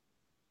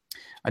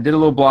did a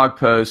little blog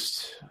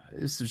post.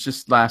 This was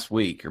just last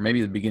week, or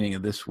maybe the beginning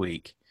of this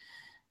week,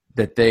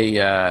 that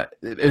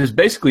it was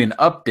basically an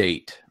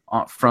update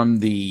from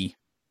the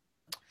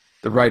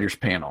writers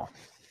panel.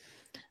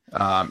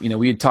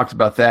 We had talked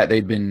about that.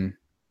 They'd been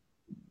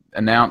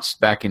announced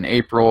back in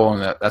April,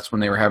 and that's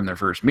when they were having their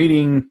first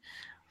meeting.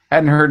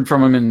 Hadn't heard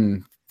from them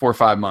in 4 or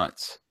 5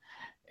 months.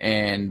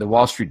 And the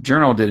Wall Street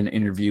Journal did an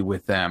interview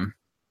with them.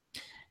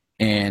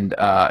 And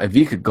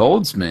Ivica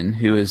Goldsman,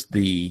 who is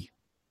the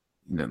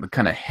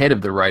kind of head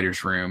of the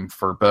writers' room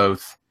for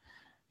both,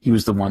 he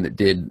was the one that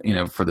did,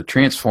 for the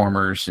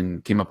Transformers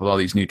and came up with all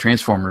these new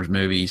Transformers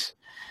movies.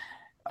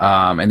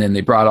 And then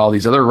they brought all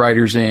these other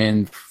writers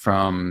in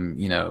from,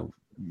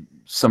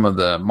 some of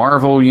the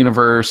Marvel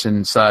universe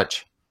and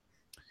such.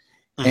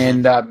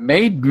 And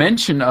made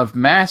mention of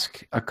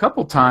M.A.S.K a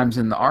couple times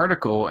in the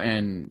article,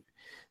 and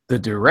the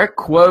direct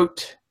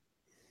quote,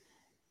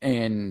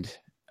 and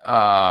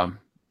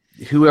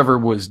whoever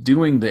was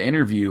doing the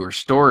interview or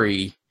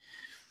story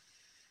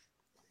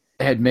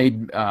had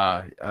made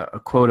a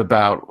quote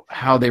about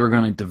how they were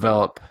going to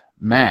develop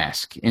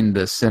M.A.S.K in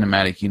the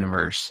cinematic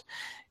universe.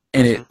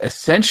 And it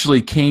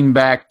essentially came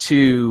back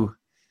to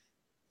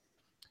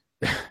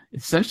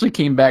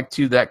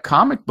that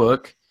comic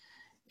book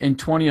in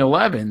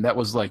 2011 that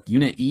was like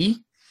Unit E.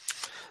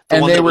 The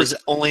one that was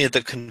only at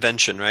the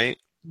convention, right?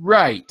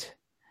 Right.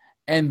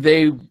 And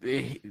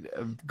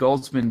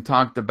Goldsman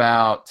talked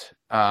about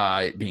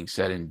it being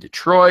set in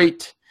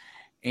Detroit,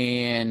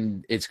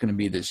 and it's going to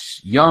be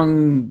this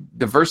young,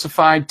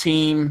 diversified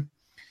team.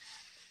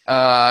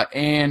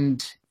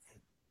 And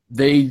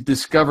they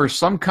discover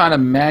some kind of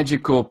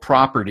magical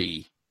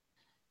property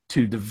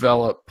to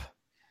develop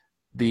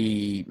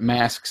the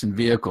masks and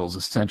vehicles,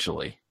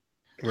 essentially.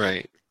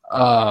 Right.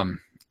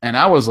 And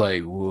I was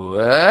like,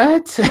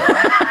 what?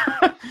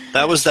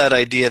 That was that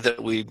idea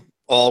that we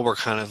all were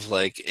kind of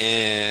like,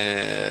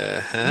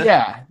 huh?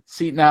 Yeah.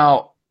 See,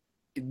 now,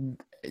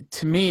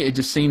 to me, it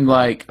just seemed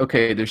like,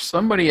 okay, there's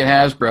somebody at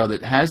Hasbro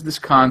that has this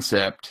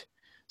concept,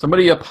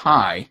 somebody up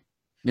high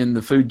in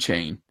the food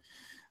chain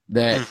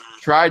that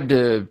tried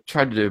to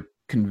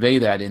convey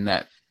that in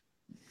that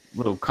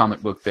little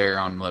comic book there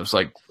it was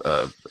like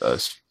a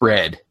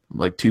spread,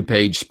 like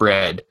 2-page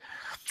spread.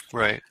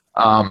 Right.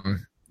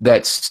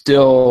 That's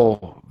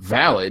still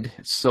valid.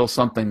 It's still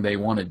something they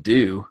want to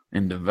do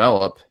and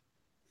develop.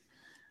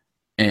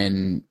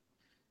 And,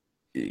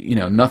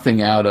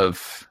 nothing out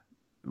of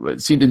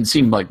it didn't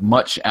seem like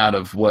much out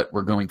of what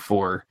we're going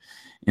for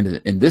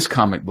in this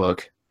comic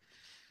book.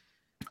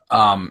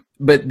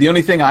 But the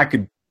only thing I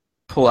could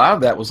pull out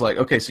of that was like,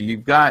 okay, so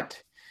you've got,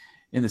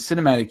 in the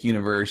cinematic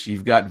universe,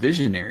 you've got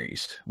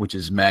Visionaries, which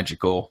is a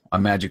magical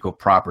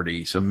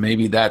property. So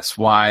maybe that's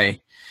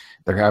why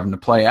they're having to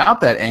play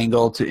out that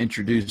angle to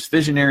introduce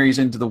Visionaries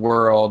into the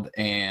world,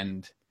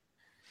 and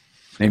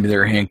maybe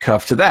they're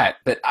handcuffed to that.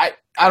 But I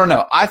don't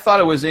know. I thought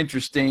it was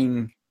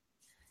interesting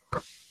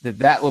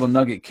that little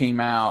nugget came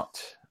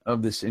out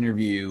of this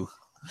interview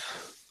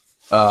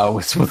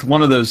with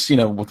one of those,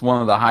 with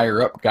one of the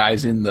higher up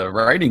guys in the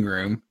writing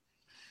room.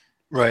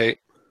 Right.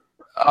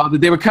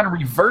 That they would kind of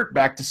revert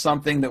back to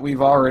something that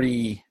we've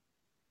already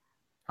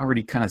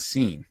kind of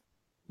seen,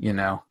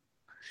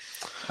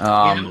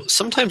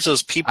 sometimes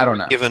those people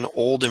are given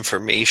old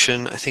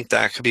information. I think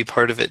that could be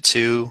part of it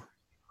too.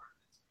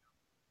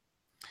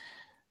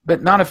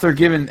 But not if they're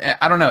given,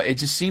 I don't know, it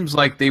just seems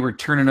like they were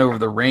turning over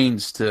the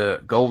reins to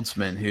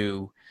Goldsman,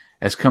 who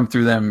has come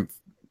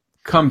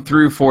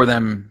through for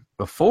them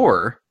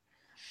before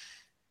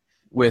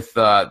with,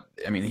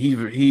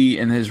 he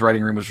in his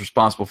writing room was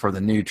responsible for the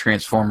new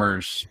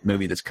Transformers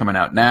movie that's coming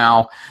out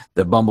now,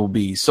 the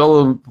Bumblebee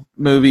solo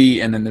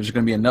movie, and then there's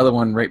going to be another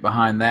one right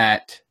behind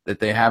that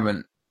they've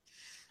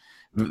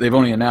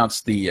only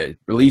announced the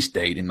release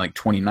date in like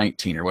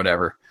 2019 or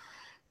whatever.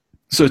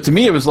 So to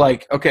me, it was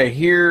like, okay,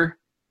 here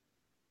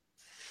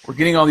we're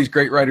getting all these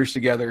great writers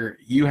together.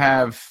 You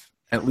have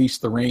at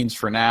least the reins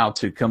for now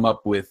to come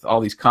up with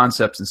all these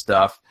concepts and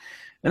stuff.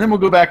 And then we'll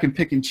go back and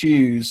pick and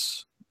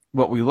choose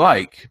what we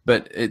like.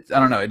 But I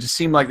don't know. It just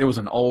seemed like there was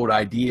an old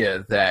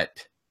idea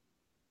that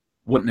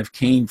wouldn't have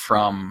came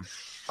from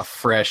a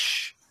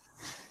fresh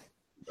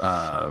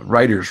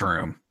writer's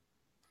room.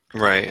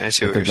 Right. I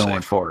see what they're you're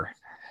going saying. for.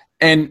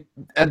 And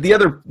the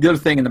other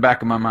thing in the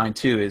back of my mind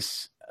too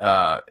is,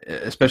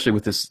 especially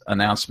with this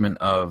announcement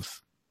of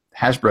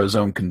Hasbro's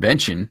own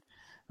convention.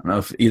 I don't know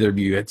if either of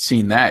you had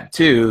seen that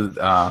too.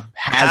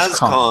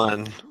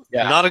 MASKon.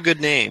 Yeah. Not a good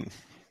name.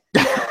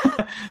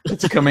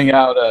 It's coming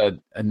out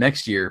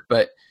next year.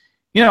 But,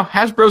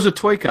 Hasbro's a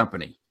toy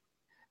company.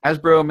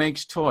 Hasbro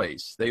makes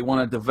toys. They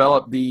want to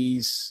develop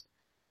these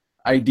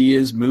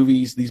ideas,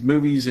 these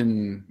movies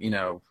and,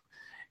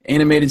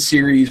 animated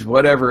series,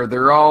 whatever.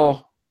 They're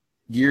all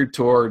geared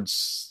towards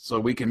so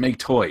we can make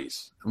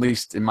toys, at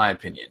least in my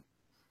opinion.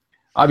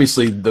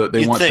 Obviously,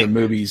 they want their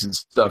movies and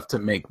stuff to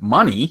make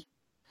money.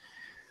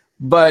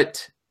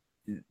 But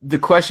the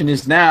question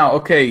is now,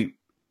 okay,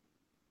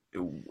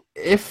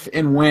 if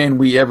and when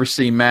we ever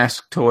see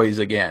M.A.S.K toys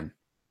again,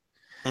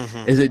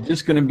 is it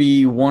just going to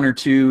be one or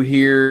two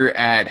here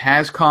at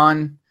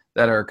HasCon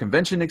that are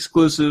convention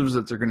exclusives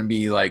that they're going to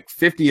be like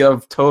 50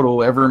 of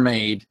total ever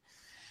made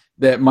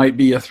that might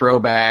be a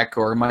throwback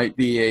or might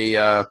be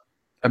a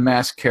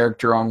M.A.S.K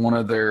character on one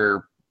of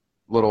their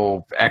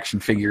little action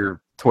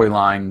figure toy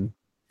line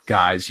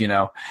guys,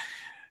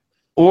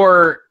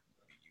 Or,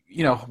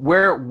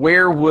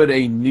 where would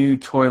a new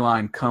toy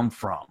line come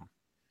from?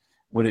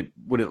 Would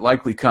it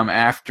likely come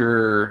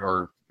after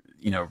or,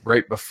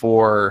 right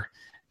before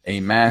a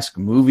M.A.S.K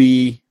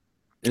movie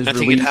is I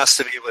think released? it has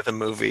to be with a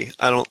movie.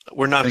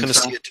 We're not going to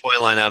see a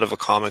toy line out of a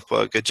comic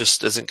book. It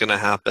just isn't going to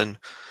happen.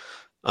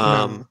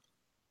 No.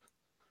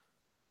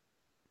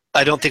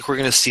 I don't think we're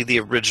going to see the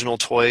original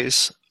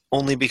toys,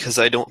 only because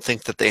I don't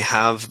think that they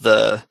have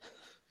the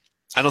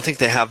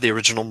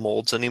original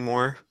molds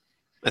anymore.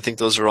 I think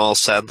those are all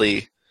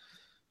sadly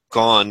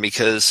gone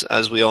because,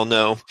 as we all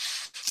know,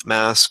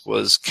 M.A.S.K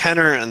was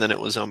Kenner and then it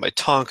was owned by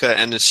Tonka,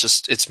 and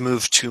it's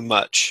moved too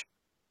much.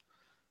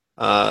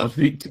 To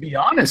be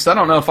honest, I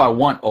don't know if I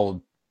want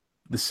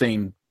the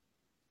same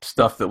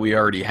stuff that we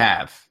already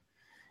have.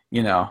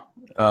 There's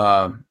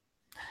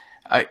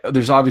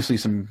obviously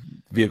some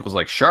vehicles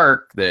like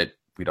Shark that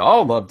we'd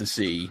all love to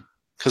see.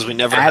 Because we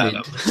never had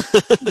them.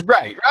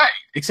 Right,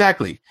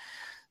 exactly.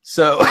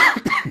 So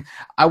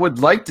I would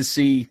like to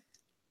see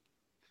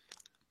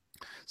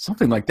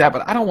something like that,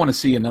 but I don't want to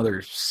see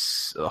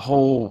a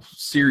whole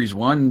Series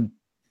 1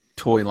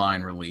 toy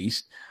line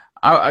released.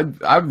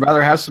 I'd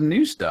rather have some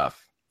new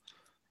stuff,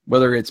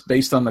 whether it's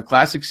based on the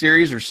classic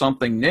series or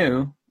something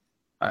new.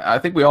 I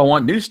think we all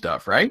want new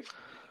stuff, right?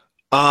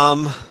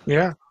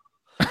 Yeah.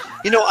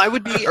 I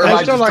would be. Or am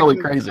I just totally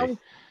crazy?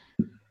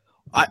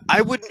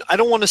 I wouldn't. I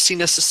don't want to see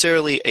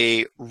necessarily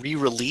a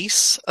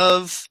re-release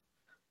of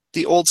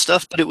the old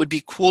stuff, but it would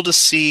be cool to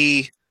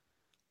see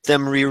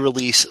them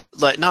re-release,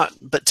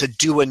 but to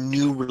do a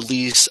new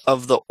release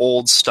of the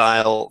old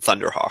style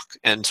Thunderhawk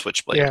and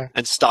Switchblade,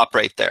 and stop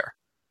right there.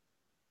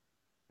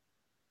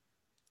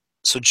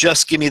 So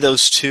just give me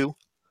those two,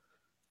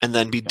 and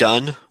then be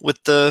done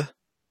with the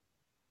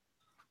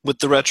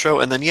retro,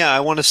 and then I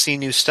want to see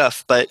new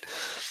stuff, but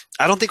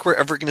I don't think we're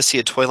ever going to see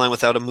a toy line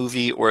without a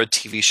movie or a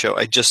TV show.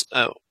 I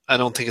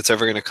don't think it's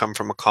ever going to come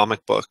from a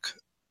comic book.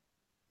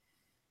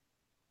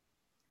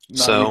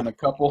 Not even a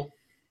couple?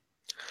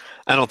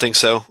 I don't think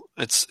so.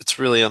 It's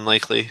really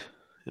unlikely,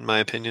 in my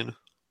opinion.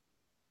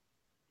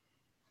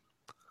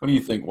 What do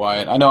you think,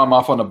 Wyatt? I know I'm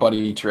off on a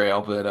buddy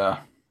trail,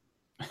 but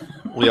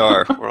we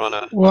are. We're on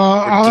a. Well,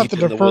 I'll have to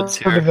defer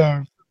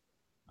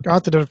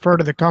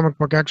to the comic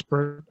book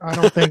expert. I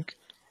don't think.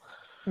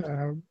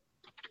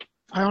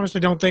 I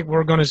honestly don't think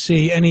we're going to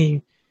see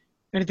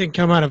anything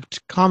come out of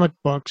comic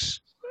books.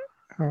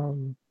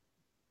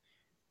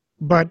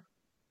 But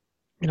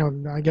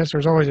I guess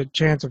there's always a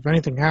chance of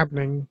anything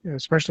happening,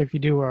 especially if you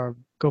do a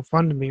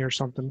GoFundMe or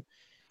something.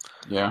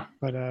 Yeah.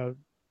 But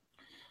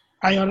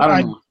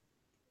I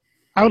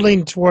would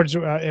lean towards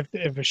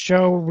if a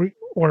show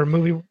or a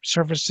movie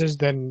surfaces,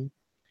 then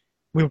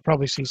we would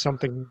probably see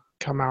something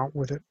come out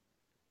with it.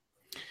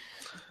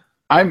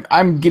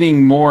 I'm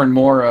getting more and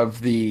more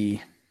of the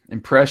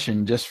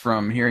impression just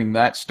from hearing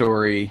that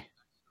story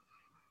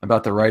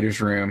about the writer's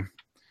room,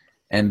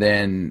 and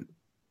then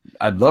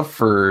I'd love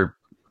for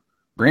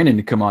Brandon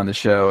to come on the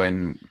show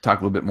and talk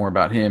a little bit more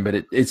about him, but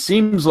it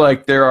seems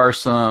like there are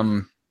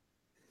some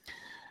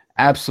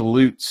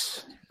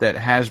absolutes that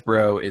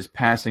Hasbro is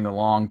passing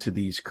along to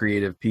these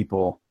creative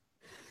people,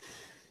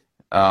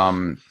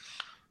 that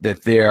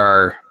they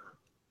are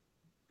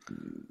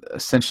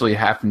essentially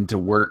having to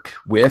work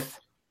with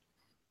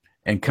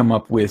and come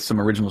up with some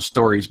original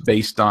stories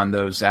based on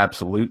those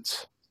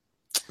absolutes.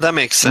 That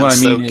makes sense,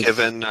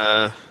 given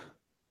that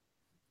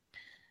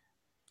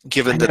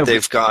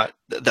they've got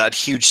that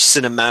huge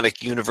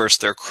cinematic universe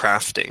they're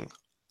crafting.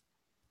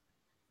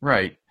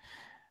 Right.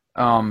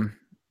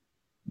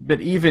 But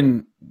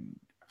even,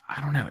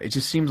 I don't know, it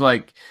just seems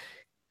like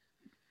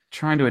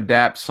trying to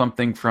adapt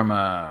something from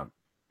a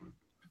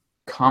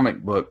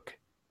comic book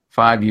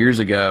 5 years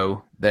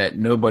ago that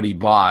nobody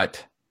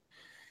bought,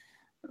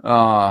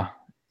 I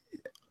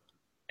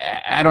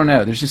don't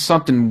know. There's just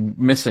something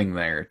missing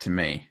there to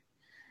me.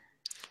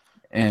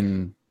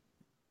 And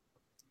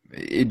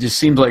it just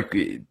seems like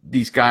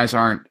these guys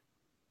aren't,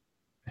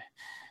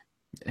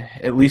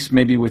 at least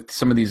maybe with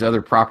some of these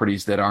other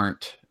properties that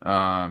aren't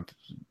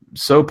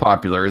so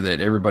popular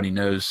that everybody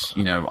knows,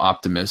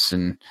 Optimus,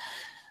 and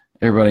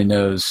everybody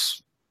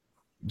knows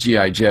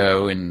G.I.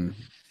 Joe, and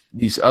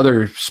these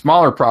other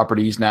smaller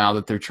properties now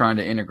that they're trying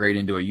to integrate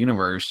into a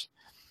universe.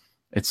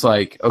 It's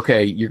like,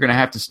 okay, you're going to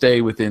have to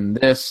stay within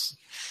this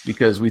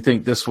because we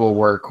think this will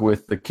work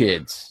with the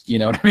kids. You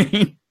know what I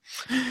mean?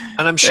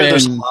 And I'm sure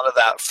there's a lot of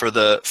that for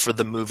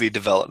the movie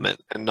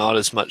development, and not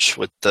as much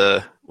with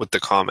the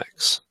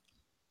comics.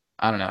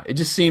 I don't know. It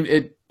just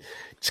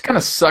kind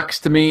of sucks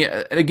to me.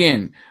 And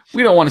again,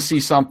 we don't want to see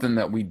something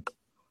that we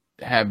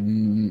have,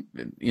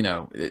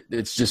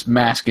 it's just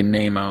mask and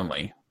name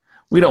only.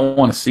 We don't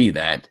want to see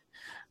that.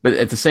 But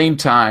at the same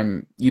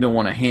time, you don't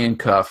want to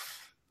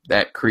handcuff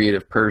that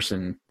creative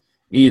person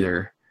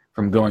either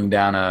from going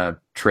down a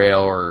trail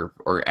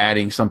or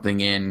adding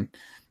something in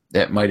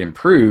that might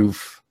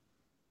improve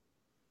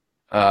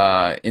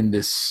in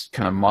this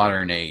kind of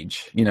modern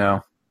age,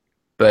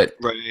 But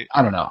right.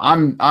 I don't know.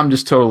 I'm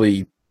just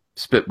totally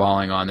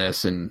spitballing on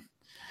this and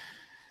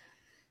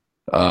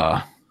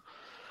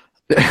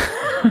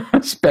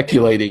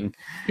speculating.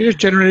 You're just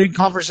generating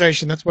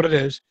conversation. That's what it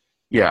is.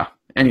 Yeah.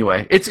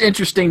 Anyway, it's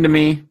interesting to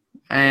me,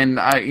 and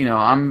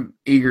I'm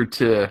eager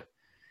to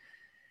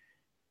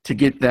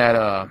get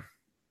that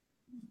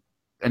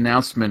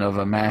announcement of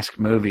a M.A.S.K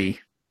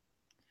movie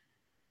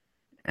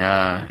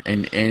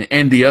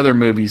and the other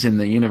movies in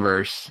the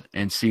universe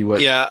and see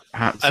what. Yeah,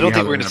 I don't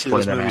think we're going to see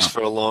those movies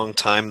for a long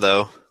time,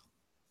 though.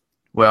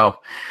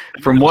 Well,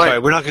 we're not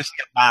going to see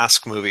a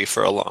M.A.S.K movie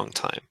for a long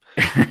time.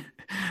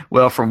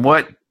 Well, from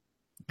what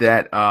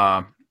that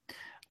I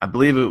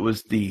believe it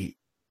was the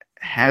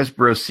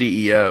Hasbro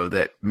CEO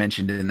that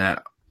mentioned in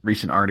that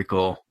recent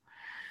article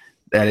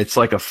that it's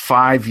like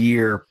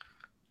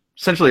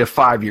essentially a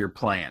 5-year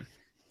plan,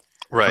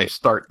 right? From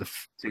start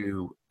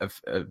to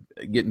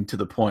getting to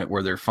the point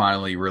where they're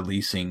finally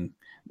releasing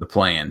the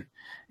plan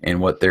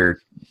and what they're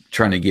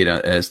trying to get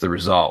as the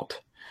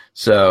result.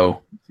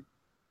 So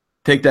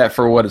take that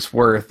for what it's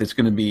worth. It's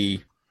going to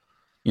be,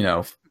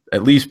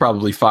 at least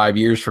probably 5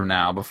 years from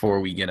now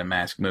before we get a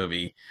M.A.S.K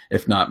movie,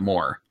 if not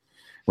more,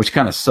 which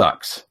kind of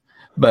sucks.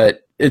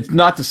 But it's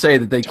not to say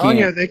that they can't.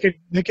 Yeah, they could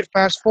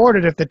fast forward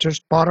it if they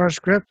just bought our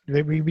script.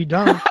 We'd be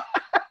done.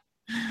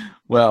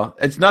 Well,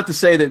 it's not to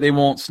say that they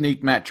won't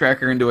sneak Matt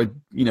Tracker into a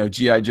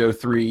G.I. Joe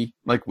 3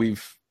 like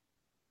we've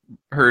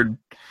heard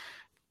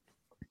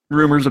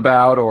rumors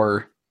about,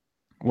 or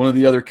one of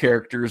the other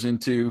characters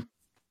into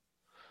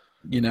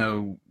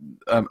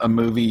a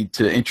movie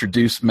to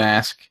introduce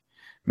M.A.S.K.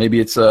 Maybe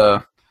it's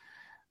the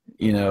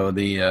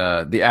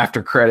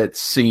after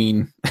credits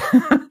scene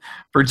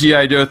for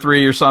G.I. Joe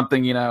 3 or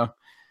something,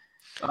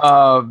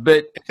 but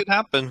it could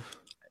happen.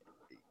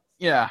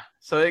 Yeah,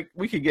 so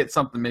we could get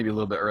something maybe a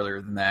little bit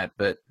earlier than that.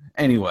 But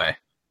anyway,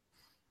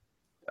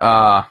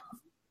 I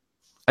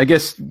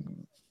guess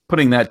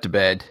putting that to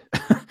bed.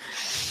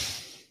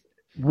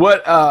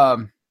 What I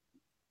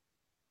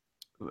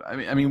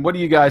mean, what do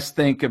you guys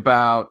think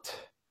about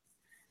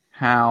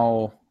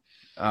how?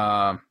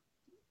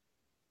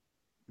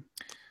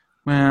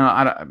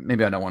 Well,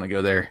 maybe I don't want to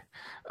go there.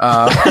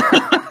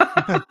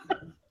 I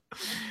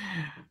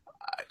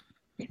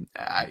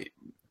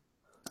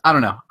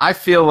don't know. I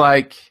feel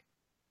like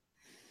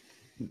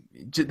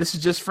this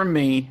is just from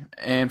me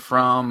and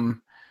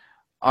from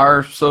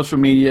our social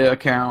media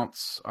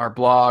accounts, our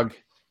blog,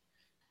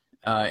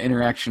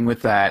 interaction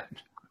with that.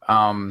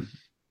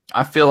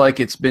 I feel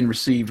like it's been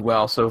received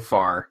well so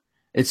far.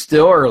 It's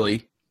still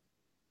early.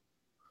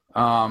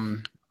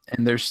 And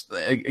there's,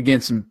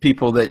 again, some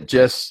people that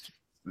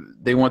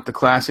they want the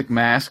classic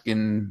M.A.S.K,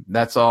 and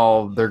that's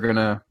all they're going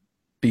to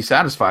be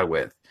satisfied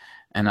with.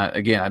 And I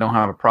don't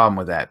have a problem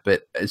with that.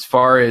 But as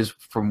far as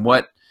from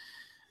what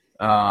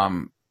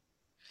I've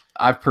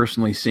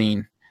personally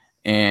seen,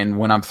 and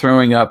when I'm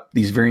throwing up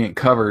these variant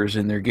covers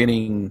and they're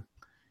getting,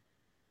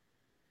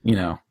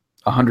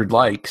 100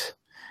 likes,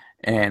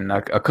 and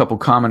a couple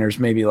commenters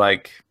maybe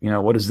like,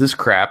 what is this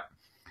crap?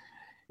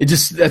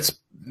 It's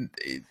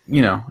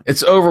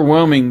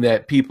overwhelming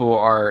that people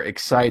are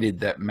excited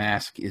that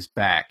M.A.S.K is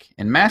back.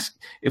 And M.A.S.K,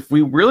 if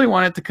we really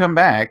want it to come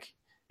back,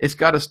 it's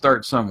got to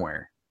start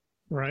somewhere.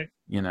 Right.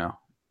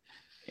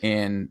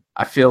 And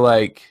I feel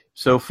like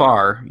so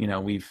far,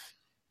 we've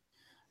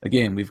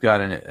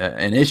got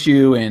an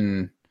issue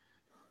and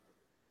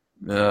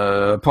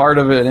part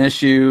of an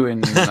issue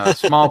and a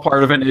small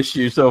part of an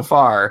issue so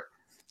far.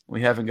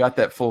 We haven't got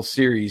that full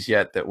series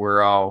yet that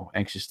we're all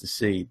anxious to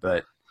see,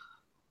 but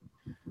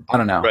I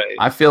don't know. Right.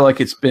 I feel like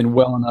it's been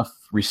well enough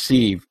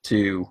received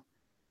to.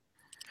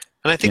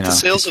 And I think the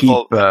sales have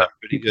all been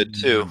pretty good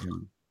too.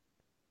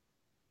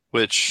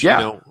 Which,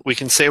 we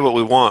can say what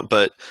we want,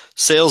 but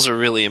sales are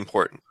really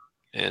important.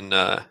 And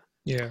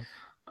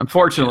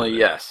unfortunately,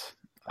 yes.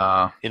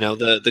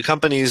 The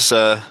companies,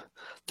 they're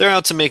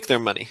out to make their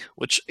money,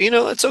 which,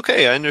 it's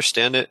okay. I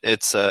understand it.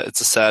 It's a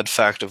sad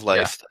fact of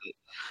life. Yeah.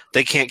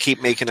 They can't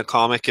keep making a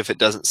comic if it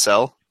doesn't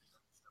sell.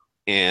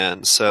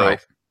 And so right.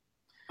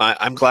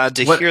 I'm glad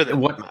to hear that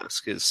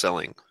M.A.S.K is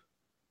selling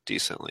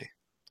decently.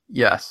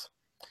 Yes.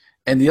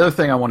 And the other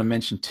thing I want to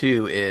mention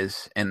too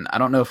is, and I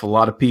don't know if a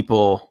lot of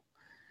people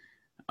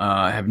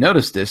have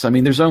noticed this. I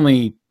mean, there's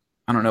only,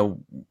 I don't know,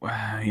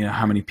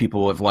 how many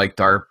people have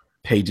liked our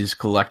pages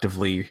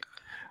collectively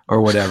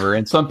or whatever.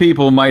 And some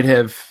people might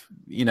have,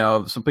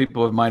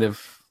 might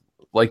have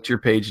liked your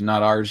page and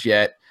not ours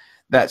yet.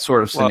 That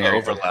sort of scenario. A lot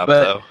of overlap,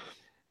 though.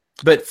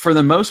 But for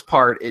the most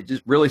part, it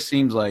just really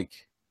seems like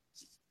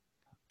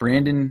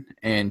Brandon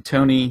and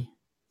Tony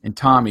and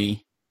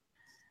Tommy,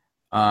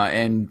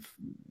 and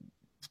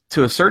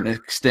to a certain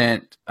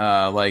extent,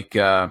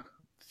 Fico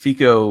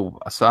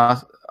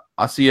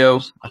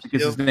Asio, I think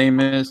his name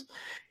is.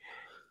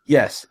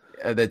 Yes,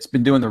 that's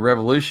been doing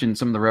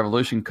some of the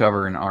Revolution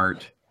cover and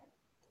art.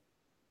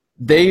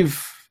 They've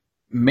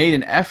made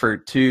an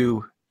effort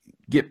to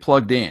get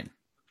plugged in.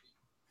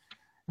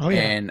 Oh,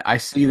 yeah. And I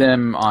see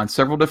them on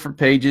several different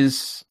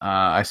pages.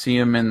 I see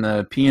them in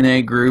the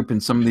P&A group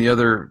and some of the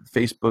other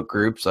Facebook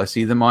groups. I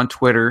see them on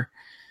Twitter.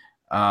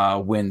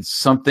 When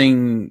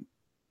something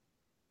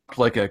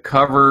like a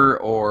cover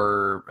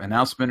or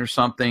announcement or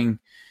something,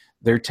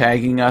 they're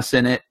tagging us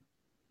in it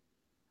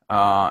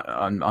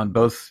on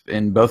both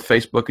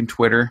Facebook and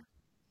Twitter.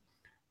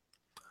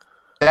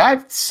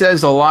 That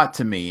says a lot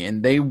to me,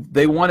 and they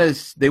want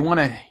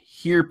to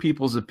hear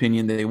people's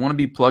opinion. They want to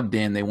be plugged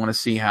in. They want to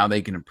see how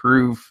they can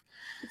improve.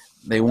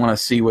 They want to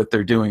see what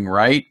they're doing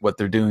right, what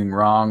they're doing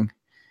wrong.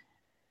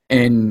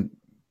 And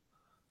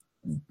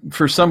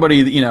for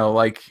somebody,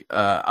 like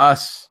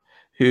us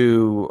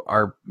who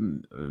are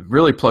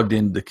really plugged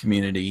into the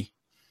community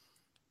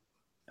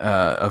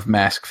of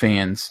M.A.S.K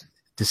fans,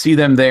 to see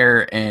them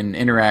there and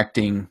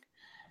interacting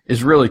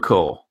is really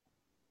cool.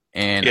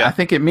 And I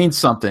think it means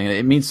something.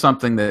 It means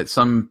something that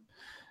some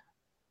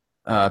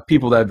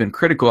people that have been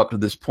critical up to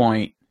this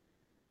point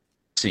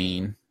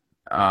seen,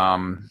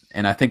 and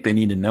I think they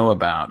need to know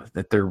about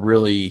that. They're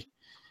really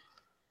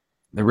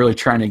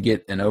trying to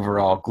get an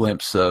overall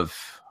glimpse of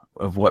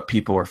what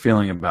people are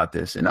feeling about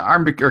this. And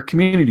our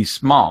community's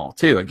small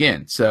too.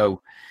 Again,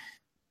 so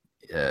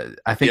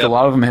I think a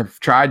lot of them have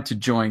tried to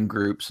join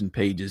groups and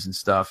pages and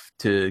stuff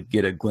to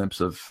get a glimpse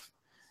of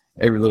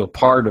every little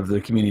part of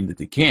the community that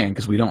they can,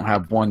 because we don't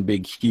have one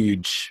big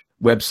huge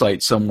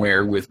website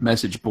somewhere with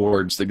message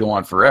boards that go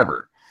on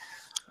forever.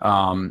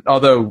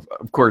 Although,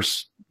 of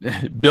course,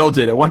 Bill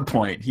did at one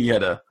point. He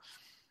had a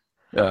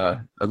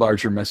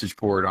larger message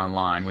board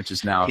online, which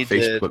is now a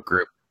Facebook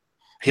group.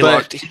 He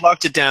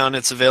locked it down.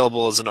 It's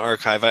available as an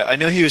archive. I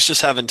know he was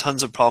just having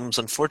tons of problems,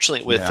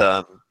 unfortunately, with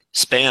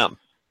spam.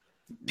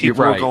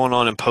 People were going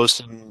on and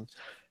posting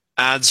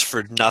ads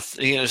for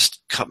nothing.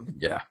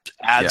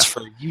 Ads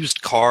for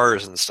used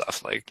cars and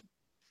stuff. I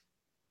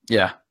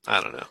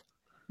don't know.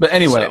 But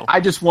anyway, I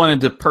just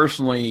wanted to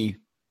personally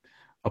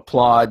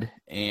applaud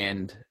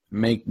and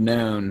make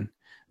known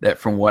that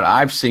from what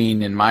I've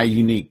seen in my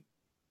unique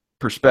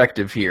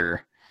perspective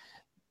here,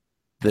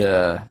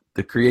 the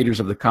creators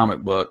of the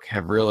comic book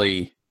have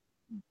really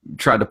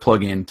tried to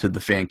plug into the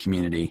fan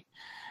community,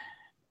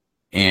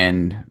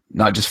 and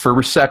not just for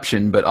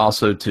reception, but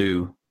also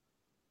to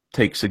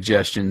take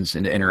suggestions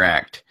and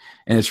interact.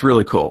 And it's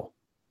really cool.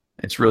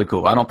 It's really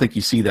cool. I don't think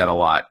you see that a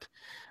lot.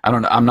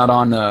 I'm not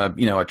on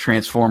a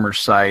Transformers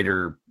site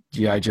or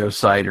G.I. Joe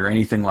site or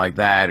anything like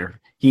that, or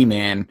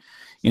He-Man.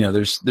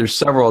 There's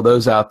several of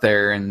those out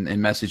there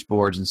and message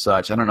boards and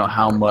such. I don't know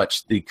how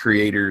much the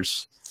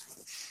creators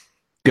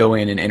go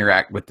in and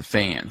interact with the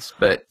fans,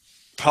 but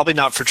probably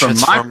not for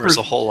Transformers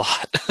a whole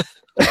lot.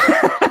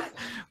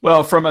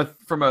 Well, from a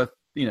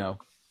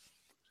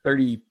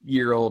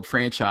 30-year-old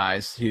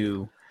franchise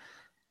who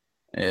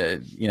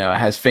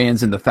has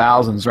fans in the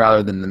thousands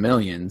rather than the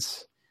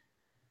millions,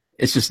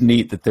 it's just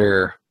neat that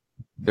they're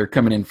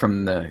coming in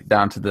from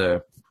down to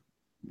the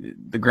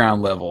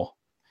ground level,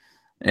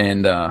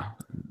 and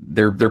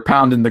they're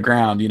pounding the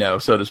ground,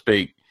 so to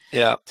speak.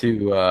 Yeah.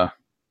 To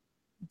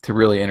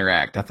really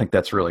interact. I think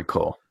that's really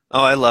cool.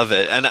 Oh, I love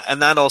it.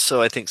 And that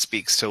also, I think,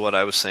 speaks to what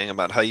I was saying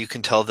about how you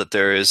can tell that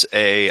there is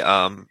a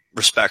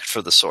respect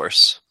for the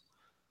source.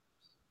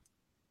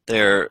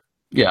 They're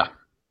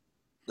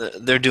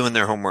doing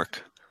their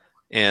homework,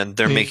 and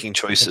they're making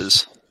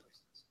choices.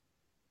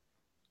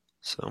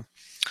 So,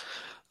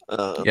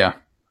 yeah.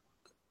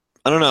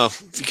 I don't know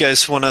if you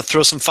guys want to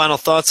throw some final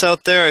thoughts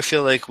out there. I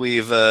feel like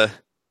we've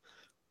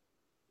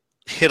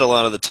hit a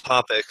lot of the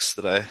topics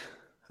that I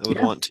would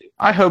want to.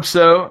 I hope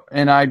so.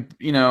 And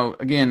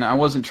again, I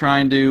wasn't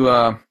trying to,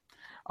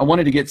 I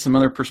wanted to get some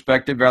other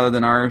perspective rather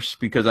than ours,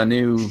 because I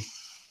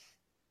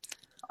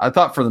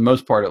thought for the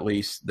most part, at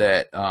least,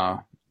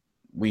 that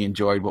we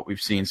enjoyed what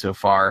we've seen so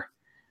far.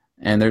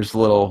 And there's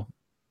little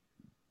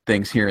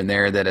things here and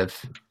there that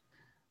have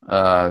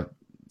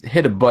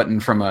hit a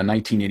button from a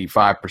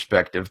 1985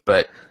 perspective,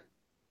 but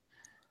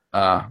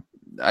I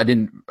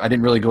didn't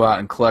really go out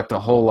and collect a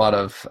whole lot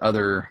of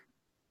other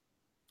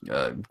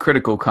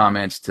critical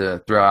comments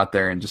to throw out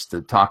there and just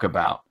to talk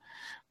about.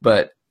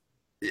 But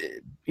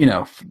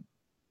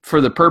for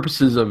the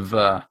purposes of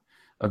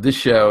this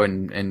show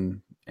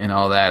and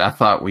all that, I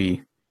thought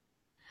we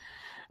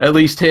at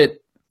least hit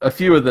a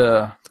few of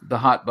the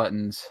hot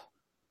buttons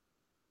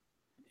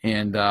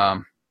and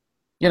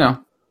you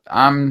know,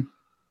 I'm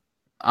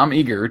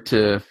eager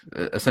to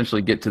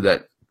essentially get to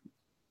that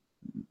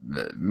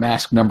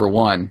M.A.S.K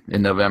 #1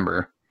 in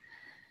November.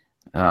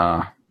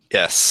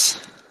 Yes,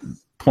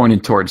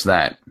 pointed towards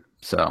that.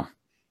 So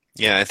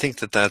yeah, I think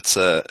that's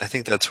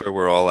where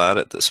we're all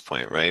at this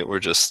point, right? We're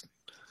just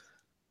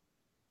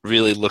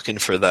really looking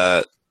for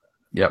that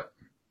yep.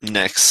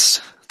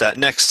 next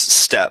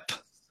step.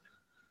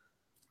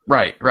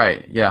 Right,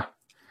 yeah.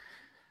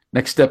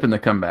 Next step in the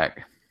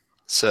comeback.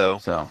 So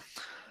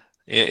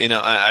you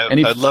know,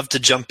 I'd love to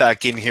jump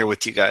back in here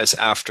with you guys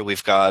after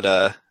we've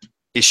got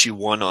issue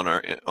 1 on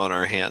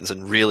our hands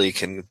and really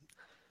can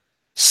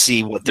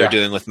see what they're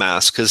doing with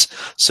M.A.S.K, because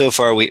so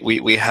far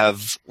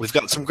we've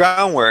got some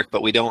groundwork,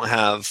 but we don't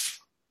have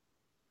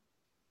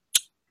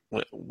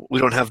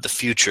the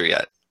future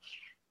yet.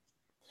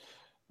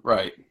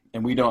 Right,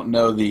 and we don't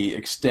know the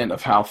extent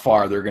of how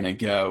far they're going to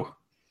go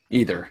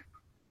either.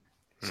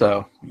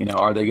 So, you know,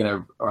 are they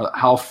going to?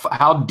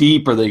 How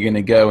deep are they going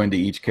to go into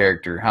each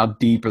character? How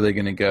deep are they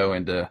going to go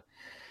into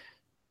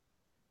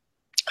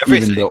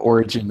everything, even the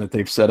origin that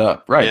they've set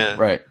up? Right, yeah.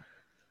 Right.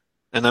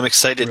 And I'm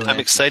excited. Really I'm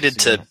excited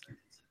to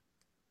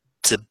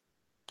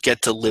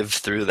get to live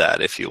through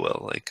that, if you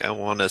will. Like, I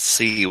want to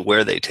see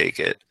where they take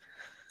it.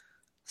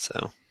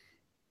 So,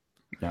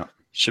 yeah,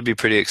 should be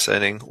pretty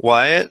exciting.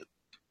 Wyatt.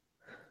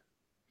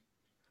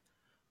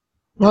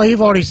 Well,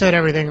 you've already said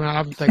everything that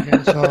I'm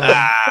thinking. So,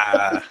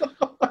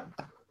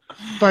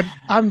 but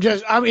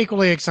I'm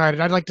equally excited.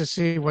 I'd like to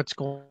see what's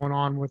going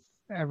on with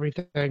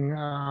everything.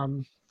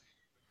 I'd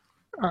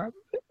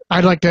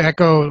like to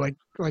echo, like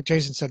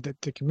Jason said,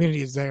 that the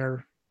community is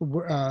there.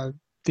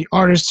 The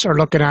artists are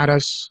looking at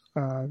us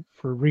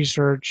for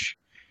research.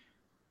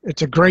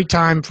 It's a great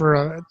time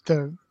for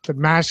the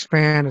M.A.S.K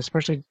fan,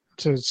 especially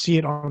to see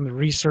it on the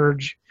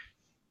resurge,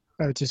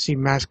 to see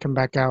M.A.S.K come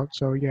back out.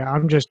 So yeah,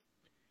 I'm just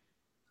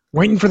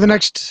waiting for the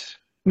next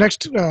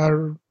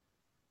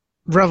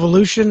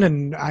revolution,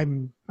 and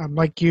I'm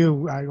like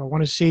you. I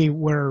want to see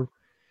where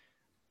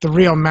the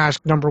real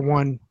M.A.S.K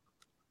 #1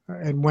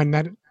 and when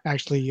that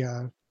actually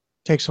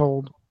takes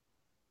hold.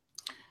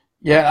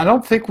 Yeah, I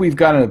don't think we've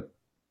got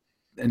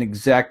an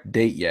exact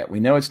date yet. We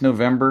know it's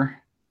November.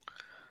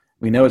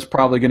 We know it's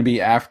probably going to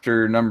be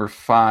after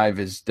 #5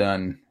 is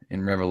done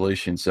in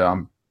Revolution. So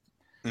I'm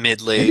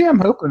mid-late. Maybe I'm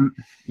hoping.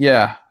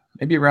 Yeah,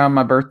 maybe around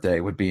my birthday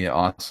would be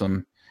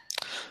awesome.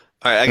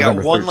 All right, I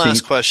got one 13th.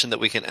 last question that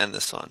we can end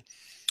this on.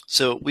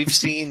 So we've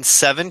seen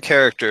 7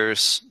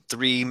 characters,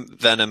 3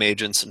 Venom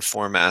agents and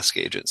 4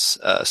 M.A.S.K agents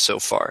so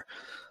far.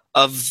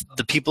 Of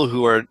the people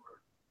who are,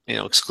 you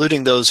know,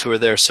 excluding those who are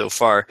there so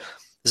far,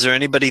 is there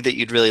anybody that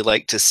you'd really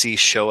like to see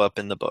show up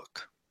in the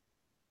book?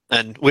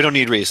 And we don't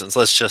need reasons.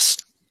 Let's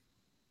just.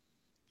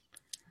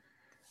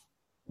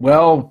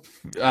 Well,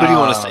 who do you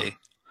want to see?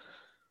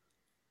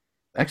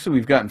 Actually,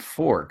 we've gotten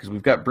 4 because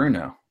we've got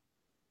Bruno.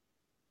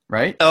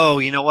 Right? Oh,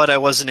 you know what? I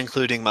wasn't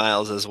including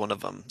Miles as one of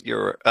them.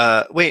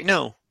 Wait,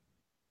 no.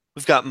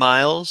 We've got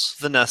Miles,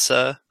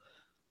 Vanessa,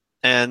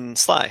 and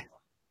Sly.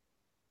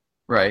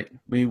 Right.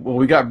 We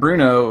got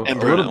Bruno,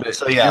 and a little bit.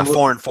 So yeah,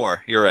 4 and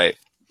 4. You're right.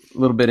 A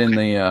little bit in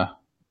the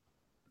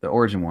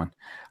origin one.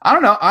 I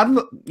don't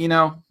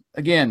know.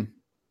 Again,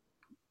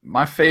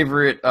 my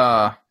favorite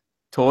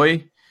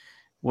toy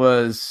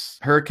was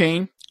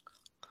Hurricane.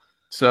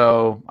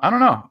 So I don't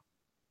know.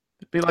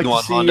 It'd be like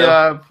to see.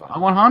 I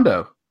want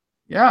Hondo.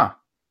 Yeah.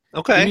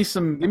 Okay.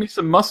 Give me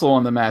some muscle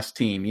on the M.A.S.K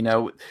team. You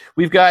know,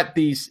 we've got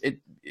these.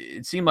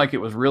 It seemed like it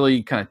was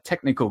really kind of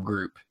technical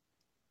group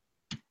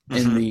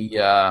in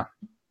the.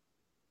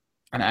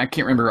 And I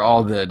can't remember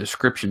all the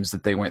descriptions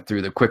that they went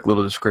through, the quick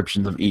little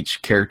descriptions of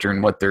each character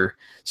and what their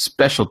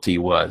specialty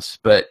was.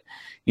 But,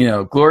 you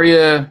know,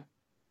 Gloria,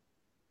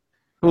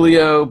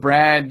 Julio,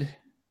 Brad,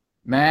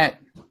 Matt,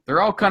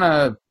 they're all kind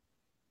of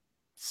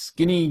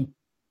skinny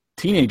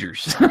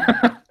teenagers.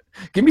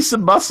 Give me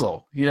some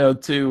muscle, you know,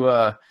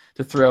 to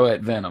throw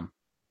at Venom.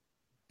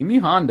 Give me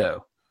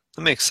Hondo.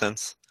 That makes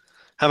sense.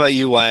 How about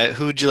you, Wyatt?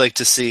 Who would you like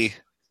to see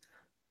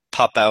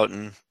pop out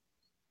and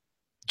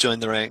join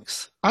the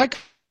ranks?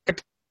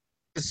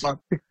 This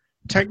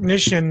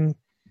technician,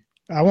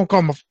 I won't call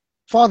him a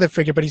father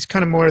figure, but he's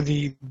kind of more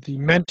the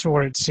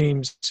mentor, it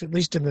seems, at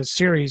least in the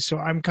series. So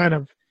I'm kind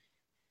of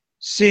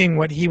seeing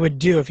what he would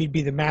do if he'd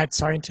be the mad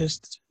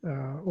scientist,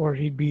 or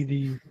he'd be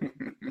the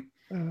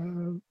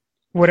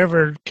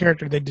whatever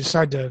character they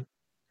decide to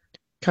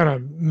kind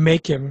of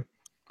make him.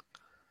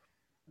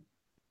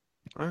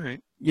 All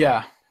right.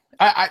 Yeah.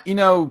 I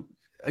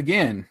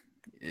again,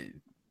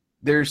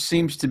 there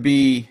seems to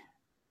be,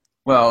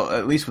 well,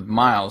 at least with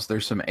Miles,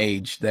 there's some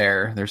age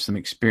there. There's some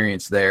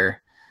experience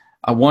there.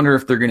 I wonder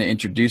if they're going to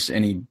introduce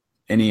any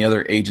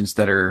other agents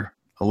that are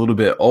a little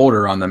bit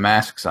older on the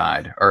M.A.S.K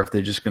side, or if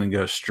they're just going to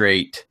go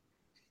straight,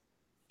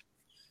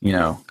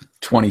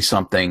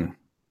 20-something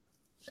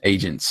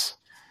agents.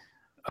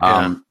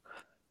 Yeah.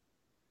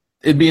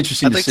 It'd be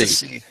interesting to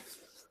see.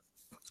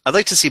 I'd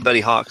like to see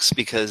Buddy Hawks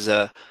because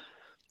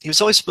he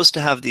was always supposed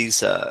to have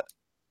these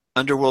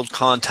underworld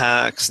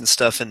contacts and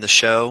stuff in the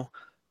show,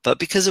 but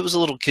because it was a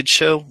little kid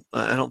show,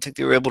 I don't think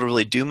they were able to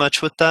really do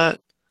much with that.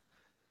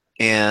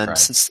 And Right.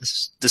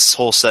 since this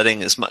whole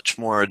setting is much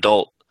more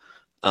adult,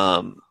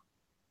 I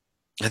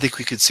think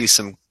we could see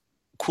some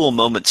cool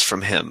moments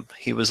from him.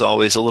 He was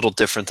always a little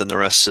different than the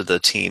rest of the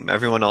team.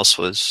 Everyone else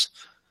was,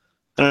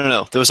 I don't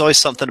know. There was always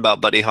something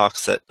about Buddy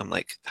Hawks that I'm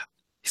like,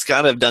 he's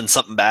got to have done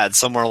something bad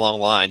somewhere along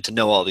the line to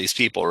know all these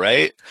people,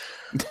 right?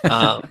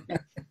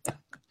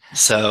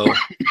 So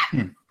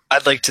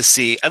I'd like to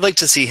see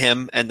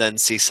him and then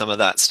see some of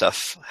that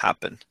stuff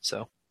happen.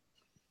 So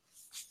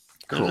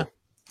Cool.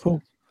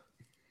 Cool.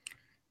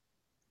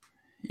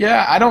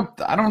 Yeah, I don't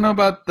know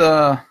about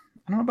the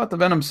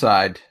Venom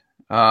side.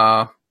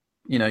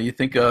 You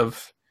think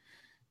of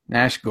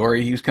Nash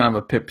Gory, he was kind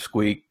of a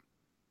pipsqueak.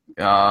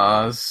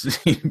 I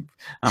don't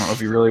know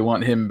if you really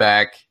want him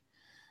back.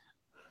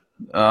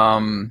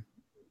 Who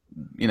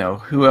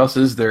else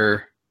is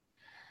there?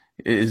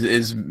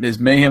 Is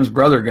Mayhem's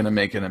brother going to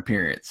make an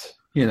appearance?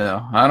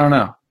 I don't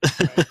know.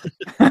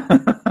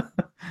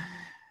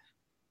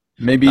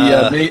 maybe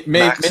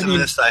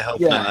Maximus, I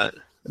hope not.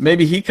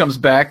 Maybe he comes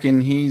back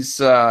and he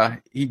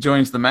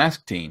joins the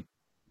M.A.S.K team.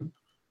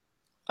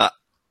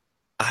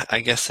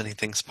 I guess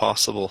anything's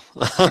possible.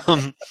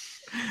 I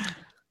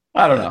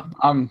don't know.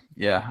 I'm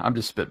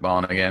just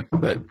spitballing again,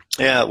 but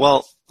yeah.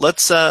 Well,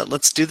 let's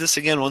do this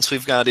again once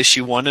we've got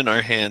issue 1 in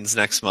our hands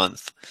next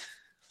month.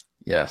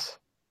 Yes,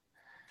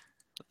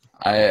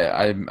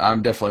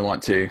 I'm definitely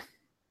want to,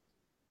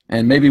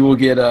 and maybe we'll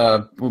get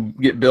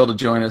Bill to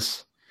join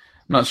us.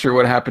 I'm not sure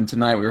what happened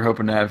tonight. We were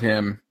hoping to have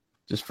him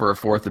just for a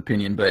fourth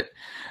opinion, but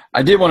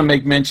I did want to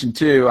make mention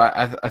too.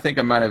 I think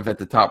I might have at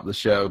the top of the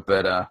show,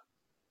 but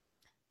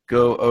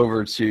go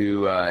over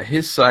to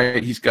his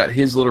site. He's got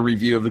his little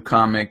review of the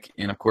comic,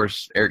 and of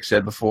course, Erik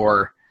said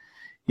before,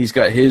 he's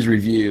got his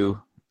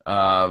review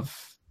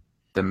of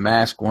the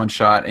M.A.S.K one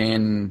shot,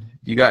 and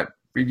you got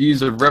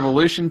reviews of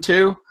Revolution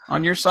too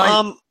on your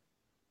site.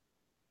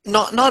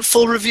 Not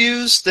full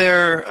reviews.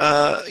 There,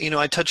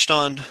 I touched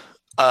on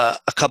a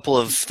couple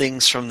of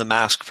things from the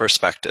M.A.S.K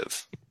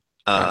perspective.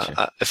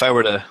 Gotcha. If I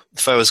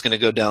was going to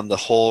go down the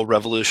whole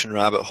Revolution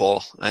rabbit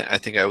hole, I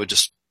think I would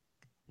just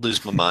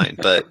lose my mind.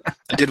 But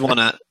I did want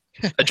to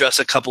address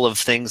a couple of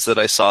things that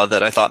I saw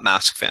that I thought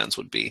M.A.S.K fans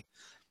would be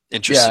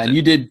interested in. Yeah, and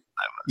you did.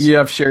 You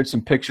have shared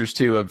some pictures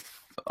too of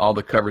all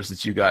the covers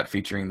that you got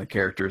featuring the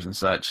characters and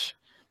such.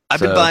 I've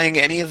been buying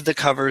any of the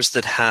covers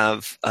that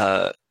have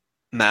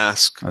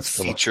M.A.S.K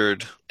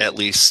featured at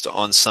least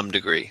on some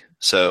degree.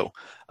 So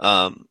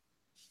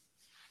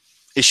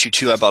issue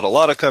 2 I bought a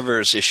lot of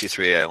covers. Issue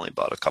 3 I only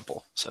bought a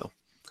couple. So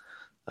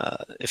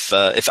if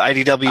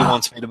IDW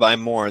wants me to buy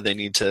more, they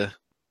need to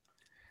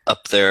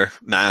up their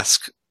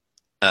M.A.S.K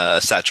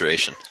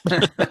saturation.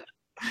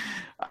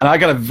 And I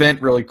got to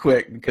vent really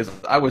quick because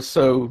I was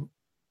so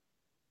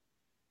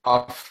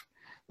off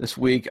this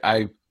week.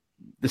 I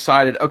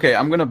decided, okay,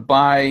 I want to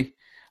buy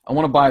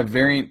a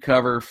variant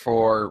cover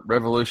for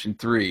Revolution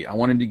 3. I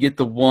wanted to get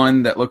the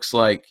one that looks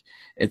like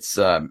it's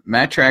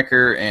Matt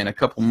Tracker and a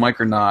couple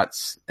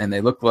Micronauts, and they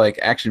look like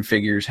action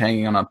figures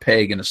hanging on a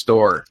peg in a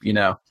store.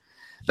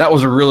 That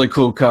was a really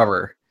cool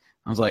cover.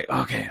 I was like,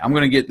 okay, I'm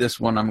going to get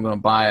this one. I'm going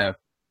to buy a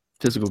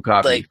physical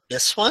copy. Like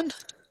this one?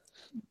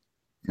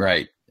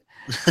 Right.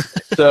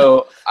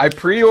 So I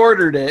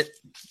pre-ordered it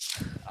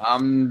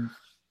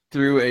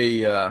through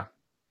a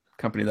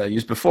company that I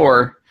used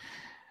before.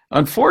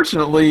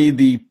 Unfortunately,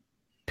 the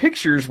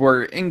pictures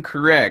were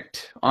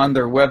incorrect on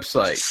their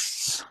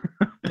website.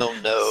 Oh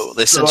no,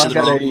 they sent you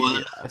the wrong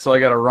one. So I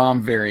got a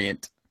ROM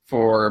variant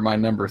for my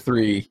number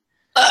 3.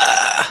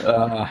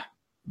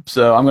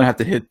 So I'm gonna have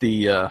to hit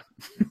the.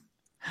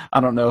 I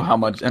don't know how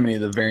many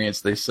of the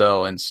variants they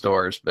sell in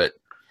stores, but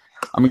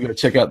I'm gonna go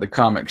check out the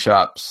comic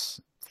shops.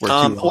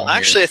 Well,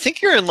 actually, I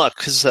think you're in luck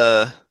because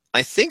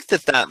I think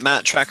that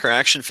Matt Tracker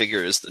action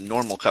figure is the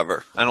normal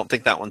cover. I don't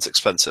think that one's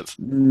expensive.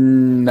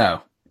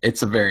 No,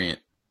 it's a variant.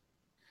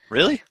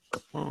 Really?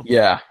 Oh.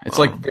 Yeah, it's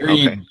like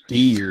variant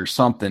D or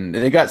something.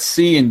 They got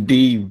C and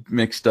D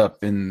mixed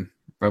up in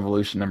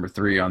Revolution number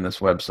 3 on this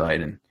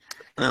website,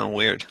 and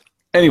weird.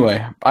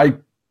 Anyway, I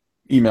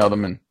emailed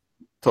them and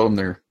told them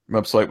their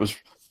website was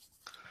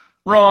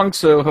wrong,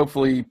 so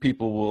hopefully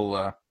people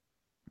will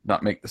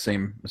not make the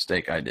same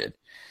mistake I did.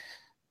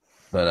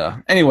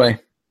 But anyway,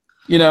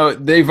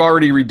 they've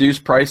already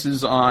reduced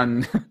prices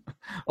on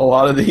a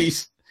lot of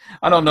these.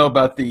 I don't know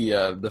about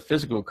the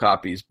physical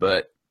copies,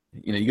 but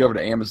you go over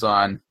to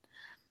Amazon.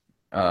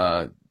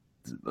 A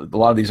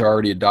lot of these are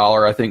already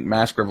 $1. I think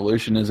M.A.S.K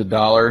Revolution is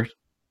 $1,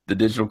 the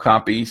digital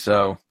copy.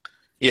 So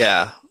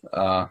yeah,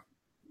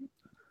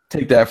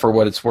 take that for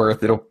what it's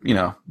worth. It'll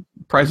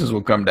prices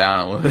will come down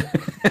a little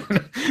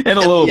in a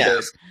little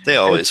bit. They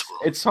always will.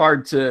 It's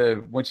hard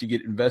to once you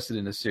get invested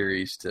in a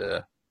series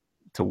to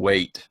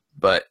wait,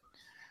 but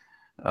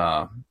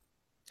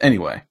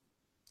anyway,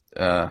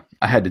 I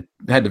had to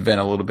vent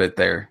a little bit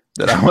there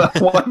that I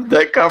wanted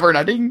that cover and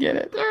I didn't get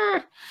it.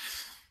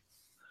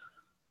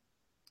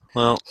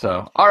 Well,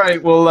 so all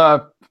right,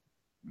 well,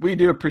 we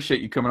do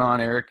appreciate you coming on,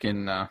 Erik,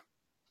 and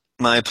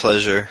my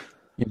pleasure.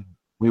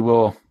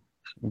 we'll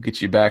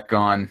get you back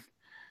on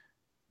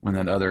when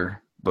that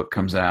other book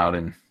comes out,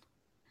 and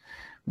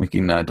we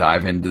can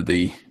dive into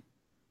the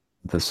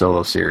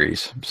solo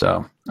series.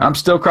 So I'm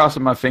still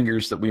crossing my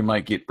fingers that we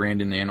might get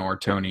Brandon and or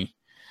Tony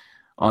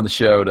on the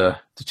show to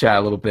chat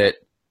a little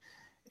bit.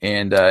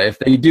 And if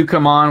they do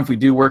come on, if we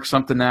do work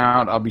something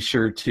out, I'll be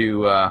sure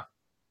to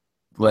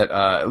let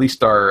at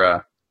least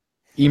our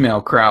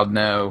email crowd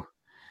know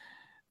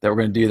that we're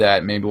going to do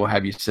that. Maybe we'll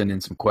have you send in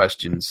some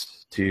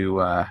questions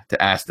to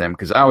ask them,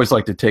 because I always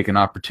like to take an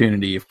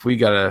opportunity if we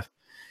got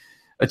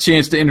a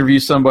chance to interview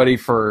somebody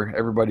for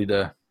everybody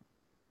to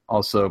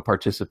also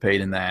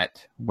participate in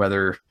that,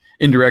 whether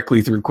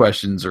indirectly through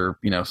questions or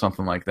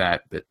something like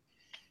that. But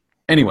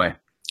anyway,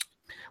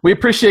 we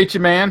appreciate you,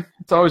 man.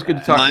 It's always good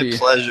to talk to you.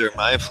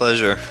 My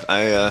pleasure.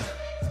 I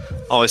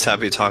always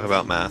happy to talk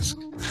about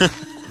M.A.S.K,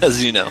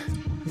 as you know.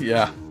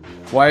 Yeah.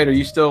 Wyatt, are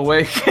you still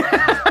awake?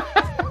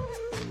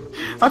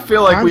 I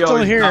feel like we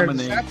always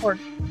dominate. That part,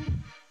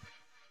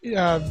 you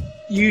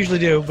usually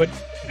do, but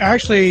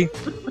actually,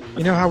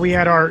 you know how we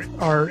had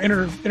our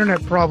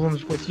internet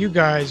problems with you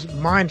guys?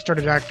 Mine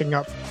started acting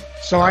up.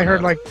 So I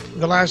heard like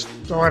the last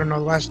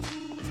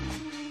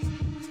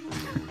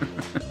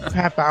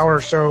half hour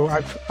or so,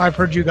 I've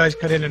heard you guys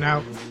cut in and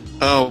out.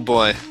 Oh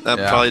boy, that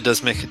probably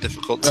does make it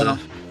difficult to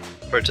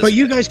participate. But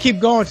you guys keep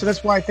going, so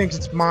that's why I think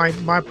it's my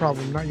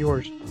problem, not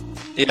yours.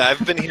 Yeah,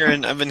 I've been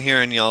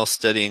hearing y'all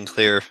steady and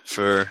clear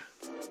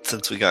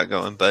since we got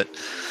going. But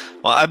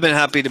I've been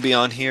happy to be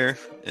on here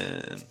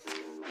and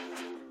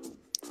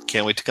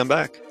can't wait to come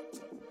back.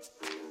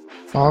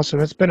 Awesome,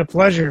 it's been a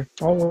pleasure.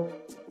 All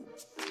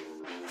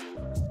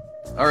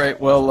right,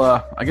 well,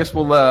 I guess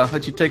we'll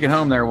let you take it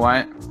home there,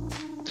 Wyatt.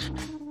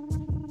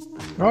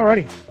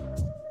 Alrighty.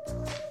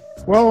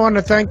 Well, I want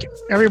to thank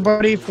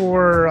everybody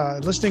for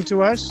listening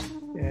to us,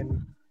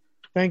 and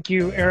thank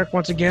you, Erik,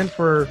 once again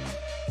for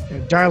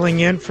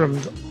dialing in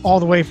from all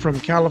the way from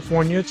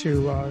California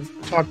to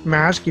talk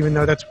M.A.S.K, even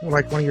though that's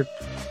like one of your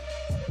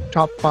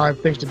top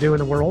 5 things to do in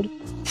the world.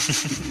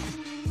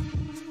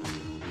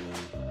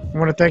 I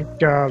want to thank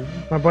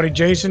my buddy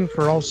Jason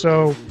for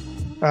also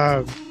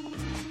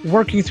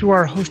working through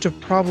our host of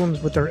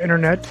problems with our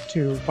internet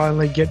to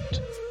finally get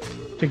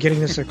to getting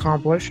this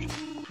accomplished.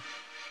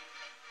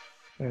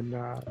 And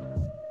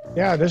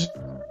this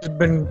has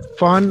been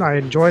fun. I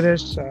enjoy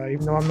this,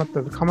 even though I'm not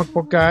the comic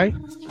book guy,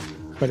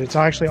 but it's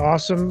actually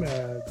awesome.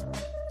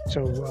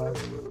 So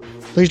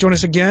please join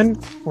us again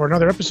for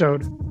another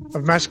episode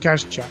of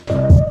MASKast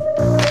Chat.